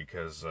 too,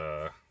 because...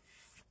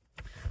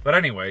 But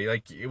anyway,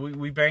 like,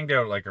 we banged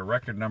out like a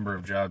record number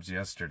of jobs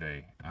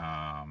yesterday,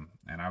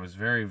 and I was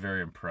very,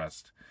 very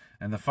impressed.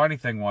 And the funny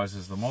thing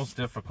is the most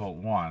difficult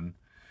one,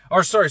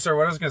 or sorry,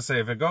 what I was going to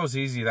say, if it goes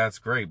easy, that's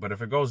great. But if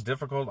it goes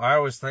difficult, I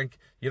always think,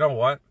 you know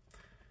what?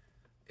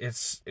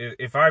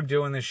 If I'm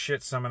doing this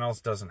shit, someone else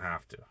doesn't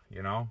have to,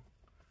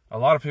 A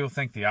lot of people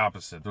think the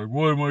opposite. They're like,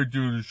 why am I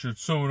doing this shit?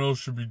 Someone else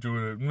should be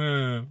doing it.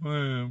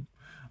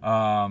 And,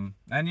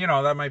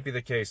 that might be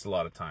the case a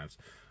lot of times.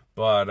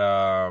 But,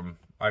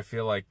 I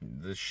feel like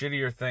the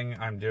shittier thing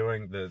I'm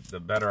doing, the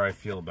better I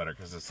feel better.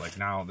 Because it's like,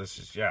 now this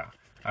is, I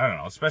don't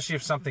know. Especially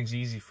if something's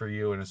easy for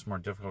you and it's more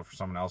difficult for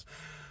someone else.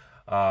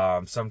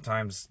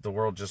 Sometimes the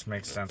world just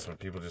makes sense when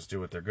people just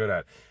do what they're good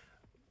at.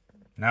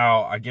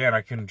 Now, again,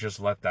 I couldn't just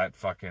let that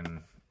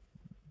fucking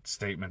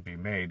statement be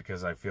made,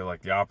 because I feel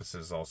like the opposite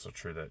is also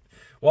true. The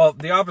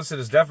opposite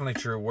is definitely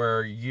true,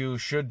 where you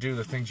should do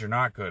the things you're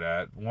not good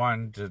at.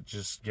 One, to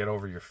just get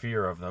over your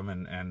fear of them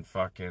and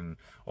fucking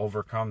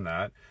overcome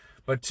that.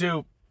 But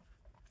two,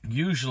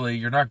 usually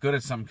you're not good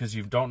at something because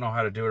you don't know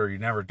how to do it, or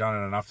you've never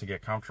done it enough to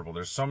get comfortable.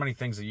 There's so many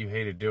things that you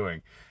hated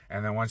doing,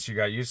 and then once you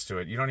got used to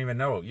it, you don't even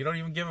know. You don't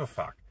even give a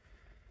fuck.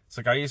 It's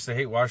like, I used to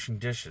hate washing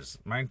dishes.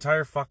 My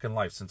entire fucking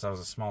life, since I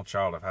was a small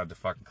child, I've had to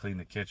fucking clean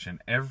the kitchen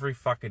every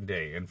fucking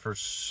day. And for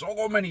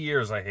so many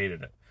years, I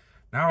hated it.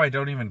 Now I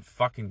don't even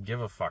fucking give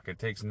a fuck. It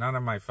takes none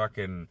of my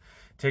fucking...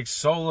 takes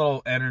so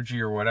little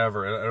energy or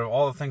whatever.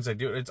 All the things I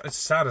do, it's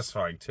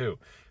satisfying, too,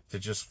 to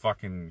just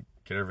fucking...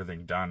 get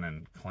everything done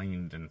and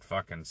cleaned and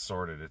fucking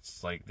sorted.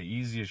 It's like the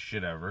easiest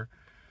shit ever.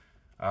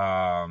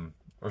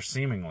 Or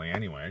seemingly,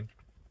 anyway.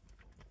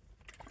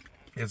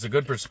 It's a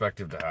good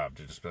perspective to have,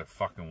 to just be like,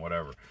 fucking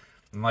whatever.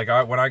 And like,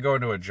 when I go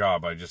into a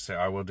job, I just say,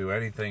 I will do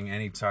anything,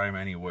 anytime,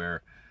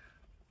 anywhere.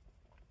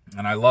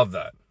 And I love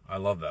that.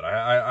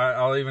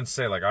 I'll even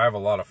say, like, I have a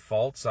lot of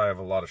faults, I have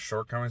a lot of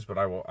shortcomings, but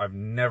I've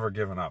never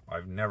given up.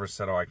 I've never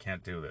said, oh, I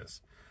can't do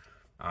this.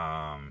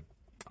 I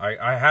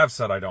have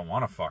said I don't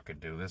want to fucking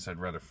do this. I'd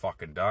rather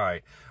fucking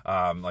die.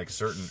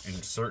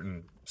 In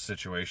certain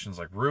situations,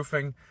 like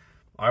roofing,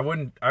 I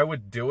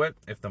would do it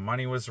if the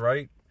money was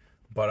right,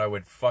 but I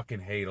would fucking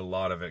hate a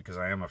lot of it because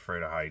I am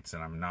afraid of heights,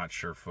 and I'm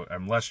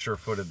less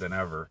sure-footed than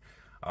ever.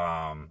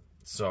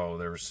 So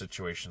there were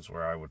situations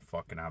where I would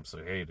fucking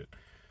absolutely hate it.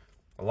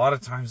 A lot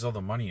of times, though, the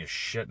money is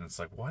shit, and it's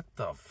like, what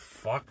the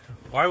fuck?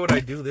 Why would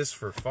I do this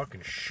for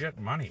fucking shit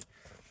money?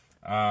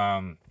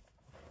 So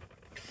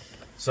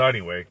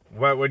anyway,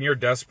 when you're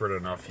desperate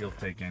enough, you'll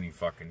take any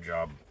fucking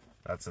job.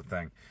 That's the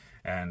thing.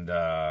 And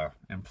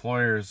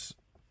employers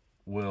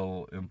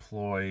will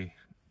employ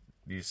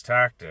these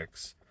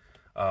tactics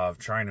of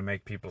trying to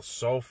make people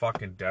so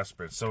fucking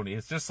desperate. So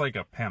it's just like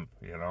a pimp,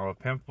 A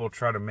pimp will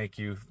try to make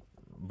you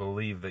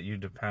believe that you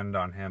depend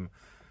on him,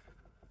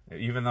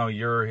 even though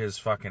you're his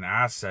fucking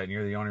asset and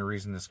you're the only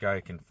reason this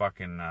guy can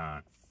fucking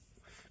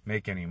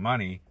make any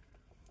money.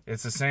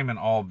 It's the same in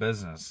all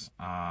business,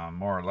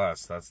 more or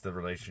less. That's the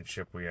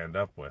relationship we end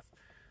up with.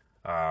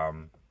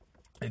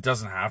 It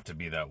doesn't have to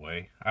be that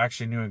way. I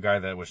actually knew a guy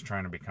that was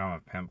trying to become a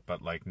pimp,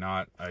 but like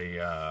not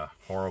a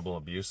horrible,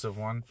 abusive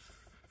one.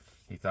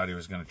 he thought he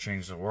was going to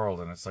change the world,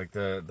 and it's like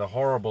the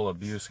horrible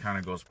abuse kind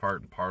of goes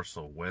part and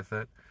parcel with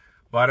it.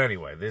 But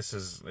anyway, this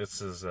is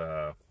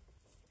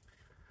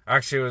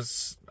actually, it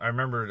was, I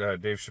remember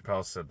Dave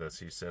Chappelle said this.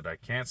 He said, I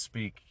can't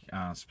speak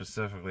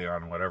specifically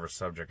on whatever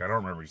subject. I don't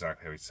remember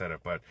exactly how he said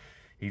it, but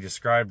he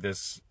described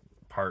this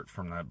part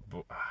from that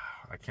book.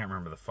 I can't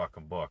remember the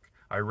fucking book.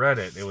 I read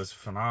it. It was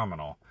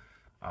phenomenal.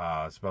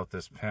 It's about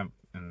this pimp,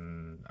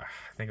 and I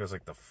think it was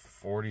like the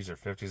 40s or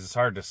 50s. It's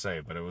hard to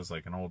say, but it was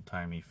like an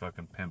old-timey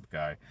fucking pimp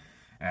guy.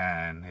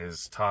 And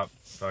his top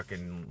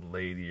fucking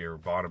lady or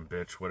bottom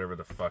bitch, whatever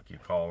the fuck you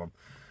call him,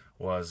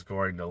 was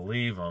going to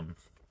leave him.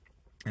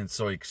 And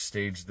so he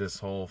staged this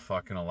whole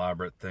fucking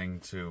elaborate thing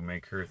to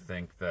make her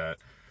think that,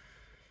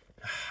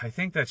 I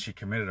think that she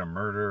committed a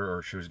murder,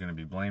 or she was going to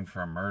be blamed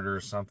for a murder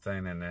or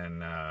something. And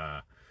then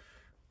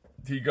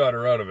he got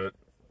her out of it,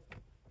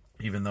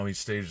 even though he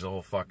staged the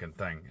whole fucking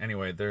thing.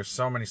 Anyway, there's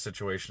so many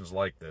situations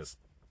like this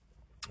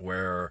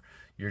where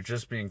you're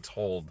just being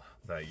told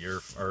that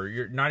you're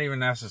not even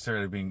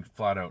necessarily being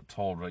flat out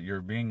told, but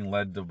you're being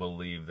led to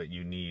believe that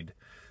you need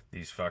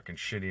these fucking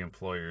shitty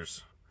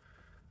employers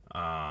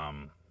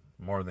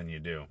more than you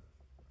do.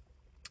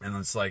 And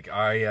it's like,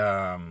 I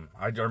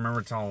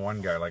remember telling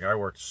one guy, like, I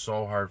worked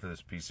so hard for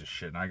this piece of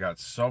shit, and I got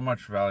so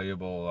much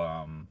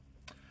valuable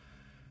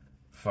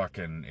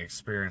fucking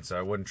experience that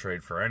I wouldn't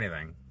trade for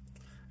anything.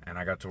 And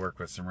I got to work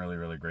with some really,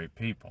 really great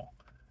people.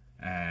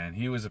 And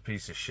he was a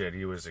piece of shit.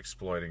 He was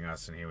exploiting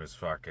us, and he was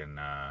fucking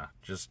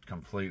just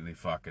completely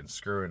fucking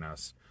screwing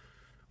us.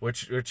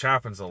 Which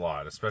happens a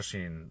lot,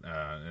 especially and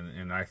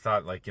I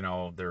thought, like, you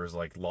know, there was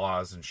like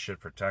laws and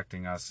shit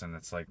protecting us, and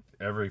it's like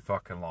every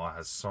fucking law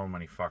has so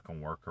many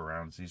fucking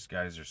workarounds. These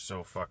guys are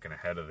so fucking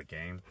ahead of the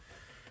game,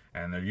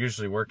 and they're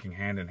usually working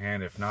hand in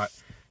hand, if not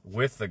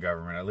with the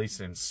government, at least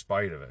in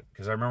spite of it.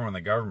 Because I remember when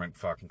the government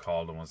fucking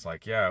called and was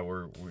like, yeah,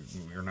 we're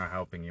not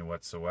helping you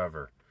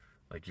whatsoever,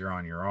 like, you're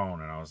on your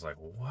own. And I was like,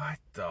 what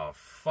the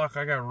fuck?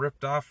 I got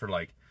ripped off for,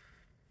 like,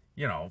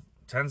 you know,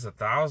 tens of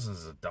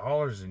thousands of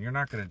dollars, and you're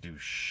not going to do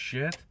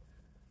shit?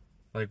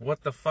 Like,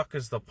 what the fuck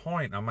is the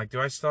point? And I'm like,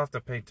 do I still have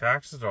to pay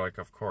taxes? They're like,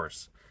 of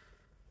course.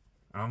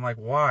 And I'm like,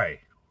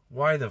 why?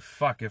 Why the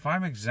fuck? If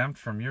I'm exempt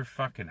from your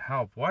fucking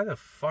help, why the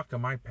fuck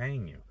am I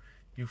paying you?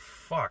 You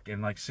fuck.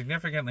 And, like,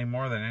 significantly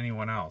more than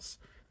anyone else.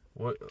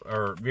 What,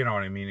 or, you know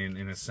what I mean,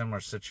 in a similar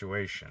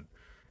situation.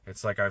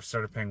 It's like I've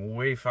started paying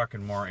way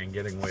fucking more and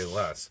getting way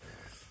less.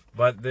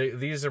 But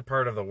these are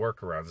part of the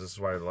workarounds. This is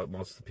why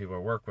most of the people I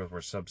work with were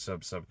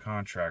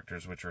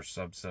subcontractors, which are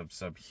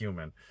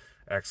subhuman,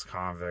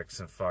 ex-convicts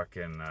and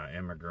fucking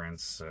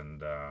immigrants,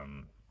 and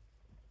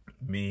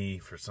me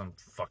for some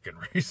fucking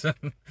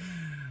reason.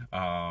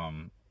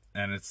 And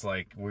it's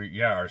like,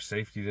 our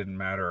safety didn't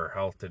matter, our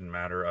health didn't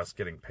matter, us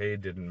getting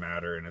paid didn't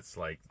matter, and it's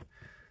like,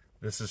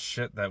 this is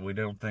shit that we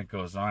don't think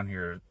goes on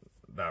here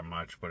that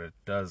much, but it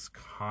does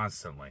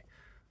constantly.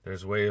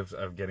 There's ways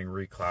of getting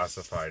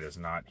reclassified as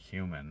not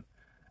human,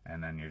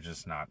 and then you're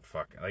just not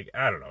fucking, like,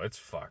 I don't know, it's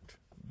fucked.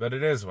 But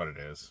it is what it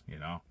is, you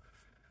know?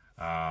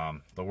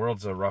 The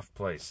world's a rough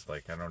place.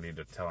 Like, I don't need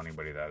to tell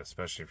anybody that,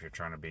 especially if you're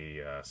trying to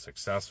be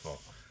successful.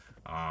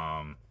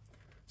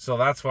 So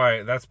that's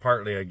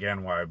partly,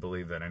 again, why I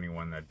believe that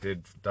anyone that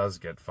does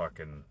get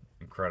fucking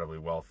incredibly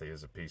wealthy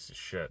is a piece of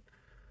shit.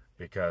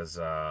 Because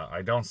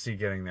I don't see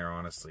getting there,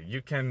 honestly.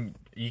 You can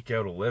eke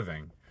out a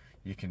living.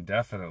 You can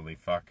definitely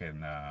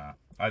fucking...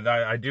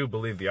 I do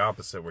believe the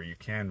opposite, where you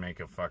can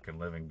make a fucking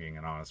living being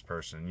an honest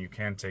person. You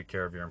can take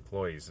care of your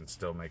employees and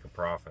still make a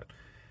profit.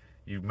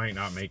 You might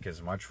not make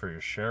as much for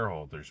your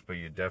shareholders, but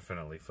you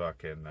definitely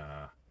fucking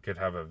could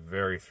have a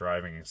very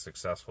thriving and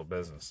successful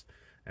business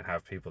and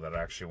have people that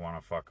actually want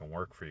to fucking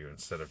work for you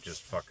instead of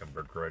just fucking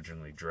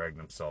begrudgingly drag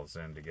themselves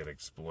in to get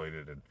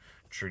exploited and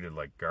treated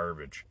like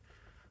garbage.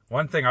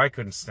 One thing I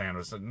couldn't stand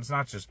was that it's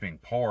not just being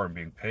poor and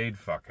being paid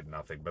fucking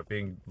nothing, but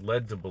being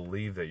led to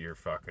believe that you're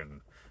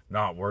fucking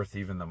not worth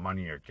even the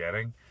money you're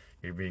getting.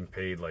 You're being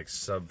paid like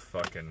sub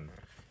fucking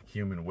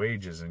human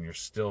wages, and you're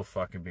still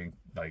fucking being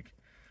like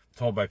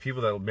told by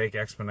people that make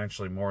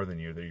exponentially more than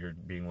you that you're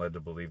being led to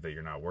believe that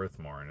you're not worth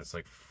more. And it's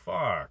like,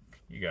 fuck,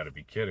 you gotta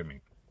be kidding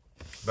me.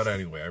 But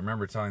anyway, I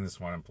remember telling this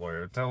one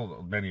employer,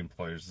 tell many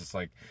employers, it's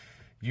like,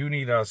 you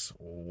need us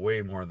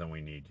way more than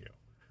we need you.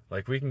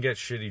 Like, we can get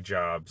shitty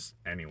jobs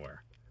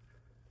anywhere.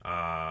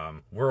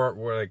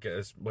 We're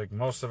like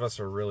most of us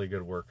are really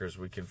good workers.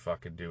 We can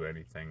fucking do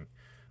anything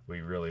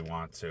we really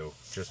want to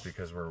just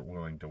because we're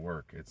willing to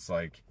work. It's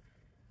like,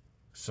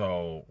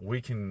 so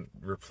we can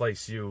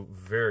replace you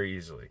very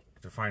easily.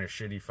 To find a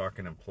shitty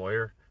fucking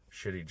employer,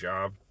 shitty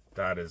job,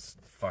 that is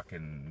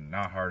fucking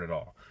not hard at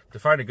all. To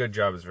find a good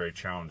job is very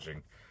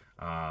challenging.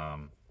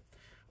 But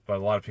a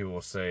lot of people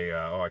will say,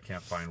 oh, I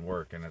can't find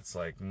work. And it's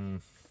like,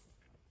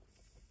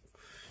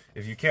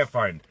 if you can't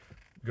find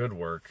good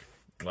work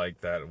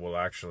like that will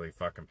actually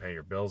fucking pay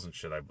your bills and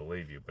shit, I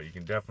believe you. But you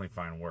can definitely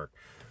find work.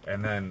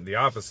 And then the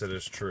opposite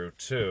is true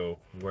too,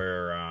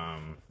 where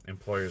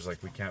employers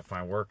like, we can't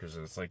find workers.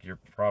 And it's like, you're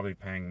probably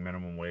paying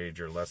minimum wage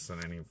or less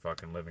than any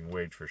fucking living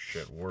wage for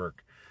shit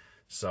work.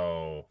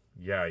 So,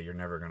 yeah, you're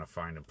never going to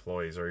find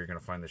employees, or you're going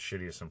to find the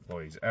shittiest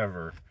employees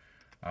ever.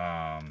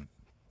 Because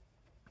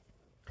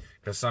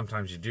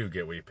sometimes you do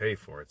get what you pay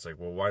for. It's like,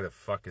 well, why the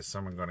fuck is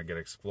someone going to get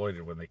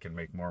exploited when they can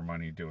make more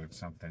money doing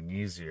something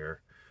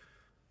easier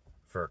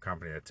for a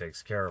company that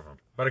takes care of them?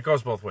 But it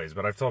goes both ways.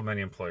 But I've told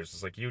many employers,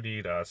 it's like, you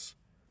need us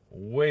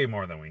way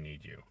more than we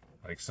need you.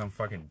 Like some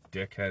fucking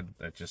dickhead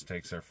that just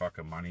takes their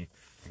fucking money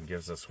and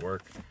gives us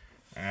work.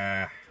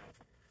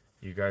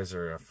 You guys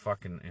are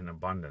fucking in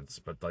abundance.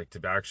 But like to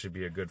actually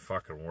be a good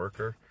fucking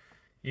worker,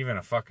 even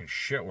a fucking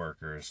shit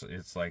worker,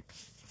 it's like,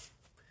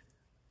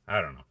 I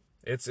don't know.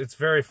 It's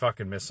very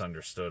fucking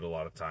misunderstood a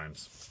lot of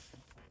times.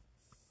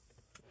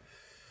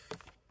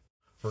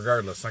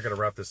 Regardless, I'm gonna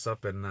wrap this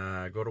up and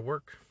go to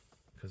work.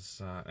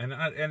 Cause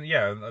and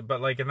yeah,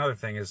 but like another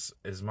thing is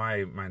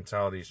my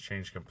mentality's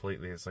changed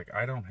completely. It's like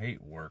I don't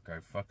hate work. I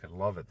fucking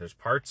love it. There's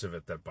parts of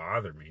it that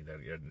bother me, that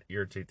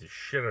irritate the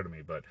shit out of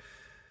me, but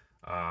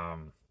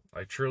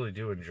I truly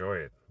do enjoy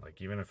it.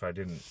 Like even if I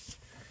didn't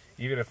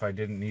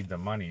need the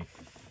money,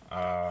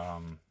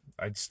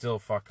 I'd still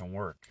fucking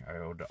work.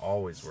 I would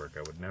always work.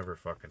 I would never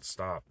fucking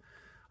stop.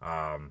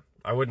 I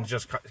wouldn't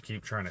just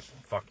keep trying to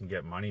fucking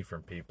get money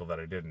from people that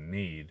I didn't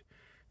need.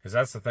 Because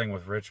that's the thing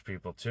with rich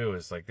people too,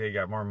 is like they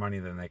got more money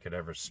than they could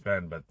ever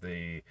spend, but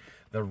the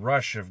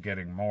rush of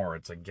getting more,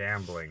 it's like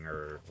gambling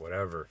or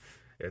whatever.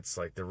 It's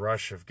like the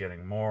rush of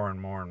getting more and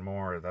more and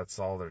more, that's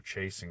all they're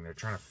chasing. They're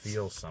trying to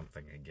feel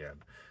something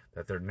again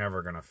that they're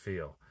never going to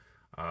feel.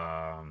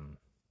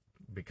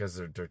 Because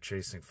they're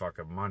chasing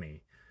fucking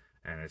money.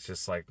 And it's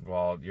just like,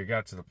 well, you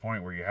got to the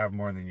point where you have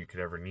more than you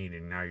could ever need,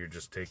 and now you're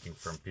just taking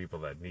from people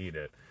that need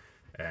it.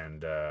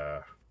 And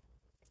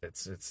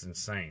it's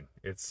insane.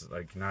 It's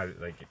like not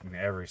like in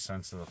every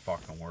sense of the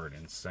fucking word,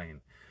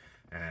 insane.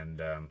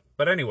 And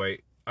but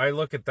anyway, I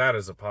look at that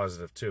as a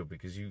positive too,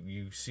 because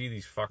you see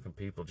these fucking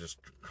people just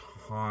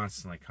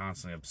constantly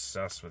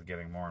obsessed with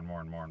getting more and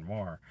more and more and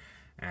more,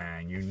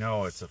 and you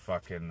know it's a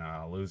fucking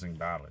losing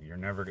battle. They're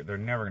never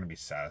going to be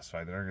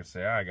satisfied. They're going to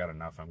say, I got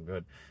enough, I'm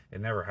good. It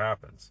never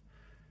happens.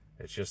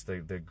 It's just the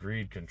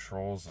greed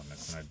controls them.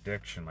 It's an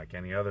addiction like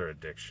any other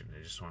addiction.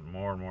 They just want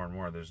more and more and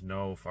more. There's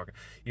no fucking...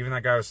 Even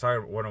that guy was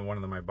talking, one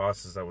of my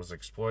bosses that was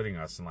exploiting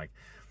us, and like,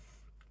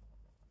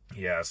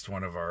 he asked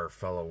one of our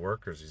fellow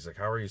workers, he's like,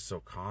 how are you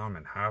so calm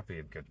and happy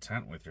and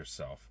content with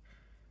yourself?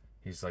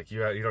 He's like, he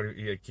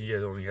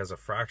only has a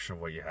fraction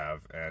of what you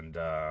have. And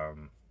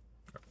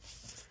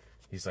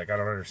he's like, I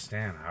don't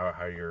understand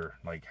how you're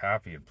like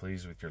happy and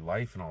pleased with your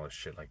life and all this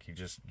shit. Like you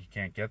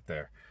can't get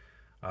there.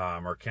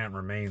 Or can't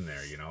remain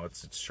there, you know.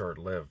 It's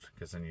short-lived,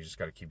 because then you just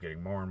got to keep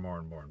getting more and more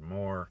and more and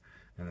more,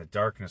 and the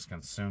darkness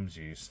consumes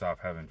you. You stop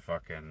having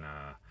fucking,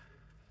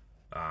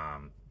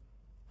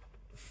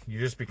 you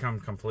just become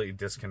completely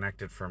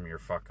disconnected from your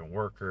fucking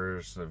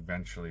workers,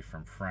 eventually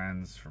from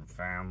friends, from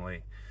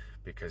family,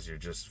 because you're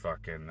just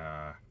fucking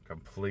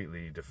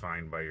completely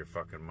defined by your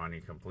fucking money,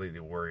 completely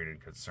worried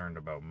and concerned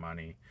about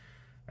money.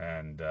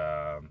 And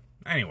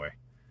anyway,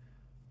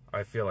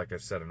 I feel like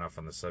I've said enough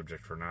on the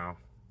subject for now.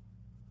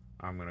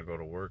 I'm going to go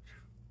to work.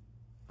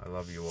 I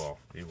love you all.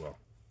 Be well.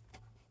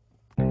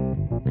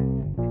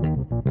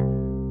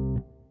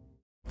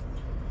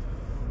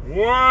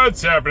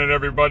 What's happening,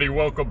 everybody?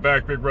 Welcome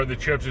back. Big Brother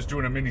Chef just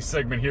doing a mini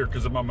segment here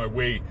because I'm on my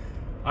way.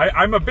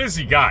 I'm a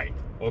busy guy.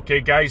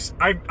 Okay, guys?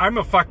 I'm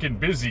a fucking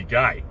busy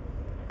guy.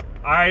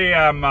 I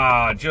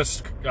am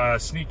just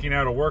sneaking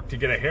out of work to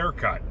get a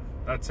haircut.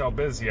 That's how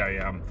busy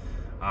I am.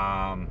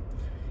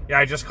 Yeah,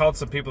 I just called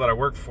some people that I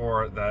work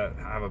for that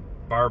have a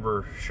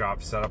barber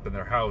shop set up in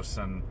their house,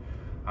 and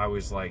I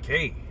was like,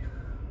 hey,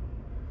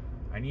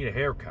 I need a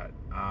haircut.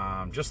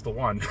 Just the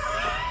one.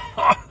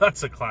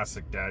 That's a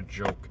classic dad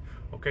joke.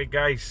 Okay,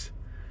 guys?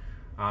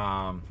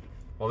 Well,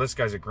 this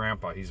guy's a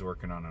grandpa. He's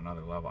working on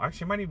another level.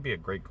 Actually, might even be a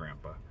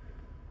great-grandpa.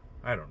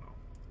 I don't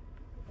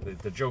know.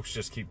 The jokes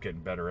just keep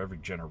getting better every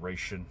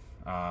generation.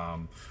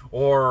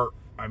 Or,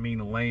 I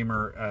mean,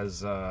 lamer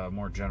as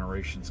more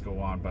generations go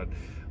on, but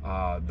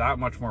that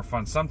much more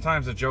fun.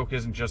 Sometimes a joke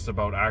isn't just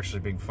about actually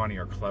being funny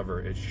or clever.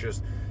 It's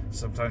just,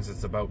 sometimes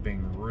it's about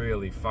being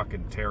really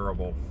fucking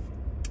terrible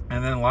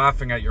and then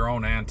laughing at your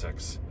own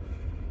antics.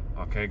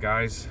 Okay,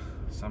 guys?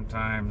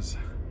 Sometimes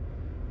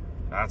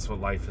that's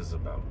what life is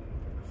about.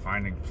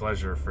 Finding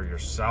pleasure for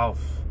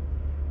yourself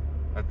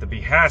at the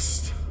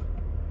behest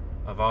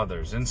of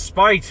others, in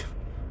spite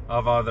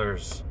of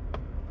others.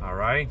 All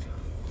right?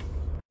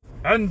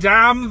 And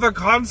damn the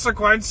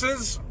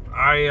consequences.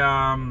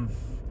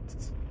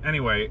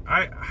 Anyway,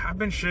 I've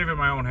been shaving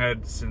my own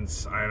head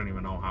since I don't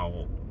even know how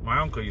old. My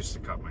uncle used to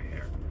cut my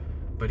hair,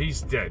 but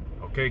he's dead.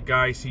 Okay,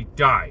 guys, he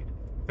died.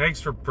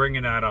 Thanks for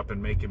bringing that up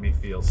and making me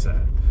feel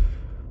sad.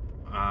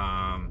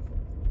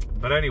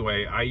 But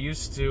anyway, I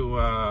used to,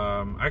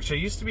 actually,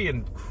 I used to be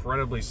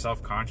incredibly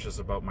self-conscious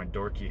about my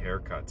dorky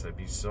haircuts. I'd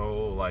be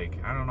so, like,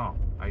 I don't know.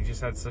 I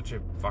just had such a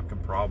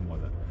fucking problem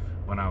with it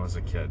when I was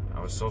a kid.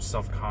 I was so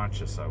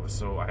self-conscious.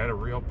 I had a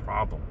real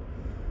problem.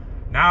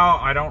 Now,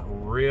 I don't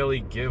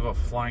really give a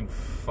flying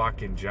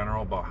fuck in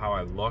general about how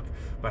I look,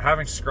 but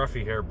having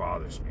scruffy hair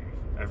bothers me.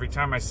 Every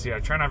time I see it, I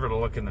try never to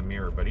look in the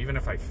mirror, but even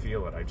if I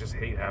feel it, I just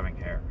hate having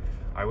hair.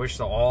 I wish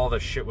that all the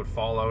shit would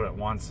fall out at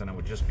once and it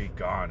would just be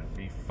gone and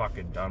be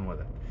fucking done with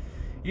it.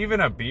 Even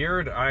a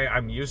beard,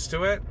 I'm used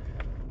to it,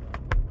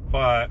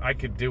 but I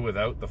could do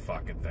without the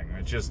fucking thing.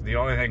 It's just, the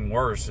only thing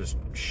worse is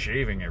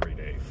shaving every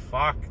day.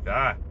 Fuck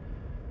that.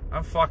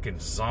 I'm fucking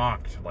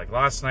zonked. Like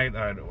last night,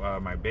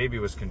 my baby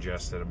was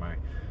congested, and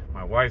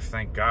my wife,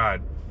 thank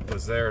God,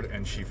 was there,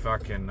 and she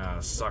fucking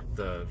sucked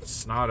the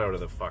snot out of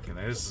the fucking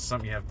thing. This is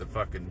something you have to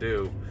fucking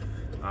do.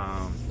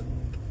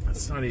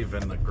 It's not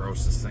even the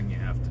grossest thing you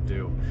have to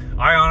do.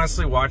 I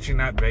honestly, watching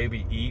that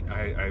baby eat,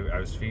 I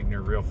was feeding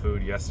her real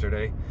food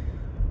yesterday,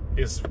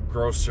 is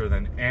grosser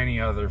than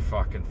any other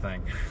fucking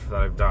thing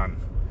that I've done.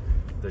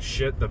 The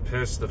shit, the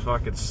piss, the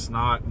fucking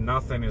snot,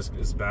 nothing is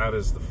as bad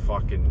as the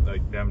fucking,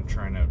 like, them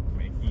trying to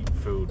eat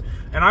food.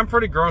 And I'm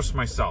pretty gross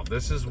myself.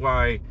 This is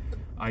why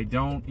I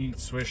don't eat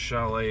Swiss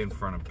Chalet in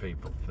front of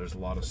people. There's a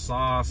lot of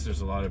sauce,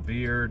 there's a lot of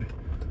beard,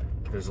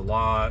 there's a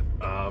lot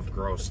of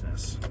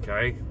grossness,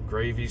 okay?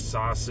 Gravy,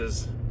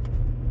 sauces,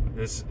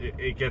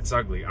 it gets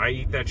ugly. I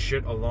eat that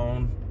shit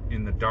alone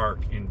in the dark,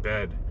 in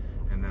bed,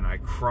 and then I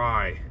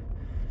cry.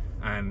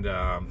 And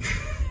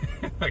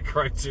I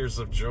cry tears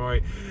of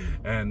joy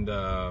and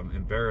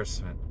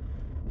embarrassment.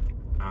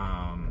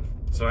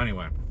 So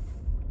anyway,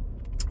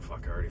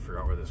 fuck, I already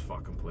forgot where this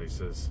fucking place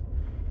is.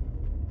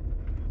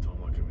 Don't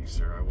look at me,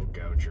 sir. I will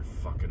gouge your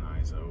fucking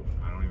eyes out.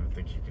 I don't even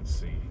think you can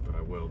see, but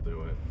I will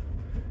do it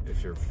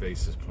if your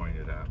face is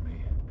pointed at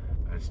me.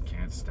 I just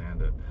can't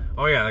stand it.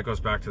 Oh yeah, that goes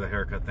back to the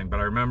haircut thing. But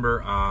I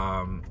remember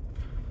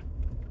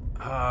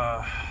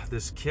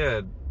this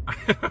kid,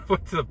 I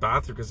went to the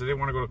bathroom because I didn't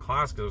want to go to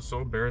class because I was so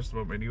embarrassed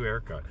about my new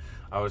haircut.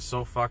 I was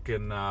so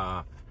fucking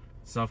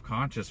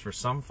self-conscious for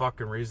some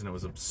fucking reason. It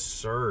was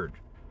absurd.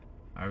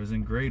 I was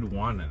in grade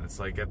 1, and it's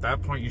like, at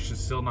that point you should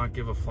still not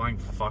give a flying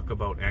fuck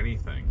about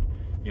anything.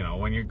 You know,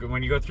 when you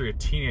go through your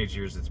teenage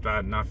years, it's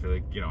bad enough. You're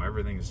like, you know,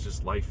 everything is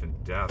just life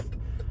and death.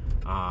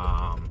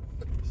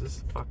 Is this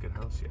the fucking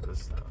house? Yeah,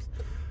 this is the house.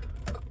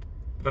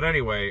 But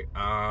anyway,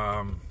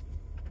 I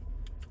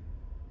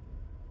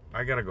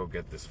gotta go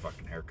get this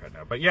fucking haircut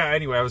now. But yeah,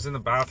 anyway, I was in the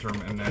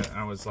bathroom, and then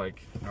I was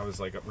like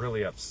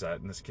really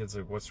upset, and this kid's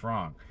like, "What's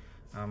wrong?"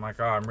 And I'm like,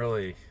 "Oh, I'm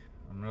really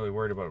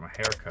worried about my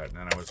haircut." And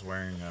then I was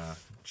wearing a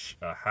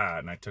hat,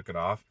 and I took it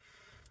off.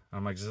 And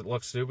I'm like, "Does it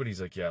look stupid?" He's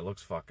like, "Yeah, it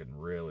looks fucking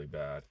really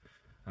bad."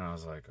 And I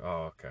was like,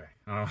 "Oh, okay."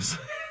 And I was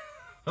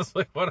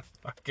like, what a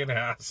fucking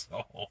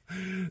asshole.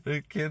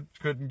 The kid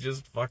couldn't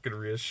just fucking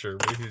reassure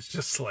me. He's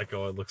just like,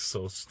 "Oh, it looks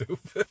so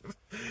stupid."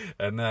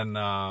 And then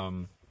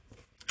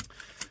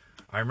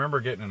I remember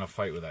getting in a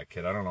fight with that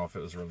kid. I don't know if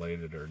it was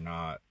related or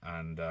not.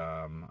 And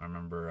I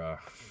remember,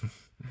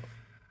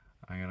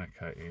 I'm gonna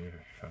cut you.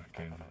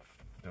 Fucking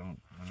I don't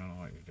know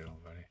what you're doing,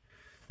 buddy.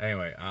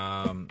 Anyway,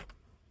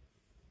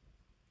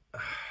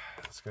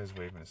 this guy's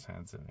waving his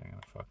hands at me. I'm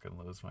gonna fucking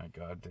lose my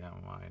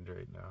goddamn mind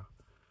right now.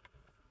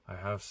 I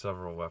have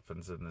several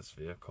weapons in this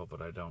vehicle,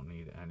 but I don't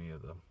need any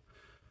of them.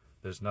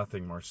 There's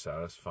nothing more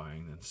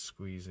satisfying than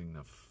squeezing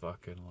the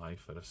fucking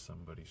life out of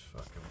somebody's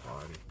fucking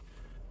body.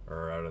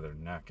 Or out of their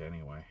neck,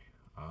 anyway.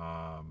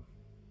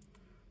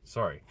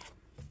 Sorry.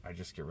 I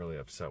just get really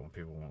upset when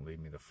people won't leave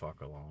me the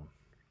fuck alone.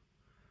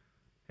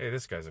 Hey,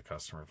 this guy's a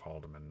customer of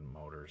Haldeman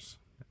Motors.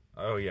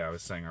 Oh yeah, I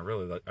was saying,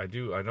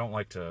 I don't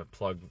like to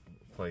plug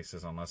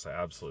places unless I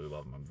absolutely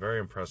love them. I'm very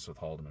impressed with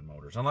Haldeman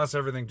Motors. Unless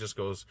everything just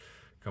goes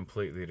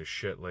completely to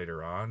shit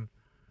later on.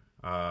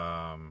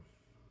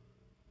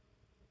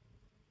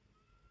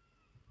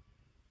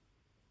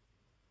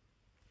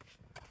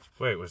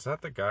 Wait, was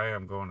that the guy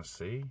I'm going to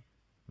see?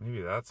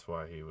 Maybe that's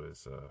why he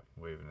was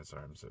waving his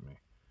arms at me.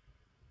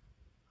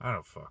 I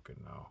don't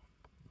fucking know.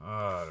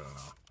 I don't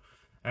know.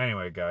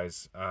 Anyway,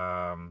 guys,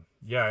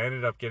 yeah, I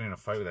ended up getting in a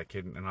fight with that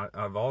kid, and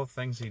of all the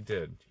things he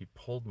did, he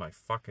pulled my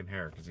fucking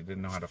hair because he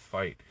didn't know how to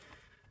fight.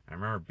 I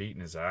remember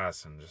beating his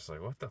ass and just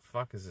like, what the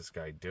fuck is this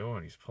guy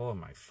doing? He's pulling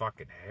my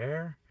fucking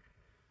hair?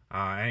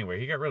 Anyway,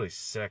 he got really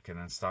sick and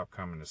then stopped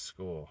coming to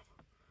school.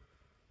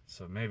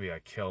 So maybe I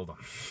killed him.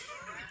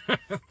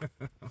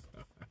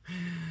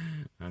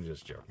 I'm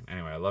just joking.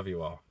 Anyway, I love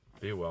you all.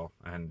 Be well.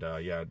 And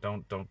yeah,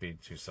 don't be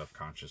too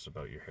self-conscious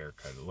about your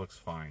haircut. It looks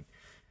fine.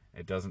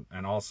 It doesn't,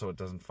 and also it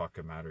doesn't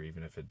fucking matter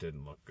even if it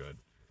didn't look good.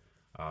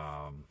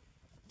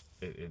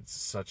 It's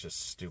such a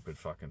stupid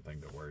fucking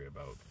thing to worry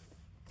about.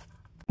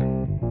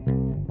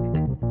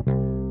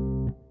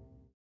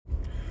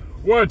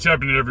 What's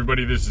happening,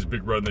 everybody? This is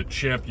Big Run the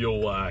Champ.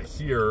 You'll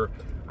hear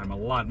I'm a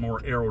lot more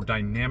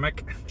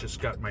aerodynamic. Just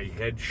got my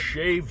head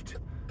shaved.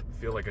 I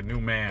feel like a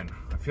new man.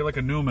 I feel like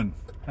a Newman.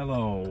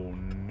 Hello,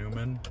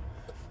 Newman.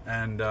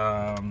 And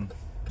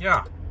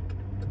yeah,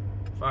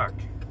 fuck.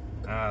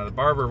 The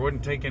barber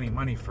wouldn't take any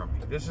money from me.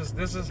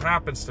 This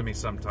happens to me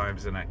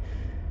sometimes, and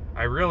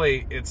I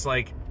really, it's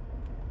like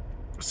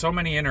so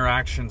many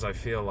interactions I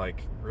feel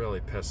like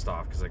really pissed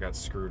off because I got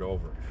screwed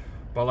over.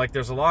 But like,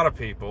 there's a lot of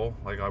people,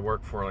 like I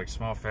work for like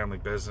small family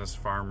business,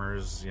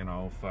 farmers, you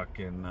know,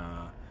 fucking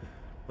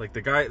Like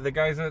the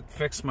guys that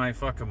fix my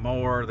fucking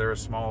mower, they're a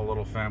small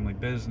little family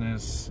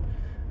business,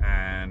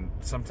 and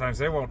sometimes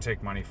they won't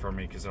take money from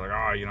me because they're like,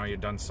 oh, you know,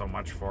 you've done so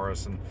much for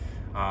us. And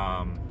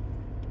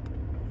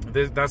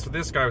that's what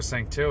this guy was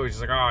saying too.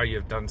 He's like, oh,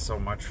 you've done so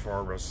much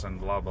for us and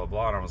blah blah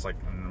blah. And I was like,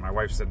 and my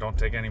wife said, don't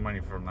take any money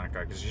from that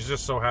guy because she's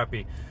just so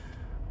happy.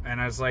 And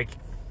I was like,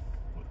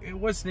 it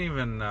wasn't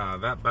even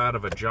that bad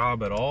of a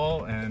job at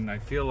all, and I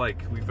feel like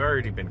we've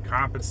already been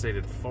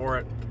compensated for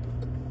it.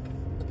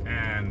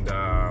 And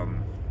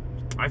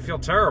I feel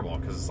terrible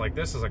because it's like,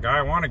 this is a guy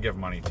I want to give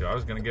money to. I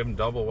was going to give him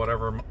double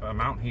whatever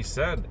amount he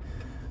said.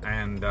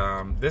 And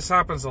this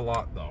happens a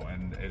lot though,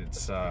 and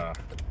it's I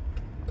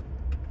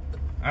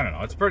don't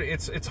know, it's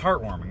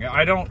heartwarming.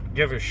 I don't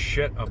give a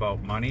shit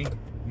about money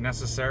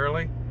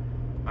necessarily.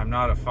 I'm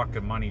not a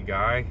fucking money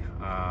guy.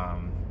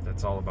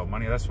 That's all about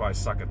money. That's why I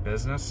suck at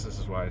business. This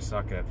is why I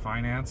suck at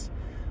finance.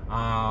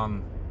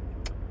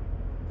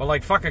 But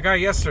like, fuck, a guy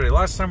yesterday,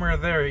 last time we were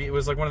there, it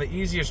was like one of the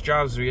easiest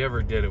jobs we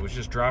ever did. It was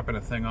just dropping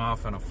a thing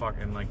off on a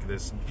fucking, like,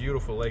 this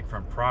beautiful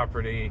lakefront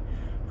property.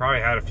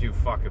 Probably had a few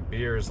fucking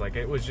beers. Like,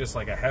 it was just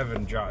like a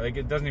heaven job. Like,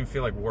 it doesn't even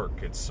feel like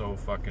work. It's so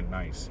fucking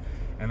nice.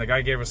 And the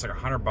guy gave us like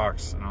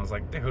 $100, and I was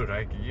like, dude,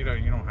 you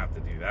don't have to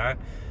do that.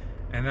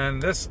 And then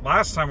this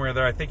last time we were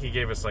there, I think he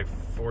gave us like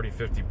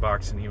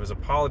 $40-50, and he was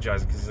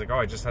apologizing because he's like, oh,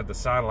 I just had the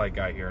satellite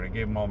guy here, and I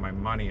gave him all my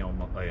money,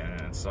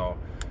 and so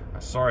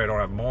sorry I don't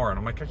have more. And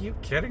I'm like, are you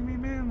kidding me,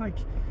 man? Like,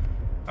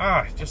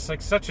 just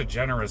like such a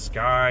generous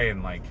guy.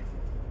 And like,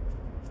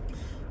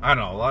 I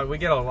don't know, we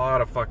get a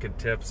lot of fucking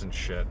tips and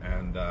shit,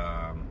 and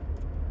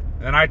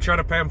I try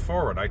to pay him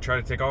forward. I try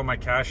to take all my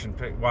cash and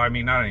pay, well, I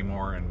mean, not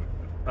anymore, and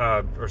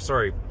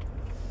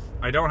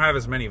I don't have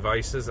as many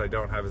vices. I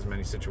don't have as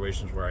many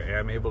situations where I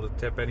am able to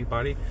tip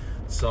anybody.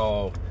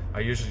 So I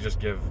usually just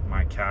give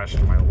my cash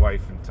to my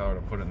wife and tell her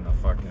to put it in the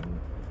fucking,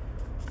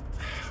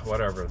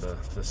 whatever,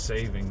 the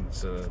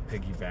savings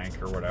piggy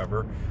bank or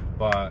whatever.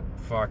 But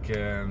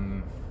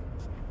fucking,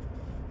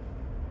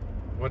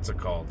 what's it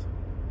called?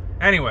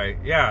 Anyway,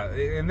 yeah,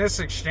 in this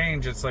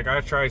exchange, it's like I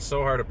tried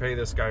so hard to pay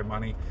this guy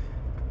money.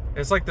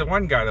 It's like the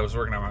one guy that was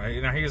working on it.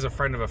 You know, he was a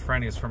friend of a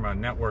friend. He's from a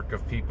network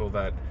of people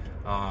that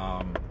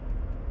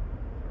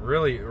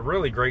really,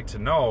 really great to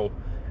know.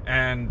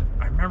 And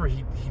I remember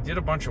he did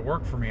a bunch of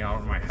work for me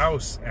out in my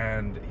house,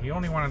 and he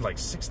only wanted like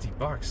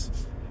 $60.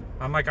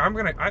 I'm like,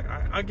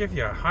 I'll give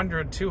you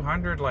 100,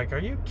 200. Like, are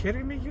you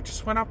kidding me? You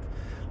just went up,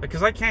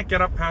 because I can't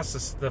get up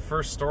past the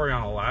first story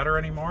on a ladder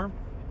anymore.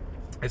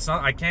 It's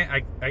not, I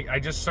can't, I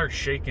just start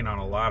shaking on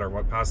a ladder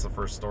past the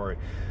first story.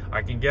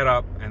 I can get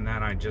up, and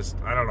then I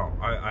don't know.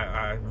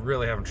 I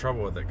really having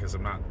trouble with it because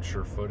I'm not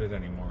sure-footed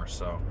anymore.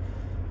 So,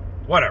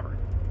 whatever.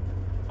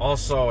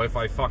 Also, if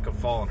I fucking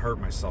fall and hurt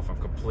myself, I'm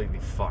completely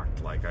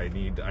fucked. Like, I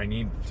need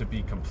to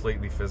be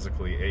completely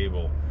physically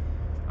able,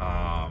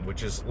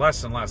 which is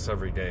less and less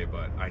every day.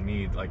 But I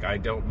need, like,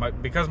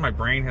 because my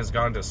brain has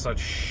gone to such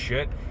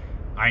shit.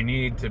 I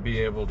need to be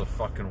able to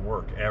fucking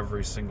work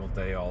every single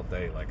day, all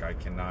day. Like, I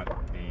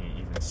cannot be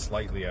even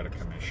slightly out of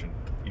commission,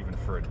 even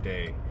for a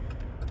day.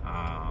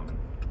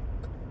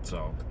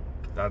 So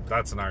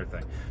that's another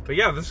thing. But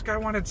yeah, this guy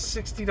wanted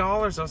 $60.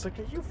 I was like,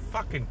 are you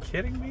fucking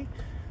kidding me?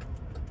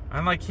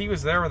 And like, he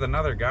was there with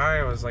another guy.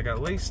 I was like,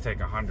 at least take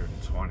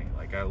 120.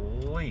 Like, at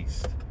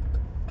least.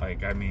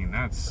 Like, I mean,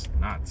 that's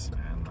nuts,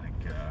 man.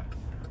 Like,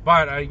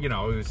 but you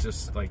know, it was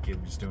just like he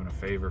was doing a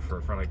favor for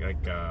a friend.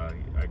 Like,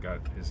 I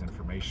got his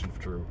information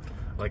through,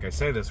 like I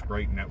say, this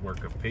great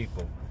network of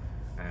people,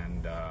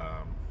 and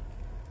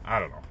I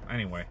don't know.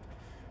 Anyway,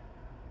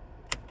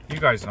 you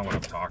guys know what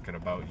I'm talking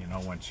about. You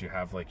know, once you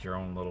have like your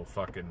own little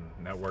fucking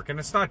network, and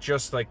it's not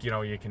just like, you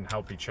know, you can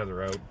help each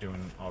other out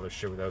doing all this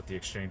shit without the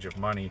exchange of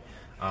money,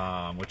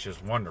 which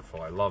is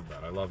wonderful. I love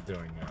that. I love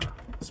doing,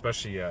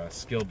 especially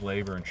skilled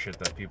labor and shit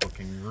that people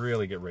can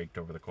really get raked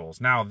over the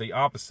coals. Now, the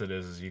opposite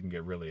is you can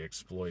get really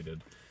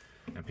exploited,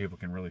 and people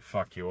can really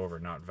fuck you over,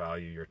 not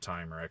value your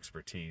time or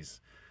expertise.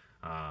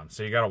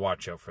 So you got to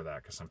watch out for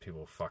that, because some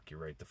people fuck you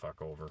right the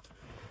fuck over.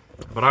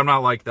 But I'm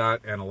not like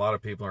that, and a lot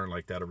of people aren't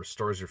like that. It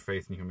restores your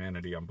faith in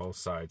humanity on both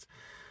sides.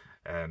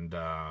 And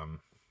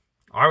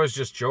I was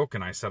just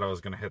joking. I said I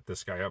was going to hit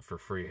this guy up for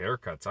free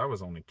haircuts. I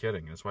was only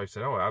kidding. His wife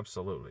said, oh,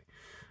 absolutely.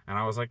 And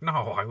I was like,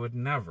 no, I would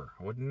never.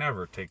 I would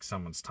never take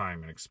someone's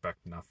time and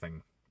expect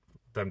nothing,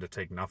 them to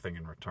take nothing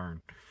in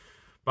return.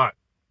 But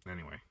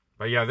anyway.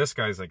 But yeah, this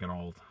guy's like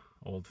an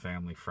old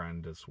family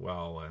friend as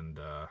well. And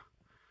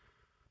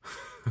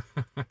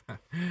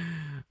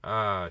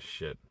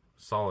shit.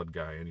 Solid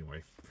guy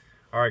anyway.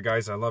 All right,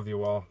 guys, I love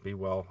you all. Be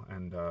well,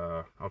 and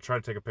I'll try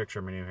to take a picture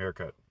of my new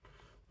haircut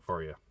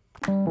for you.